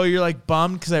 Yeah. So you're like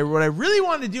bummed because what I really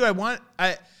wanted to do,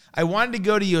 I wanted to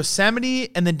go to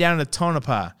Yosemite and then down to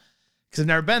Tonopah because I've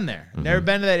never been there. Mm-hmm. Never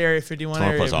been to that Area 51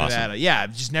 area of Nevada. Awesome. Yeah,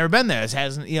 I've just never been there. It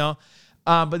hasn't, you know.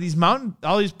 But these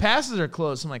all these passes are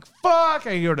closed. So I'm like, fuck.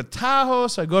 I go to Tahoe.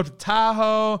 So I go up to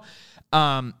Tahoe.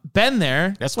 Been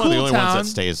there. That's one of the only ones that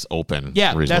stays open.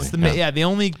 Yeah, that's the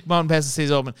only mountain pass that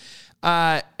stays open.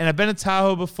 And I've been to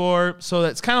Tahoe before, so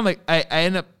that's kind of like I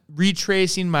end up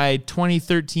retracing my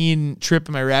 2013 trip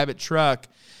in my Rabbit truck,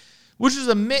 which is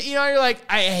you're like,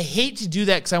 I hate to do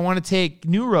that because I want to take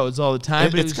new roads all the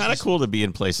time. It's kind of cool to be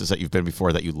in places that you've been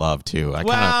before that you love too.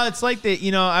 It's like that.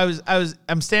 You know,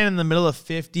 I'm standing in the middle of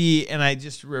 50, and I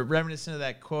just reminiscent of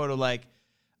that quote of like.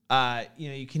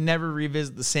 You can never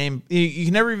revisit the same. You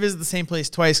can never revisit the same place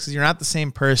twice because you're not the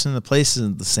same person. The place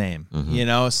isn't the same. Mm-hmm. You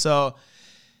know, so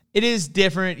it is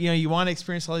different. You know, you want to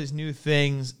experience all these new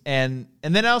things, and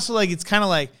then also like it's kind of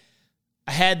like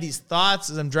I had these thoughts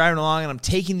as I'm driving along, and I'm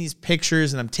taking these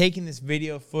pictures, and I'm taking this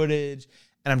video footage,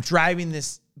 and I'm driving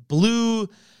this blue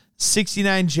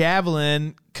 '69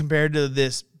 Javelin compared to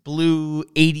this blue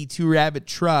 '82 Rabbit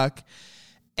truck.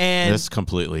 And it's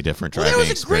completely different driving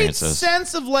experiences. There was a great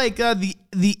sense of like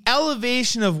the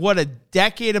elevation of what a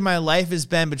decade of my life has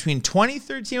been between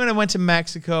 2013 when I went to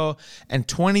Mexico and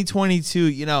 2022.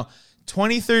 You know,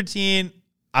 2013,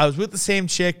 I was with the same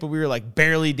chick, but we were like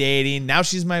barely dating. Now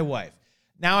she's my wife.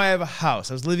 Now I have a house.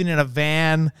 I was living in a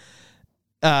van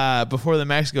before the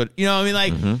Mexico. You know what I mean?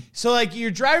 Like, So like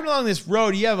you're driving along this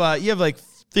road. You have like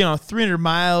 300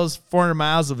 miles, 400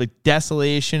 miles of like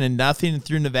desolation and nothing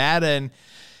through Nevada, and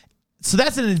so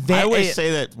that's an advantage. I always say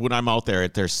that when I'm out there,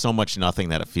 there's so much nothing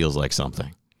that it feels like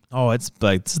something. Oh, it's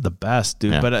like, this is the best,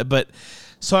 dude. Yeah. But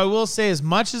so I will say, as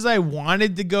much as I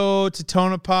wanted to go to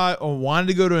Tonopah or wanted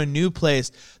to go to a new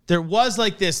place, there was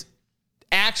like this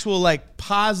actual like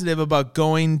positive about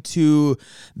going to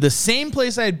the same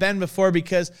place I had been before,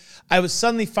 because I was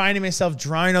suddenly finding myself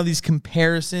drawing all these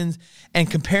comparisons and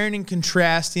comparing and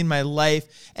contrasting my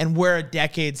life and where a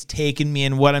decade's taken me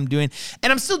and what I'm doing.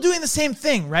 And I'm still doing the same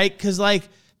thing, right? Because like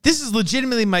this is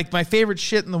legitimately my favorite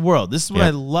shit in the world. This is what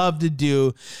I love to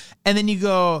do. And then you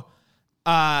go,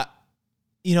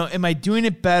 you know, am I doing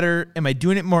it better? Am I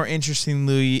doing it more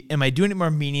interestingly? Am I doing it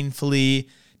more meaningfully?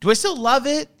 Do I still love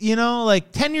it? You know,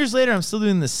 like 10 years later, I'm still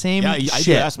doing the same shit. I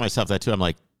do ask myself that too. I'm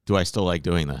like, do I still like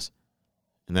doing this?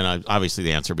 And then obviously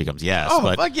the answer becomes yes. Oh,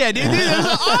 but fuck yeah, dude. That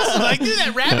was awesome. Like, dude,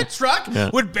 that Rabbit truck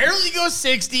would barely go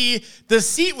 60. The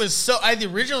seat was the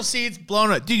original seat's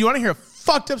blown up. Dude, you want to hear a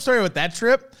fucked up story with that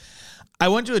trip? I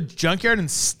went to a junkyard in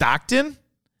Stockton,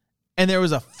 and there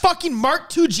was a fucking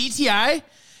Mark II GTI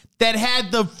that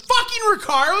had the fucking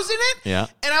Recaros in it. Yeah.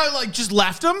 And I like just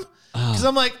left them. Because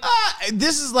I'm like,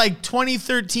 this is like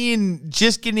 2013,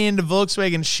 just getting into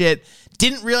Volkswagen shit.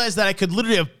 Didn't realize that I could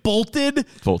literally have bolted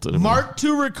Mark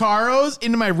II Recaros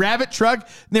into my Rabbit truck.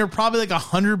 And they were probably like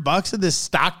 $100 at this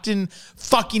Stockton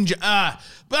fucking.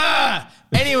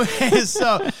 Anyways,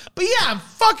 so, but yeah, I'm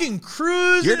fucking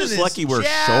cruising. You're just lucky we're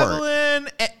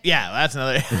short. Yeah, that's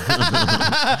another.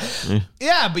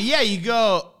 Yeah, but yeah, you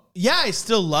go, yeah, I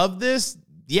still love this.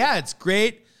 Yeah, it's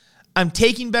great. I'm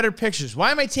taking better pictures.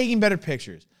 Why am I taking better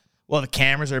pictures? Well, the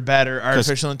cameras are better.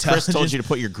 Artificial intelligence. Chris told you to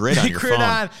put your grid on your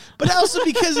phone. But also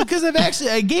because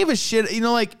I gave a shit. You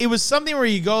know, like it was something where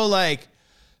you go like,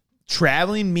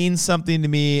 traveling means something to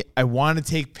me. I want to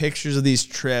take pictures of these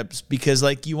trips because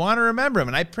like you want to remember them.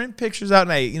 And I print pictures out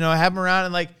and I have them around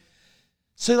and like,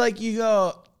 so like you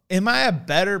go, am I a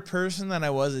better person than I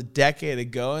was a decade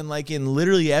ago? And like in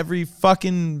literally every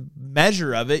fucking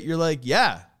measure of it, you're like,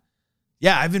 yeah,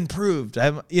 I've improved.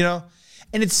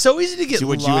 and it's so easy to get lost.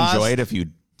 Would you enjoy it if you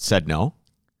said no?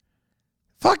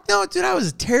 Fuck no, dude. I was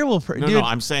a terrible person. No,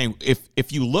 I'm saying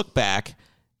if you look back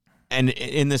and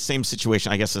in the same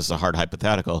situation, I guess this is a hard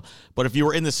hypothetical, but if you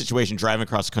were in this situation driving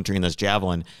across the country in this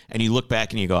Javelin and you look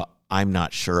back and you go, I'm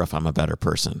not sure if I'm a better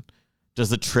person. Does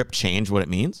the trip change what it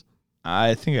means?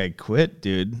 I think I'd quit,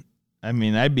 dude. I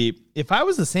mean, if I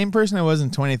was the same person I was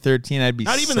in 2013, I'd be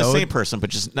not even the same person,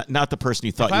 but just not the person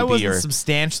you thought you'd be. If I wasn't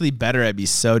substantially better, I'd be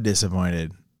so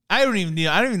disappointed. I don't even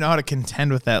know how to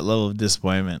contend with that level of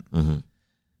disappointment. Mm-hmm.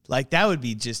 Like that would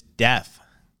be just death.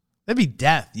 That'd be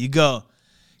death. You go,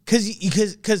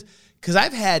 because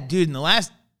I've had, dude, in the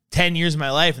last 10 years of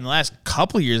my life, in the last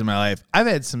couple years of my life, I've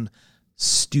had some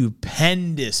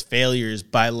stupendous failures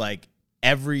by like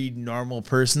every normal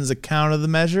person's account of the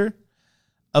measure.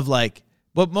 Of like,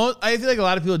 I feel like a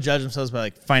lot of people judge themselves by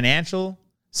like financial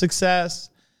success,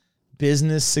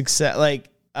 business success. Like,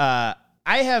 I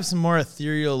have some more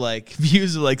ethereal like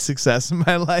views of like success in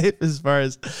my life as far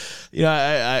as,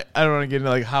 I don't want to get into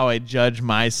like how I judge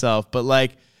myself, but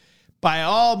like by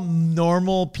all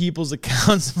normal people's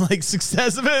accounts of like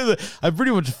success, I've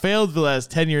pretty much failed for the last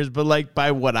 10 years, but like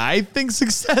by what I think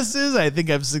success is, I think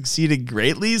I've succeeded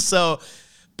greatly. So,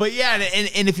 but yeah,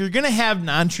 and if you're going to have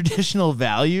non-traditional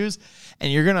values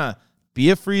and you're going to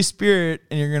be a free spirit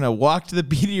and you're going to walk to the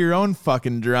beat of your own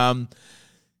fucking drum,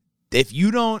 if you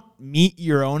don't meet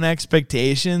your own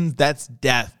expectations, that's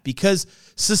death. Because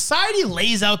society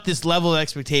lays out this level of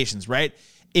expectations, right?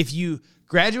 If you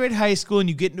graduate high school and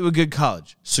you get into a good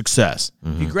college, success.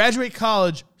 Mm-hmm. If you graduate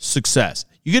college, success.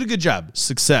 You get a good job,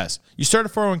 success. You start a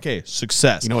 401k,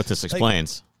 success. You know what this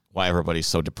explains? Why everybody's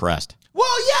so depressed.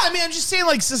 Well, yeah, I mean, I'm just saying,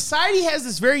 like, society has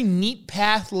this very neat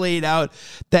path laid out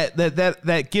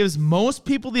that gives most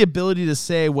people the ability to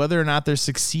say whether or not they're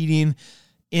succeeding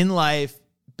in life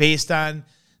based on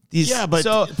these. Yeah, but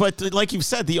like you've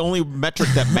said, the only metric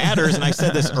that matters, and I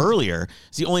said this earlier,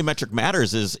 is the only metric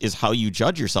matters is how you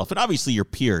judge yourself, and obviously your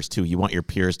peers too. You want your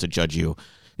peers to judge you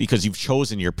because you've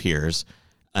chosen your peers,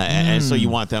 and so you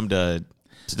want them to.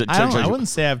 I wouldn't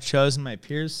say I've chosen my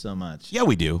peers so much. Yeah,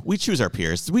 we do. We choose our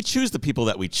peers. We choose the people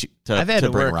that we I've had to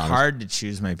work hard to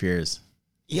choose my peers.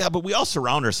 Yeah, but we all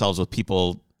surround ourselves with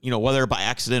people, whether by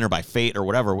accident or by fate or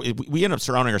whatever. We end up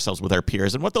surrounding ourselves with our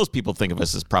peers, and what those people think of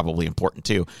us is probably important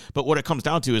too. But what it comes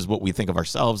down to is what we think of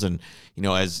ourselves. And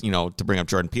to bring up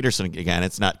Jordan Peterson again,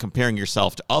 it's not comparing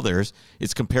yourself to others;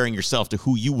 it's comparing yourself to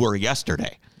who you were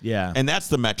yesterday. Yeah. And that's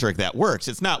the metric that works.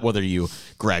 It's not whether you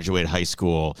graduated high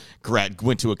school,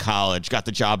 went to a college, got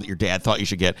the job that your dad thought you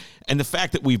should get. And the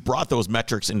fact that we've brought those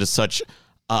metrics into such,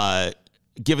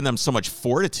 given them so much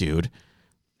fortitude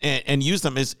and use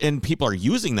them and people are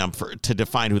using them to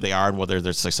define who they are and whether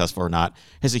they're successful or not,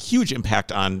 has a huge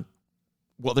impact on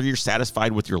whether you're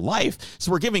satisfied with your life.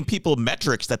 So we're giving people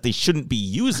metrics that they shouldn't be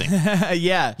using.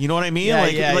 Yeah. You know what I mean?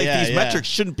 These metrics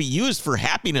shouldn't be used for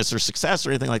happiness or success or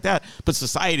anything like that. But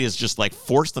society has just like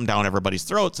forced them down everybody's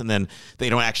throats, and then they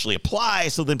don't actually apply.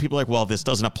 So then people are like, well, this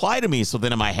doesn't apply to me. So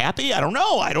then am I happy? I don't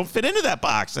know. I don't fit into that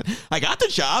box. I got the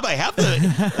job. I got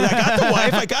the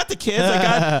wife. I got the kids.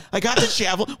 I got the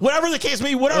travel. Whatever the case may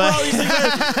be, whatever all these things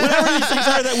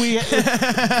are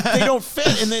that they don't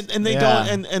fit, and they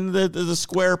don't, and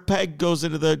the square peg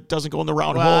doesn't go in the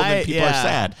round hole, and then people are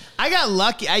sad. I got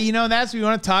lucky. That's what we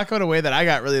want to talk about, a way that I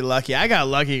got really lucky. I got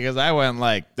lucky because I went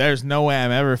like, there's no way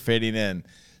I'm ever fitting in.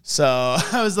 So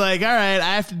I was like, all right,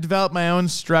 I have to develop my own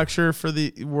structure for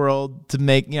the world to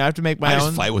make, I have to make my own. I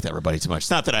just fight with everybody too much. It's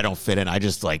not that I don't fit in. I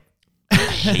just like, I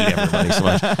hate everybody so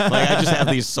much. Like I just have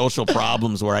these social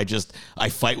problems where I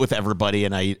fight with everybody,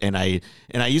 and I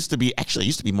used to be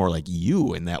more like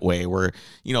you in that way, where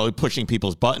pushing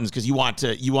people's buttons because it's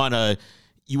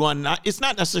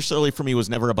not necessarily for me, was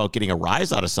never about getting a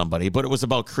rise out of somebody, but it was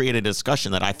about creating a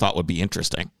discussion that I thought would be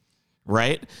interesting.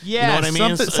 Right? Yeah. You know what I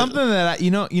mean? Something that,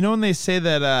 when they say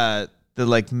that, the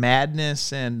like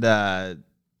madness and,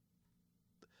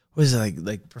 what is it,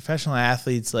 like professional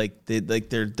athletes, like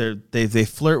they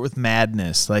flirt with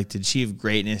madness. Like to achieve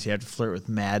greatness, you have to flirt with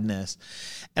madness.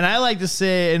 And I like to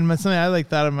say, and something I like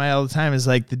thought of all the time is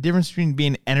like the difference between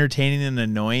being entertaining and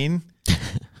annoying.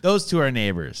 Those two are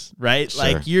neighbors, right? Sure.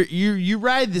 Like you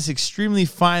ride this extremely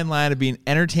fine line of being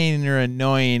entertaining or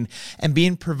annoying, and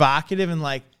being provocative and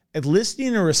like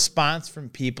eliciting a response from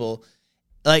people.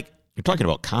 Like you're talking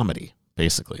about comedy,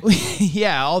 basically.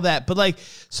 Yeah, all that. But like,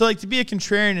 so like to be a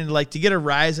contrarian and like to get a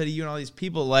rise out of you and all these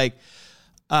people, like,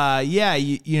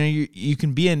 you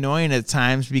can be annoying at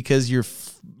times because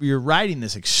you're riding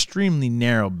this extremely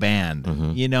narrow band,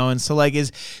 and so like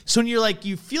when you're like,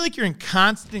 you feel like you're in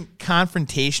constant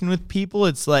confrontation with people,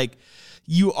 it's like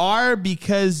you are,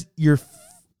 because you're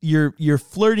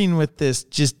flirting with this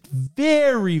just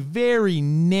very, very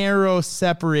narrow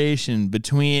separation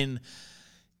between,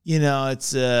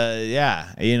 it's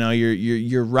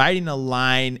you're riding a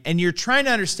line and you're trying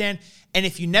to understand. And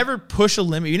if you never push a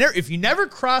limit, if you never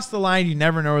cross the line, you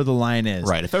never know where the line is.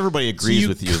 Right. If everybody agrees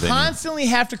with you, then you constantly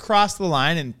have to cross the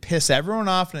line and piss everyone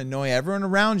off and annoy everyone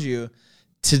around you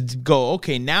to go,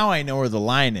 okay, now I know where the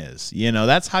line is.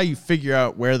 That's how you figure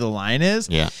out where the line is.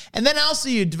 Yeah. And then also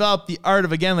you develop the art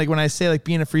of, again, like when I say like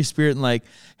being a free spirit and like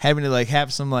having to like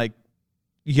have some like,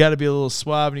 you got to be a little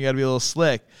suave and you got to be a little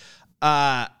slick. You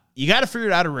got to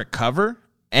figure out how to recover.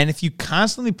 And if you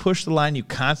constantly push the line, you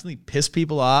constantly piss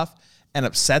people off and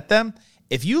upset them.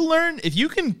 If you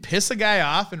can piss a guy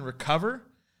off and recover,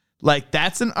 like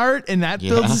that's an art, and that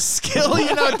builds a skill,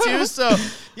 too. So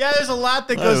yeah, there's a lot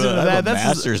that goes into that. That's a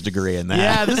master's degree in that.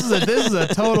 Yeah, this is a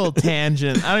total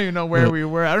tangent. I don't even know where we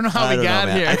were. I don't know how we got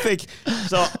here. I think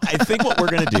what we're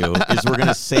gonna do is we're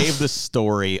gonna save the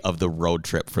story of the road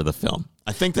trip for the film.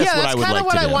 I think that's what I would like to do. Yeah, that's kind of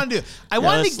what I want to do. I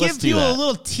wanted to give people a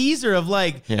little teaser of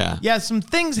like, some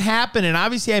things happen, and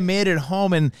obviously I made it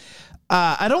home, and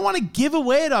I don't want to give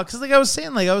away it all because, like I was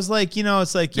saying, it's like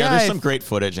there's some great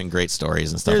footage and great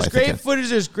stories and stuff. There's great footage,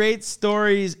 there's great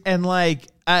stories, and like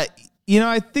I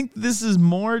think this is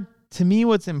more to me.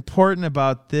 What's important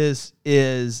about this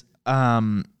is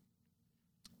I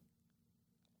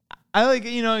like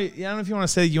I don't know if you want to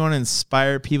say you want to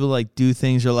inspire people to like do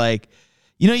things, or like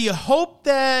you hope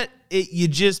that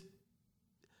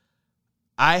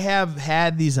I have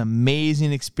had these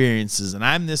amazing experiences, and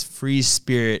I'm this free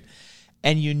spirit.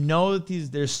 And that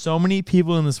there's so many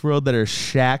people in this world that are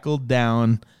shackled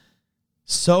down,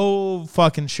 so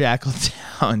fucking shackled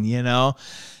down,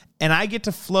 and I get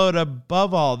to float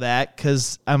above all that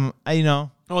because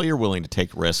well, you're willing to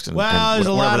take risks. There's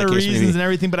a lot of reasons and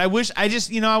everything, but I want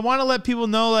to let people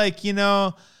know, like, you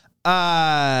don't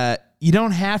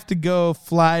have to go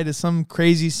fly to some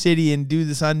crazy city and do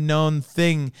this unknown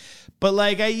thing. But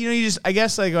like, I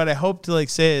guess like what I hope to like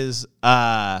say is,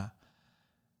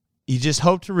 you just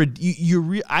hope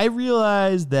to I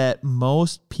realize that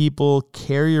most people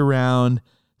carry around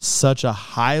such a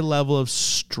high level of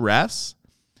stress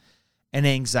and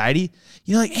anxiety.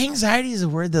 Like anxiety is a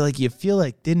word that like you feel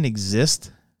like didn't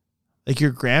exist. Like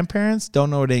your grandparents don't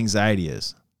know what anxiety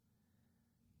is.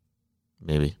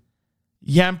 Maybe.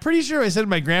 Yeah, I'm pretty sure I said to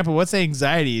my grandpa, "What's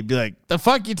anxiety?" He'd be like, "The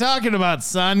fuck you talking about,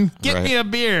 son? Get me a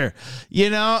beer."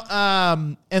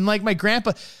 And like my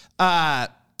grandpa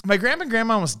and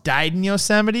grandma almost died in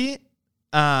Yosemite.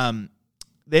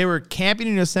 They were camping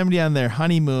in Yosemite on their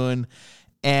honeymoon,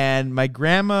 and my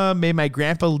grandma made my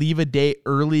grandpa leave a day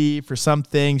early for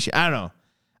something. I don't know.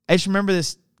 I just remember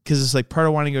this because it's like part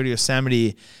of wanting to go to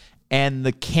Yosemite. And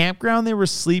the campground they were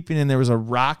sleeping in, there was a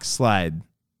rock slide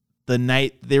the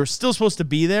night they were still supposed to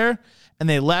be there. And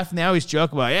they left, and they always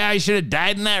joke about, I should have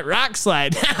died in that rock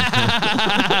slide.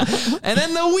 And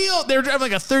then they were driving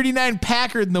like a 39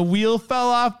 Packard, and the wheel fell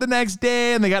off the next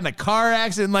day, and they got in a car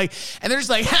accident, and they're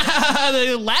just like,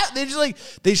 they laugh,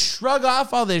 they shrug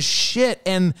off all this shit.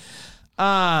 And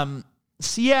so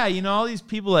yeah, all these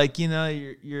people, like,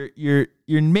 you're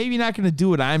maybe not gonna do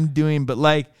what I'm doing, but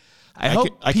like I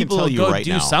hope people will go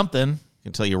do something. I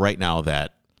can tell you right now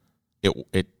that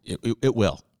it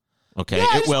will. Okay, yeah,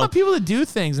 I just want people to do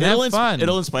things and have fun.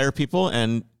 It'll inspire people,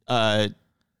 and I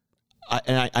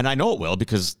know it will,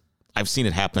 because I've seen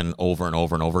it happen over and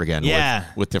over and over again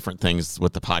with different things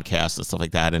with the podcast and stuff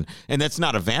like that. And that's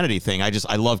not a vanity thing.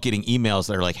 I love getting emails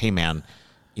that are like, hey man,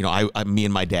 you know, me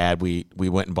and my dad, we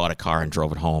went and bought a car and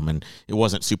drove it home, and it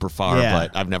wasn't super far,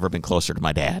 but I've never been closer to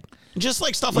my dad. Just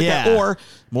like stuff like that. Or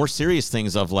more serious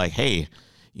things of like, hey,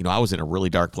 you know, I was in a really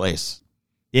dark place.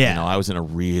 Yeah. You know, I was in a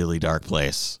really dark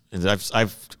place. And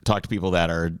I've talked to people that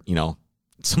are, you know,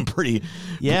 some pretty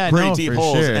deep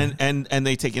holes. Sure. And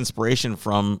they take inspiration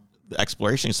from the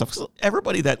exploration and stuff.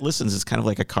 Everybody that listens is kind of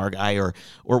like a car guy or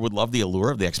would love the allure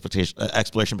of the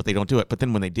exploration, but they don't do it. But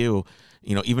then when they do,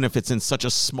 you know, even if it's in such a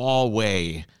small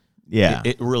way,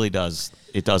 it really does.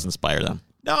 It does inspire them.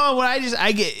 No, what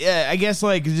I guess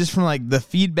like just from like the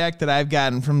feedback that I've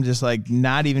gotten from just like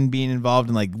not even being involved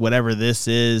in like whatever this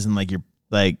is, and like you're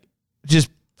like just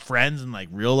friends in like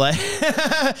real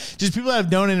life, just people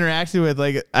I've known and interacted with.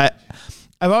 Like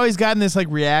I've always gotten this like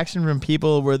reaction from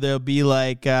people where they'll be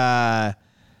like, you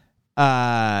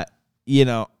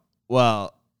know,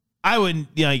 well, I wouldn't,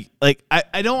 you know, like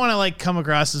I don't want to like come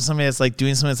across as somebody that's like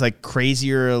doing something that's like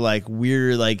crazy or like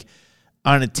weird, like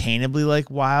unattainably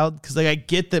like wild, because like I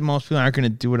get that most people aren't going to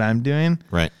do what I'm doing,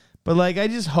 right? But like I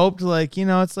just hoped, like, you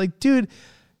know, it's like, dude,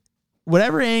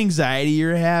 whatever anxiety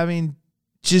you're having,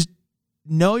 just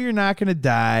know you're not going to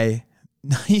die.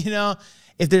 You know,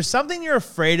 if there's something you're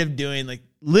afraid of doing, like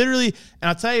literally, and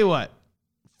I'll tell you what,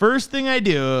 first thing I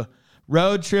do,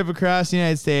 road trip across the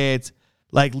United States,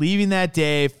 like leaving that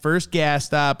day, first gas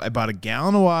stop, I bought a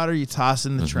gallon of water, you toss it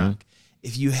in the trunk.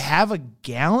 If you have a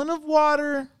gallon of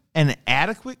water and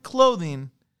adequate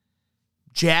clothing,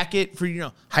 jacket for, you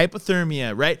know,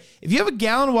 hypothermia, right? If you have a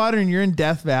gallon of water and you're in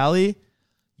Death Valley,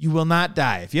 you will not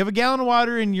die. If you have a gallon of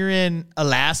water and you're in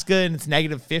Alaska and it's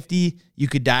 -50, you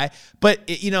could die. But,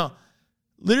 you know,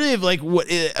 literally, like,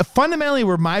 fundamentally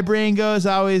where my brain goes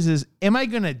always is, am I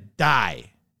going to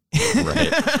die?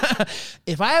 Right.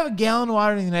 If I have a gallon of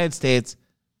water in the United States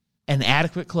and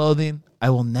adequate clothing, I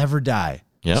will never die.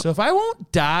 Yep. So if I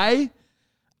won't die,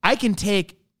 I can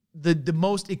take the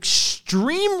most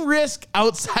extreme risk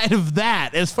outside of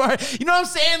that, as far, you know what I'm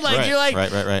saying? Like, you're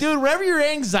like, dude, whatever your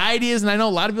anxiety is, and I know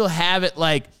a lot of people have it,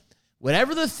 like,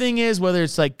 whatever the thing is, whether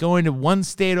it's like going to one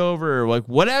state over or like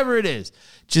whatever it is,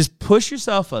 just push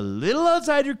yourself a little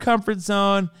outside your comfort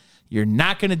zone. You're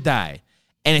not going to die.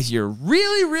 And if you're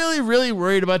really, really, really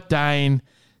worried about dying,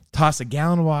 toss a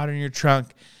gallon of water in your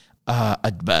trunk, a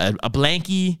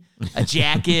blankie, a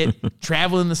jacket,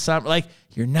 travel in the summer. Like,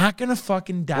 you're not going to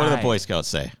fucking die. What do the Boy Scouts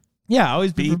say? Yeah,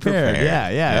 always be prepared.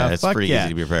 Yeah. It's pretty easy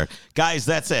to be prepared. Guys,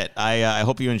 that's it. I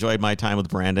hope you enjoyed my time with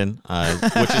Brandon,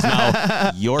 which is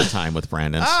now your time with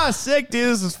Brandon. Sick, dude.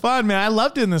 This is fun, man. I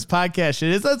love doing this podcast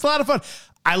shit. It's a lot of fun.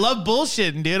 I love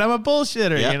bullshitting, dude. I'm a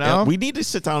bullshitter, you know? Yeah. We need to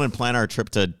sit down and plan our trip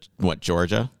to,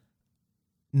 Georgia?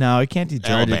 No, we can't do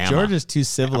Georgia. Alabama. Georgia's too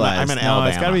civilized. I'm in Alabama.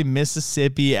 It's got to be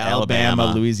Mississippi,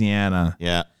 Alabama, Louisiana.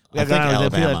 Yeah. I think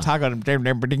Alabama. Talk on like fucking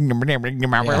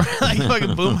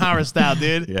Boomhauer style,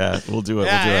 dude. Yeah, we'll do it.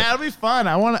 Yeah, it'll be fun.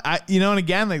 You know, and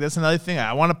again, like that's another thing.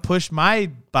 I want to push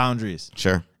my boundaries.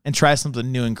 Sure. And try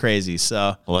something new and crazy.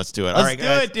 So let's do it. All right, guys.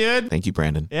 Let's do it, dude. Thank you,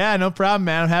 Brandon. Yeah, no problem,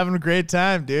 man. I'm having a great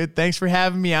time, dude. Thanks for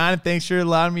having me on, and thanks for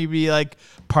allowing me to be like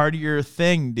part of your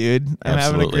thing, dude. I'm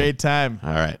having a great time.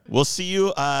 All right. We'll see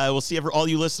you. We'll see all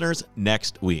you listeners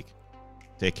next week.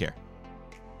 Take care.